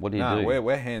 What do you do?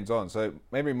 We're hands on. So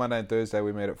every Monday and Thursday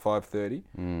we meet at 5:30.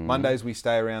 Mondays we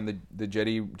stay around the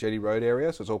jetty road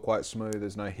area, so it's all quite smooth.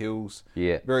 There's no hills.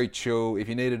 Yeah. Very chill. If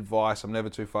you need advice, I'm never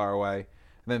too far away.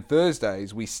 And then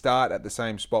Thursdays we start at the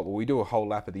same spot, but we do a whole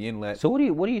lap of the inlet. So what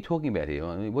are you talking about here?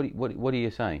 I mean, what are you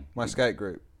saying? My skate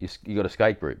group. You got a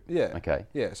skate group? Yeah. Okay.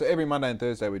 Yeah. So every Monday and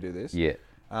Thursday we do this. Yeah.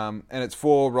 And it's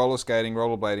for roller skating,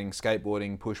 rollerblading,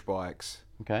 skateboarding, push bikes.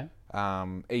 Okay.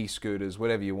 E-scooters,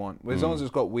 whatever you want. As long as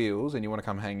it's got wheels and you want to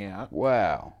come hang out.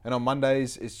 Wow. And on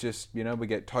Mondays, it's just, we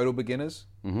get total beginners,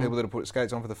 people that have put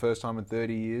skates on for the first time in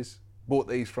 30 years, bought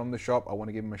these from the shop, I want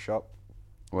to give them a shot.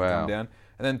 Wow. Come down.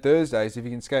 And then Thursdays, if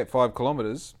you can skate 5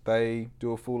 kilometres, we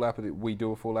do a full lap of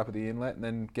the inlet, and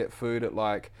then get food at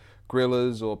like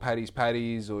Grillers or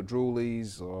Paddy's or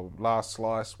Drooly's or Last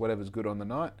Slice, whatever's good on the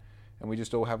night. And we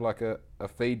just all have like a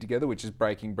feed together, which is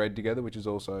breaking bread together, which is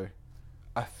also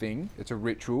a thing. It's a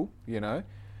ritual,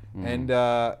 And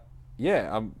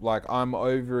I'm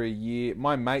over a year.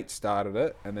 My mate started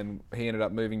it, and then he ended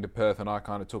up moving to Perth, and I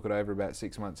kind of took it over about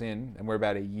 6 months in, and we're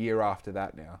about a year after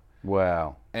that now.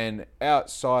 Wow. And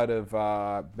outside of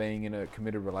being in a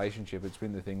committed relationship, it's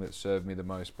been the thing that served me the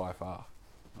most by far.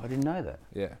 I didn't know that.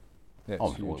 Yeah.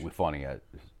 Oh, we're finding out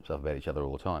stuff about each other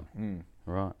all the time.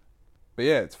 Right. But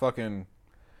yeah, it's fucking,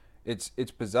 it's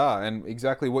bizarre, and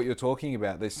exactly what you're talking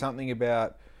about. There's something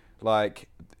about, like,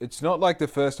 it's not like the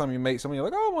first time you meet someone, you're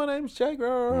like, oh, my name's Jake.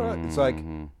 It's like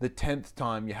the 10th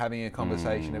time you're having a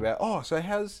conversation about, oh, so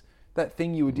how's that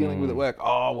thing you were dealing with at work?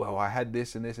 Oh, well, I had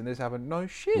this and this and this happen. No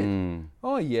shit.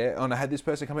 Oh, yeah. And I had this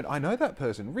person come in. I know that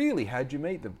person. Really? How'd you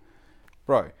meet them?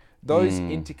 Bro, those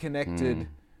interconnected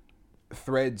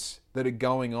threads that are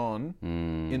going on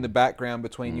in the background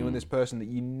between you and this person that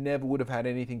you never would have had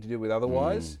anything to do with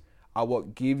otherwise are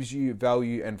what gives you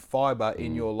value and fiber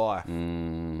in your life.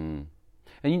 And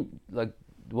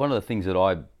one of the things that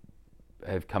I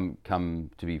have come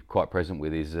to be quite present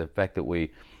with is the fact that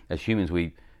we, as humans,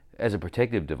 as a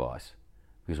protective device,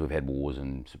 because we've had wars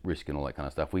and risk and all that kind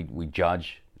of stuff. We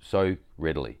judge so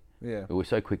readily. Yeah. We're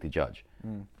so quick to judge.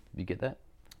 You get that?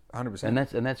 100%.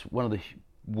 And that's one of the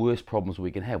worst problems we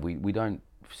can have. We don't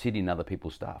sit in other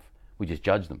people's stuff. We just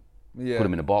judge them. Yeah. Put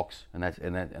them in a box, and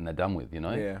they're done with. You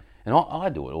know. Yeah. And I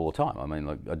do it all the time. I mean,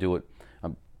 like I do it,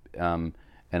 and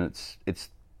it's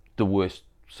the worst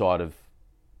side of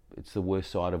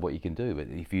what you can do. But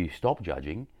if you stop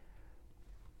judging,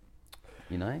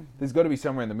 you know, there's got to be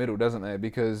somewhere in the middle, doesn't there?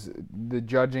 Because the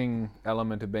judging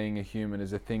element of being a human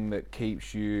is a thing that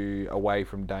keeps you away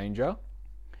from danger.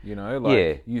 You know,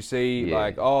 like you see,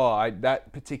 like,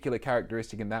 that particular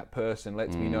characteristic in that person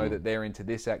lets me know that they're into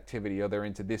this activity, or they're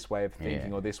into this way of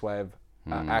thinking, or this way of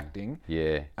acting.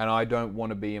 Yeah. And I don't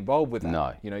want to be involved with that.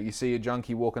 No. You know, you see a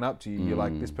junkie walking up to you, you're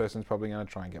like, this person's probably going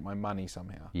to try and get my money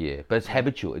somehow. Yeah, but it's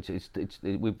habitual. It's too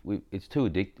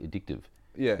addictive.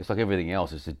 Yeah. It's like everything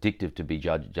else. It's addictive to be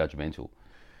judgmental.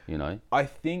 You know. I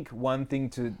think one thing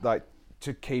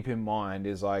to keep in mind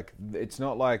is like, it's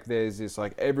not like there's this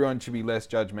like everyone should be less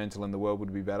judgmental and the world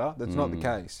would be better. That's not the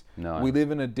case. No. We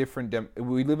live in a different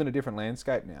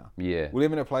landscape now. Yeah. We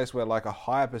live in a place where like a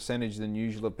higher percentage than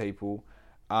usual of people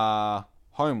are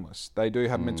homeless. They do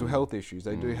have mental health issues.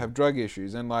 They do have drug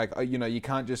issues. And like, you know, you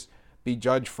can't just be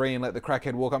judge free and let the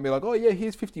crackhead walk up and be like, oh yeah,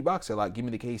 here's $50. They're like, give me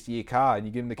the keys to your car, and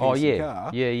you give them the keys to your car.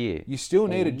 Yeah. You still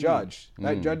need a judge.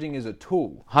 That judging is a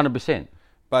tool. 100%.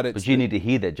 But you need to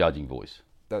hear that judging voice.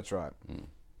 That's right.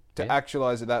 To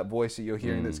actualize that voice that you're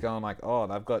hearing that's going like, oh,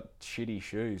 they've got shitty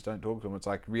shoes, don't talk to them. It's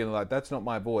like, really, like, that's not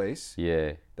my voice.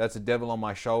 Yeah. That's a devil on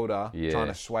my shoulder trying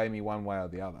to sway me one way or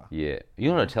the other. Yeah.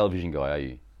 You're not a television guy, are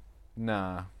you?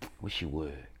 Nah. Wish you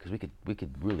were, because we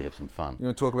could really have some fun. You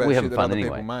want to talk about shit that other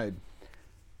people made?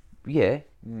 Yeah.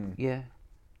 Yeah.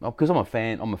 Because I'm a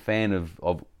fan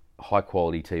of high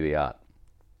quality TV art.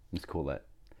 Let's call that.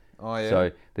 Oh yeah.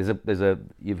 So there's a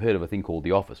you've heard of a thing called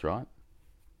The Office, right?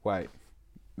 Wait,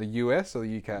 the US or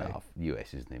the UK? No,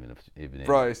 US isn't even.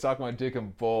 Bro, suck my dick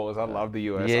and balls. I love the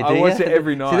US. Yeah, I watch it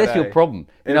every night. See, that's your problem.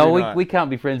 Night. We can't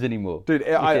be friends anymore. Dude,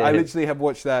 I literally have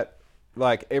watched that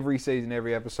like every season,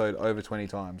 every episode over 20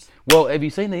 times. Well, have you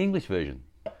seen the English version?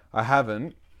 I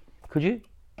haven't. Could you?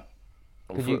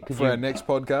 For our next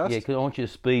podcast? Yeah, because I want you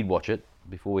to speed watch it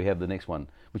before we have the next one,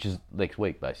 which is next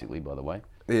week, basically, by the way.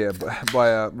 Yeah,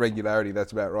 by regularity,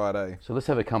 that's about right, eh? So let's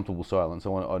have a comfortable silence.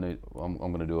 I'm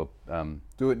going to do a...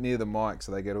 Do it near the mic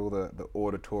so they get all the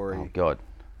auditory... Oh, God.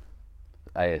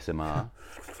 ASMR.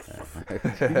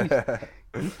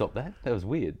 Can you stop that? That was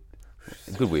weird.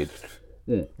 It's good weird.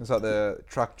 Yeah. It's like the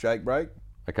truck Jake break.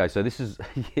 Okay, so this is...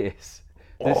 Yes.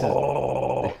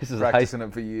 This is practicing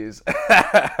it for years.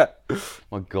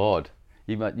 My God.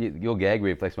 Your gag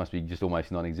reflex must be just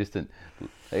almost non-existent.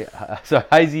 So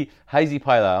hazy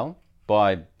pale ale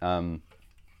by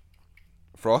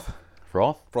Froth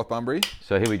Bunbury.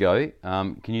 So here we go.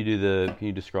 Can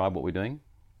you describe what we're doing?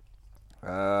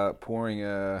 Pouring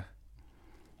a...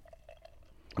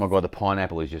 Oh my God, the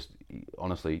pineapple is just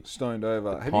honestly stoned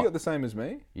over. Have you got the same as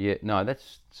me? Yeah, no,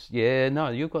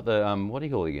 you've got the what do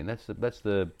you call it again? That's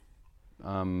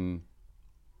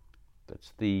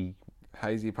the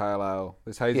hazy pale ale.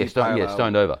 This hazy pale ale. Yeah,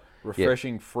 stoned over.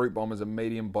 Refreshing fruit bomb is a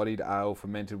medium-bodied ale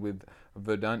fermented with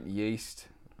verdant yeast,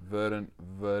 verdant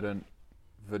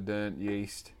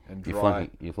yeast, and dry.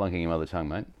 You're flunking your mother tongue,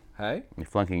 mate. Hey? You're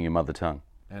flunking your mother tongue.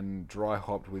 And dry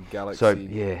hopped with Galaxy. So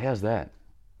yeah, how's that?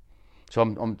 So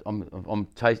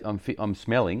I'm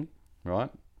smelling, right?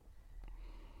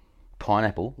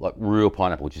 Pineapple, like real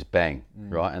pineapple, just bang,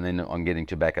 right? And then I'm getting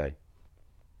tobacco.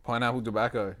 Pineapple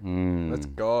tobacco. Let's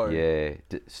go. Yeah.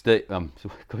 Steve, I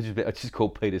just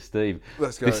called Peter Steve.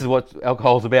 Let's go. This is what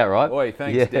alcohol's about, right? Oi,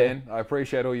 thanks, Dan. I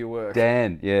appreciate all your work.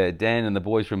 Dan and the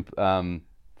boys from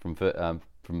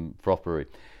Froth Brewery.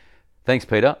 Thanks,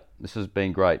 Peter. This has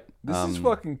been great. This is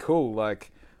fucking cool.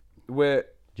 Like, we're...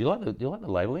 Do you like the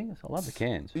labelling? I love the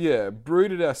cans. Yeah,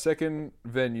 brewed at our second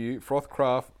venue, Froth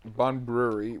Craft Bun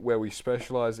Brewery, where we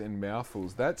specialise in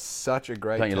mouthfuls. That's such a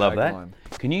great tagline. Don't you love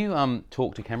that? Can you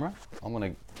talk to camera?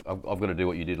 I've got to do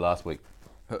what you did last week.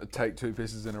 Take 2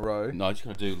 pisses in a row. No, I'm just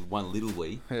going to do one little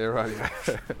wee. Yeah, right.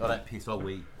 I don't piss, I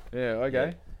wee. Yeah,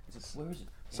 okay. Yeah. Where is it?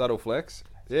 Subtle flex.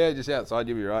 Yeah, just outside,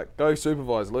 you'll be right. Go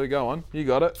supervise, Lou. Go on. You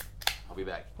got it. I'll be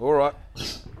back. All right.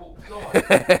 Oh,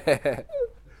 God.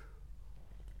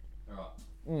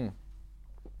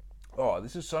 Oh,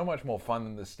 this is so much more fun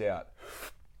than the stout.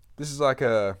 This is like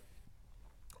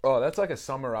that's like a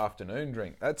summer afternoon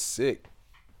drink. That's sick.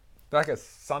 Like a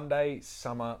Sunday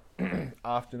summer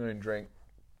afternoon drink.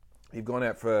 You've gone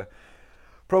out for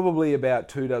probably about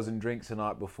 2 dozen drinks the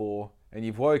night before. and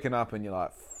you've woken up and you're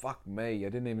like, fuck me, I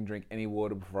didn't even drink any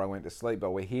water before I went to sleep,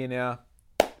 but we're here now.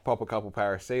 Pop a couple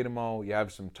paracetamol, you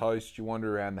have some toast, you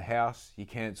wander around the house, you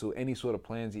cancel any sort of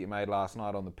plans that you made last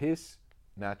night on the piss,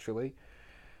 naturally.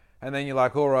 And then you're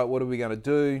like, all right, what are we going to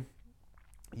do?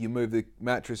 You move the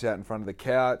mattress out in front of the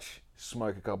couch,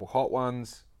 smoke a couple hot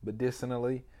ones,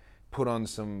 medicinally, put on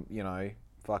some,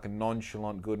 fucking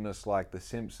nonchalant goodness like The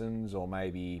Simpsons or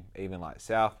maybe even like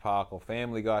South Park or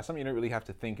Family Guy, something you don't really have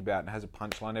to think about and has a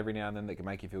punchline every now and then that can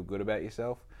make you feel good about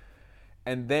yourself.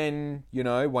 And then,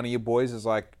 one of your boys is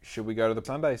like, should we go to the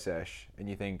Sunday sesh? And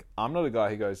you think, I'm not a guy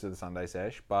who goes to the Sunday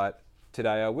sesh, but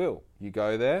today I will. You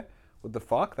go there, what the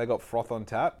fuck? They got froth on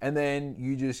tap. And then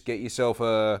you just get yourself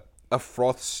a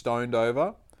froth stoned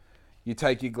over. You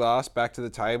take your glass back to the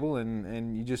table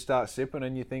and you just start sipping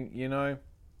and you think,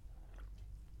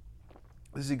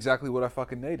 this is exactly what I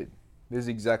fucking needed. This is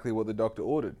exactly what the doctor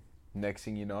ordered. Next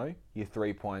thing you know, you're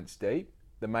 3 pints deep.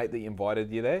 The mate that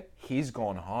invited you there, he's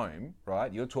gone home,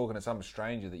 right? You're talking to some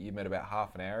stranger that you met about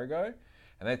half an hour ago,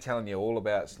 and they're telling you all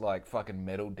about like fucking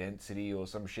metal density or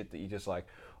some shit that you're just like,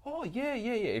 oh yeah.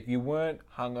 If you weren't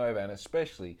hungover, and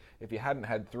especially if you hadn't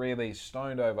had 3 of these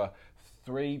stoned over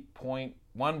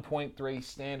 1.3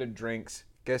 standard drinks,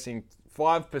 guessing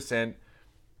 5%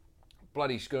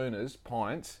 bloody schooners,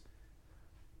 pints.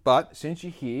 But since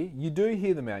you're here, you do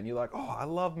hear them out and you're like, oh, I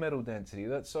love metal density.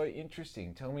 That's so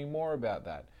interesting. Tell me more about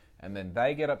that. And then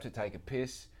they get up to take a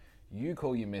piss. You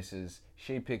call your missus.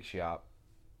 She picks you up.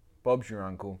 Bob's your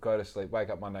uncle. Go to sleep.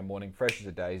 Wake up Monday morning, fresh as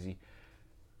a daisy.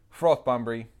 Froth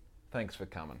Bunbury, thanks for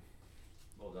coming.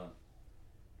 Well done.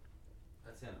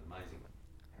 That sounded amazing.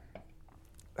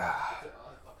 I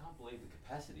can't believe the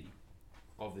capacity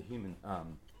of the human...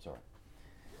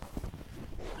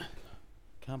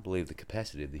 Can't believe the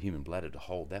capacity of the human bladder to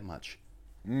hold that much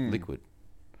liquid.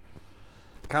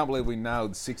 Can't believe we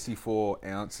nailed 64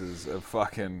 ounces of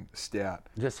fucking stout.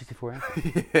 Is that 64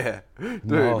 ounces? Yeah. Dude.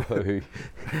 No.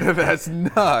 That's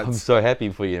nuts. I'm so happy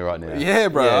for you right now. Yeah,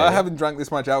 bro. Yeah. I haven't drunk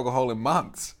this much alcohol in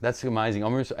months. That's amazing.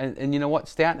 And you know what?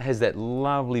 Stout has that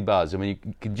lovely buzz. I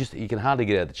mean, you can hardly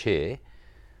get out of the chair,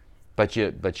 but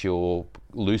you're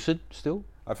lucid still.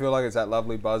 I feel like it's that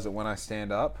lovely buzz that when I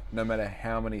stand up, no matter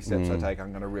how many steps I take,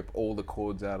 I'm going to rip all the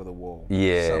cords out of the wall.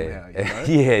 Yeah. Somehow,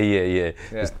 Yeah.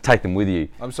 Just take them with you.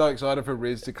 I'm so excited for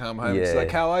Riz to come home. It's like,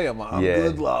 how are you? I'm like, I'm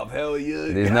good, love. How are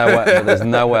you? There's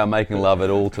no way I'm making love at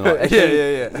all tonight. Actually,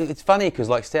 yeah. It's funny because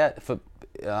like stout,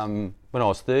 when I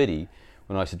was 30,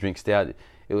 when I used to drink stout,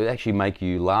 it would actually make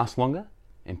you last longer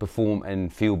and perform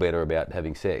and feel better about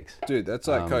having sex. Dude, that's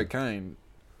like cocaine.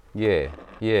 Yeah.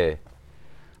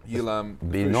 You'll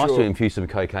be nice to infuse some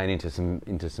cocaine into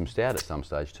some stout at some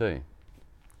stage too.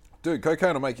 Dude,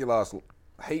 cocaine will make you last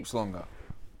heaps longer.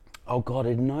 Oh God, I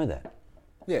didn't know that.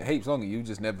 Yeah, heaps longer. You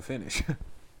just never finish.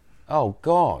 Oh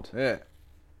God. Yeah,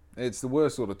 it's the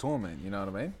worst sort of torment. You know what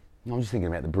I mean? I'm just thinking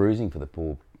about the bruising for the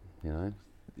poor.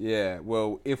 Yeah.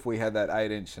 Well, if we had that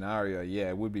 8-inch scenario, yeah,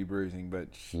 it would be bruising. But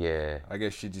yeah, I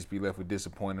guess she'd just be left with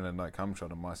disappointment and no cum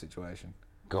shot in my situation.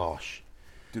 Gosh.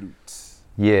 Dude.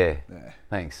 Yeah.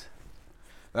 Thanks.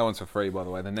 That one's for free, by the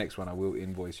way. The next one I will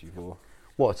invoice you for.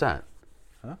 What's that?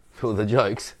 Huh? For the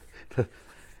jokes.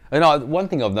 And one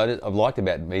thing I've liked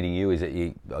about meeting you is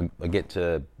that I get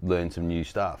to learn some new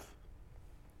stuff.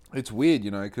 It's weird,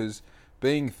 because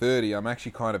being 30, I'm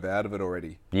actually kind of out of it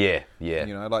already. Yeah.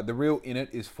 Like the real in it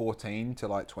is 14 to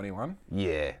like 21.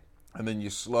 Yeah. And then you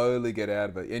slowly get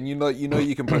out of it. And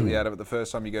you're completely out of it the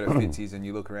first time you go to Fitzy's and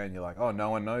you look around and you're like, oh,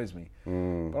 no one knows me.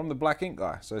 But I'm the black ink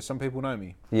guy, so some people know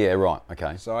me. Yeah, right,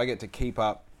 okay. So I get to keep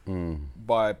up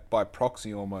by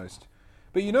proxy almost.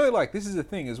 But this is the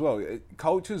thing as well.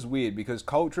 Culture's weird because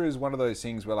culture is one of those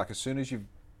things where as soon as you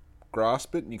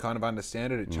grasp it and you kind of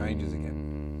understand it, it changes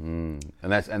again.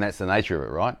 And that's the nature of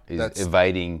it, right? That's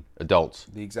evading adults.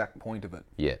 The exact point of it.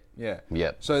 Yeah.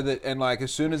 Yeah. So that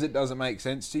as soon as it doesn't make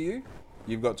sense to you,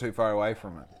 you've got too far away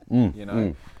from it.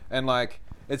 And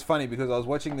it's funny because I was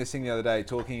watching this thing the other day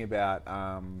talking about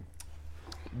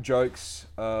jokes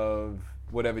of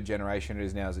whatever generation it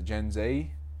is now. Is it Gen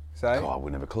Z? Say? Oh, I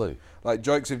wouldn't have a clue. Like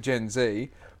jokes of Gen Z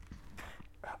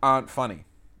aren't funny.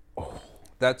 Oh.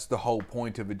 That's the whole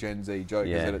point of a Gen Z joke,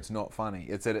 is that it's not funny.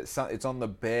 It's that it's on the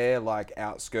bare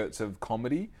outskirts of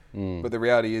comedy, but the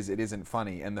reality is it isn't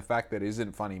funny, and the fact that it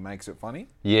isn't funny makes it funny.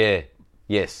 Yeah.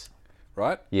 Yes.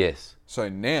 Right? Yes. So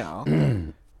now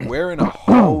we're in a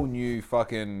whole new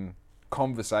fucking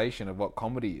conversation of what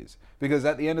comedy is, because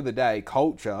at the end of the day,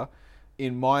 culture,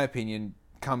 in my opinion,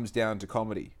 comes down to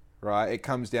comedy. Right? It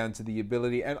comes down to the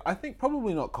ability, and I think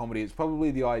probably not comedy. It's probably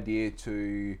the idea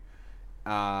to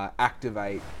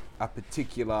activate a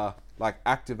particular like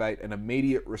activate an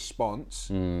immediate response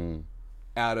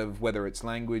out of whether it's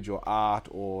language or art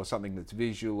or something that's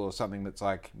visual or something that's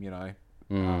like,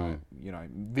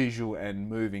 visual and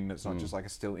moving, that's not just like a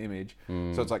still image.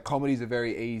 So it's like comedy's a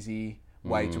very easy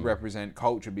way to represent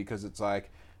culture, because it's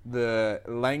like the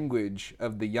language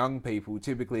of the young people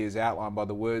typically is outlined by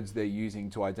the words they're using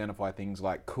to identify things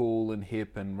like cool and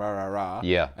hip and rah rah rah.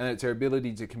 Yeah. And it's their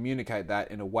ability to communicate that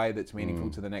in a way that's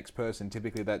meaningful to the next person.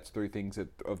 Typically that's through things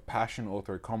of passion or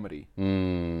through comedy.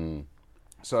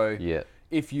 So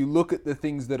if you look at the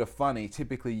things that are funny,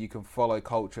 typically you can follow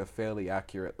culture fairly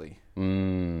accurately.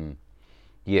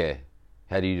 Yeah.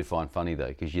 How do you define funny though?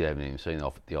 Because you haven't even seen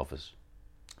The Office.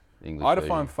 English I version.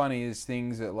 define funny as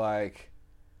things that like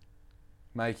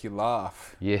make you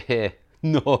laugh. Yeah.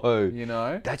 No. You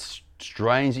know? That's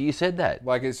strange that you said that.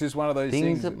 Like, it's just one of those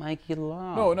things that make you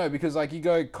laugh. No, because like you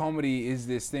go, comedy is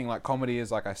this thing. Like, comedy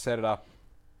is like I set up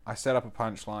a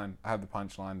punchline, I have the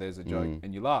punchline, there's a joke,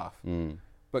 and you laugh.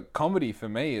 But comedy for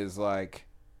me is like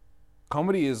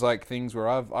things where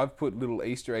I've put little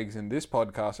Easter eggs in this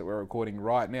podcast that we're recording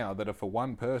right now that are for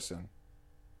one person.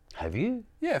 Have you?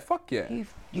 Yeah, fuck yeah.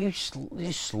 You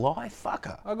sly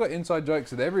fucker. I've got inside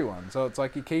jokes with everyone, so it's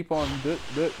like you keep on.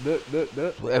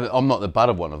 I'm not the butt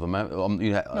of one of them. Not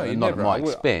never. at my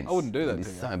expense. I wouldn't do that.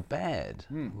 It's so bad.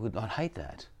 I'd hate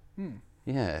that.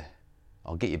 Yeah,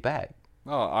 I'll get you back.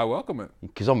 Oh, I welcome it.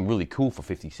 Because I'm really cool for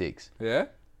 56. Yeah.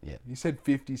 Yeah. You said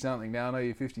 50 something. Now I know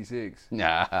you're 56.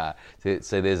 Nah.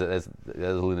 So there's a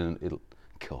little.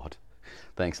 God.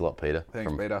 Thanks a lot, Peter.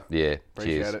 Thanks, Peter. Yeah,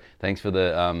 Appreciate cheers. it. Thanks for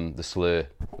the slur.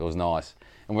 It was nice.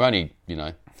 And we're only,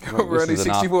 we're only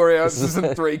 64 ounces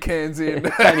and 3 cans in.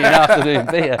 Only an afternoon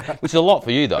beer, which is a lot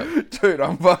for you, though. Dude,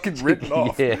 I'm fucking written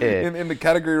off. Yeah. In the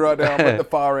category right now, I'm at the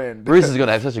far end. Bruce is going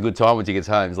to have such a good time when she gets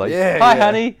home. He's like, Yeah, hi, yeah.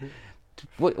 honey.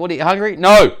 What are you, hungry?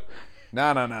 No.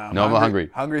 No. No, I'm not hungry.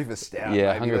 Hungry for stout.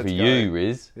 Yeah, baby. hungry Let's for go. you,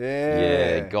 Riz.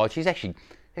 Yeah. God, she's actually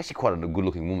quite a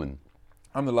good-looking woman.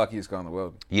 I'm the luckiest guy in the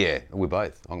world. Yeah, we're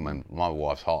both. I mean, my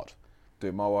wife's hot.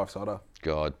 Dude, my wife's hotter.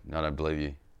 God, I don't believe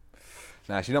you.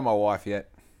 Nah, she's not my wife yet.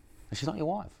 She's not your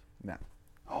wife? Nah.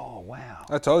 Oh, wow.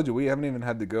 I told you, we haven't even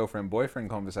had the girlfriend-boyfriend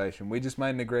conversation. We just made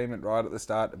an agreement right at the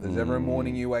start. If there's ever a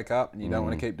morning you wake up and you don't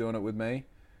want to keep doing it with me.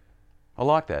 I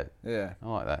like that. Yeah. I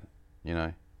like that.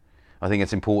 I think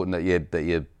it's important that you're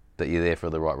there for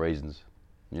the right reasons.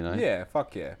 Yeah,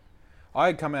 fuck yeah. I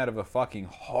had come out of a fucking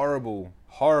horrible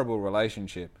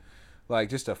relationship. Like,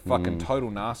 just a fucking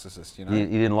total narcissist, You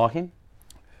didn't like him?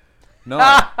 No.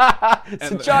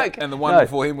 It's a joke. And the one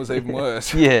before him was even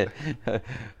worse. Yeah.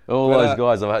 All those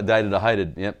guys I've dated, I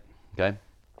hated. Yep. Okay.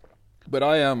 But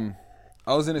I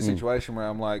was in a situation where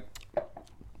I'm like,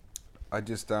 I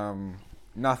just,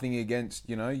 nothing against,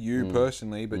 you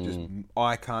personally, but just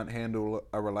I can't handle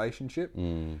a relationship.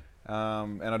 And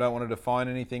I don't want to define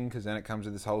anything, because then it comes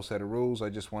with this whole set of rules. I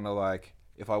just want to, like,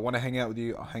 if I want to hang out with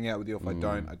you, I'll hang out with you. If I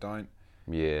don't, I don't.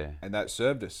 Yeah. And that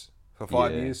served us for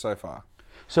 5 years so far.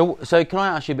 So can I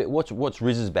ask you a bit? What's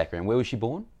Riz's background? Where was she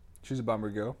born? She's a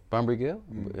Bunbury girl. Bunbury girl.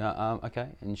 Okay.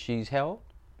 And she's how old?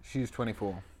 She's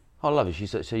 24. I love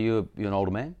it. So you're an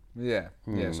older man. Yeah.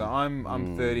 Yeah. So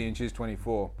I'm 30 and she's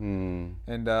 24. And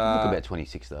You look about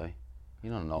 26 though.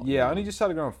 You're not an old. yeah, I only just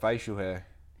started growing facial hair.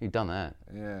 You've done that.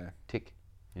 Yeah. Tick.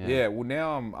 Yeah. Well,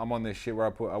 now I'm on this shit where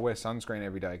I wear sunscreen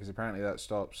every day, because apparently that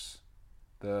stops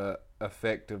the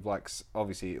effect of, like,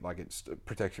 obviously, like, it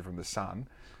protects you from the sun,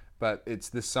 but it's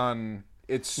the sun.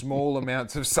 It's small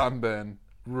amounts of sunburn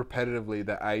repetitively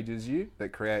that ages you, that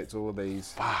creates all of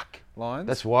these lines.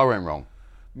 That's why I went wrong.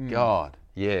 God.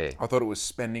 Yeah. I thought it was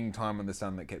spending time in the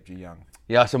sun that kept you young.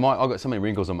 Yeah, so I've got so many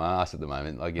wrinkles on my ass at the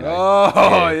moment, like,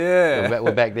 Oh, yeah.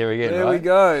 We're back there again, There right? we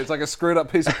go. It's like a screwed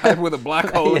up piece of paper with a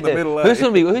black hole in the middle. Who's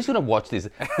going to watch this?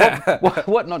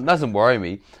 What not doesn't worry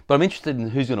me, but I'm interested in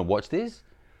who's going to watch this.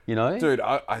 Dude,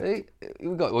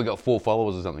 we got 4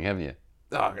 followers or something, haven't you?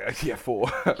 Oh, yeah, 4.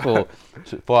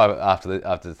 5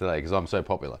 after today, because I'm so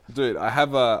popular. Dude,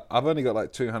 I've only got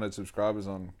like 200 subscribers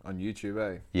on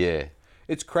YouTube, eh? Yeah.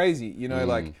 It's crazy,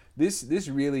 like this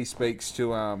really speaks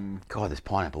to God, there's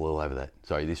pineapple all over that.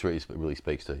 Sorry, this really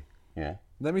speaks to. Yeah.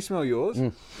 Let me smell yours.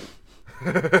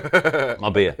 My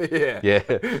beer. Yeah.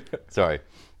 Yeah. Sorry.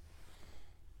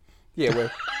 Yeah,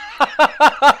 well.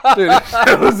 Dude,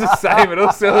 it was the same. It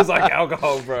all smells like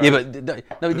alcohol, bro. Yeah,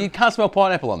 but no, you can't smell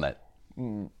pineapple on that.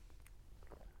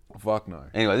 Fuck no.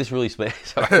 Anyway, this really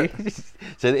speaks. Sorry.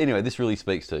 So anyway, this really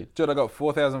speaks to. Dude, I got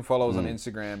 4,000 followers on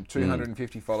Instagram,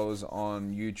 250 followers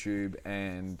on YouTube,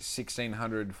 and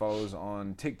 1,600 followers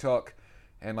on TikTok,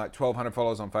 and like 1,200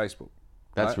 followers on Facebook.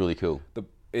 That's really cool.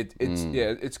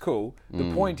 It's cool.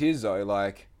 The point is though,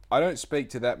 like, I don't speak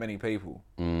to that many people,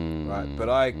 right? But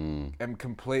I am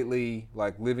completely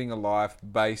like living a life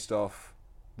based off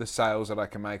the sales that I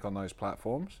can make on those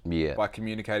platforms. Yeah. By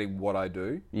communicating what I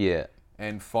do. Yeah.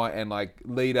 And like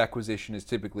lead acquisition is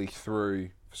typically through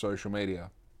social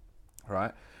media,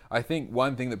 right? I think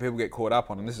one thing that people get caught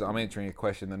up on, and I'm answering a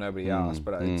question that nobody asked,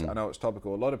 but I know it's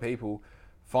topical. A lot of people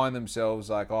find themselves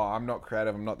like, oh, I'm not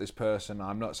creative, I'm not this person,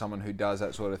 I'm not someone who does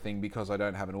that sort of thing because I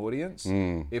don't have an audience.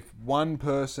 If one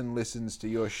person listens to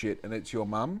your shit and it's your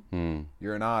mum,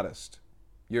 you're an artist.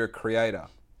 You're a creator.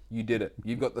 You did it.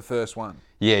 You've got the first one.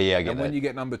 Yeah, I get that. And when you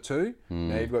get number 2,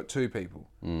 now you've got 2 people.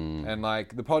 And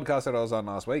like the podcast that I was on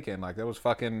last weekend, like there was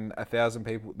fucking 1,000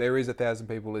 people. There is 1,000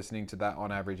 people listening to that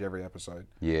on average every episode.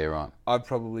 Yeah, right. I've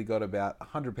probably got about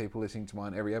 100 people listening to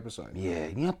mine every episode. Yeah,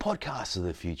 podcasts are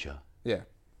the future. Yeah.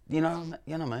 You know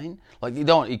what I mean? Like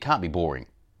it can't be boring.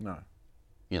 No.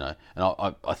 And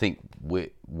I think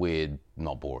we're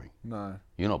not boring. No.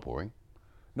 You're not boring.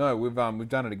 No, we've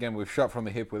done it again. We've shot from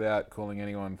the hip without calling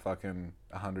anyone fucking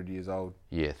 100 years old.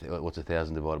 Yeah, what's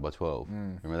 1,000 divided by 12?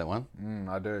 Remember that one?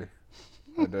 I do.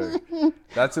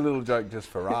 That's a little joke just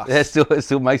for us. It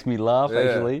still makes me laugh,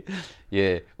 actually.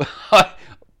 Yeah. I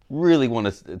really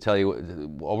want to tell you, I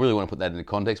really want to put that into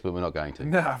context, but we're not going to.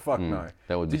 Nah, fuck no.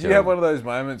 That would be Did you have one of those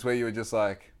moments where you were just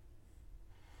like,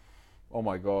 oh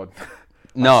my God?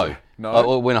 No. No?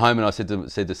 I went home and I said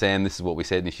to Sam, this is what we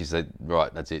said, and she said,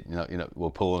 right, that's it. We're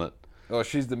pulling it. Oh,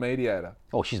 she's the mediator.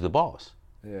 Oh, she's the boss.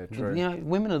 Yeah, true.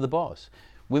 Women are the boss.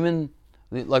 Women,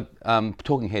 like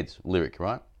Talking Heads lyric,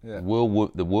 right? Yeah.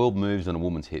 The world moves on a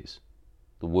woman's hips.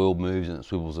 The world moves and it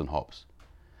swivels and hops.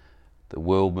 The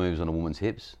world moves on a woman's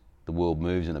hips. The world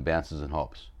moves and it bounces and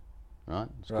hops. Right?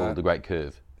 It's called the Great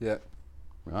Curve. Yeah.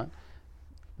 Right?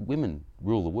 Women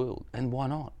rule the world, and why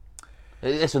not?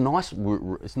 It's nice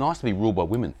to be ruled by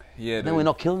women. Yeah. Then we're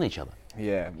not killing each other.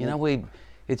 Yeah.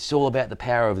 It's all about the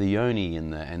power of the yoni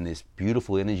and this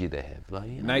beautiful energy they have. Like,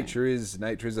 Nature is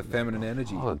a feminine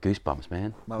energy. Oh, goosebumps,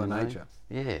 man. Mother Nature.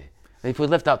 Yeah. If we're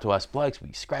left up to us blokes, we'd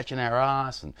be scratching our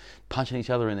ass and punching each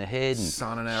other in the head and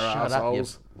sunning our shut up.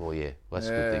 arseholes. Yep. Well, yeah, that's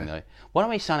a good thing though. Why don't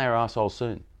we sun our arseholes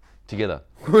soon, together?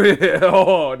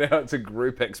 Oh, now it's a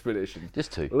group expedition.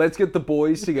 Just 2. Let's get the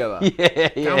boys together.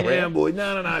 Come round, boy.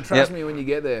 No. Trust me when you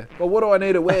get there. Well, what do I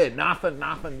need to wear? Nothing.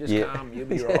 Just come. You'll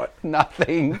be right.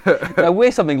 Nothing. Now,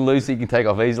 wear something loose that you can take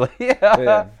off easily.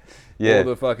 Yeah. Or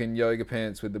the fucking yoga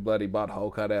pants with the bloody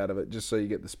butthole cut out of it, just so you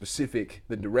get the specific,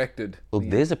 the directed. Well,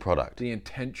 there's a product. The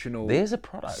intentional. There's a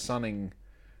product. Sunning.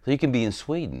 So you can be in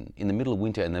Sweden in the middle of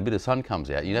winter and a bit of sun comes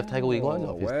out. You'd have to take all your clothes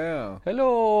off. Wow.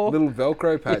 Hello. Little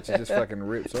Velcro patch that just fucking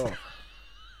rips off.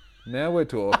 Now we're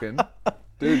talking.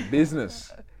 Dude,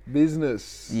 business.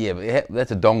 Yeah, but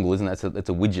that's a dongle, isn't it? That's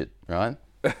a widget, right?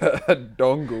 A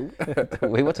dongle.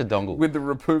 Wait, what's a dongle? With the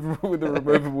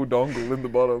removable dongle in the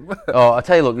bottom. Oh, I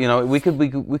tell you, look, we could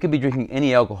be drinking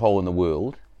any alcohol in the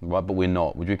world, right? But we're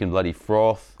not. We're drinking bloody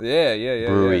froth. Yeah.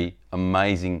 Brewery,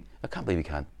 amazing. I can't believe you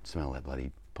can't smell that bloody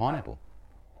pineapple.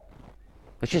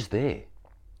 It's just there.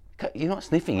 You're not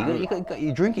sniffing.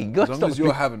 You're drinking. As long as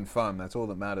you're having fun, that's all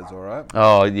that matters. All right.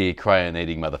 Oh yeah, crayon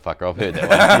eating motherfucker. I've heard that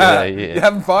one. Yeah. You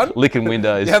having fun? Licking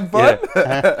windows. You having fun?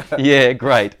 Yeah,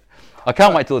 great. I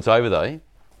can't wait till it's over though,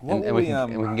 and we we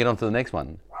can get on to the next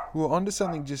one. We were onto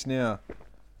something just now.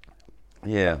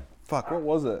 Yeah. Fuck, what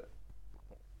was it?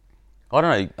 I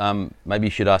don't know. Maybe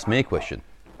you should ask me a question.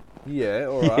 Yeah,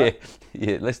 all right.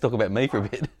 Yeah. Let's talk about me for a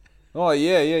bit. Oh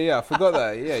yeah. I forgot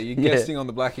that. Yeah, you're guesting on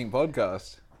the Black Ink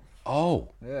podcast. Oh.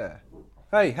 Yeah.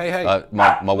 Hey.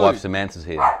 My wife Samantha's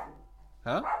here.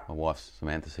 Huh? My wife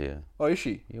Samantha's here. Oh, is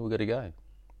she? Yeah, we got to go.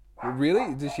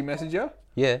 Really? Did she message you?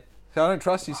 Yeah. So I don't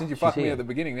trust you since you fucked me at the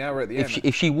beginning. Now we're at the end.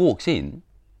 If she walks in,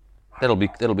 that'll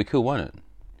be cool, won't it?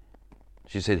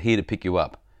 She said here to pick you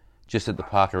up, just at the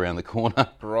park around the corner.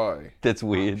 Bro. That's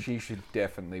weird. She should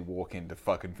definitely walk in to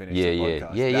fucking finish the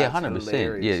podcast. Yeah,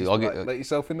 100%. Yeah, let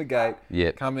yourself in the gate.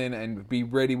 Yeah. Come in and be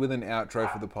ready with an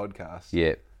outro for the podcast.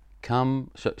 Yeah.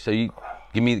 Come. So you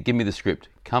give me the script.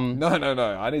 Come. No.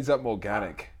 I need something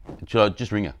organic. Should I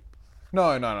just ring her?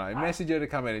 No. Message her to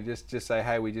come in and just say,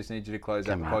 hey, we just need you to close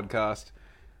out the podcast.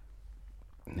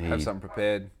 Have something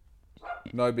prepared.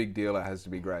 No big deal. It has to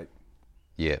be great.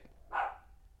 Yeah.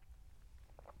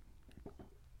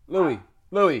 Louis,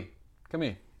 come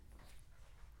here.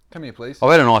 Come here, please.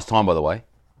 I've had a nice time, by the way,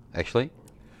 actually.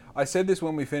 I said this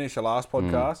when we finished the last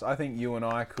podcast. I think you and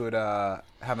I could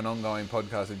have an ongoing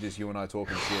podcast of just you and I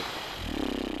talking shit.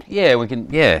 Yeah, we can,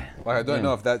 yeah. Like, I don't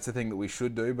know if that's the thing that we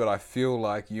should do, but I feel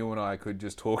like you and I could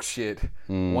just talk shit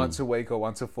once a week or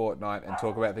once a fortnight and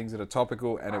talk about things that are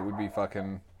topical, and it would be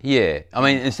fucking... Yeah. I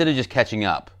mean, instead of just catching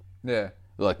up. Yeah.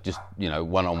 like just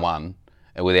one-on-one,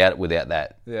 and without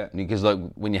that. Yeah. Because like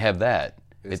when you have that,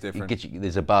 It's it different. gets you.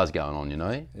 There's a buzz going on,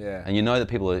 Yeah. And you know that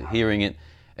people are hearing it,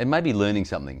 and maybe learning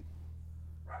something.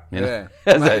 Yeah.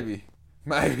 So- Maybe.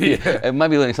 Maybe. Yeah. And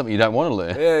maybe learning something you don't want to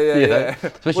learn. Yeah.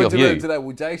 Especially What's of you learn you. today?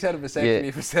 Well, Jake's had a vasectomy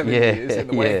Yeah. for 7 Yeah. years, and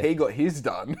the way Yeah. he got his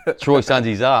done. Troy suns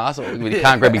his ass. He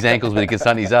can't grab his ankles, but he can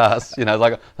sun his ass.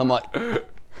 Like I'm like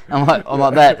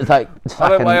that. It's like I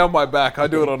don't lay fucking- on my back. I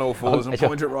do it on all fours and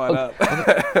point it right up.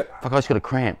 Fuck, I just got a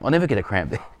cramp. I never get a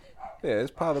cramp. Yeah, it's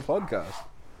part of the podcast.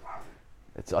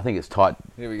 I think it's tight.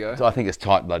 Here we go. I think it's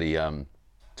tight, bloody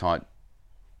tight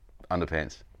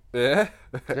underpants. Yeah.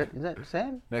 Is that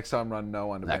Sam? Next time, run no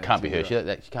underpants. That can't be her.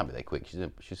 Zero. She can't be that quick.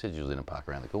 She said she was in a park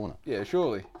around the corner. Yeah,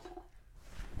 surely.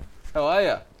 How are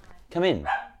you? Come in. I'm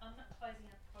not closing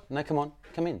up the podcast. No, come on.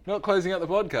 Come in. Not closing out the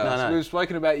podcast. No. We've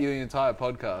spoken about you the entire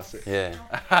podcast. Yeah.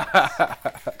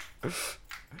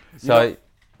 So,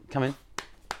 come in.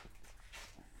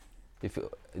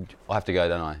 I have to go,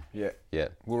 don't I? Yeah. Yeah.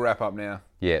 We'll wrap up now.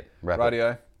 Yeah. Wrap it.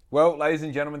 Radio. Well, ladies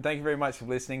and gentlemen, thank you very much for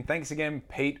listening. Thanks again,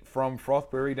 Pete from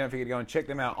Froth Brewery. Don't forget to go and check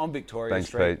them out on Victoria Thanks,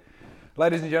 Street. Pete.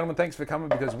 Ladies and gentlemen, thanks for coming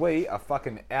because we are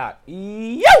fucking out.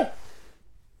 Yo!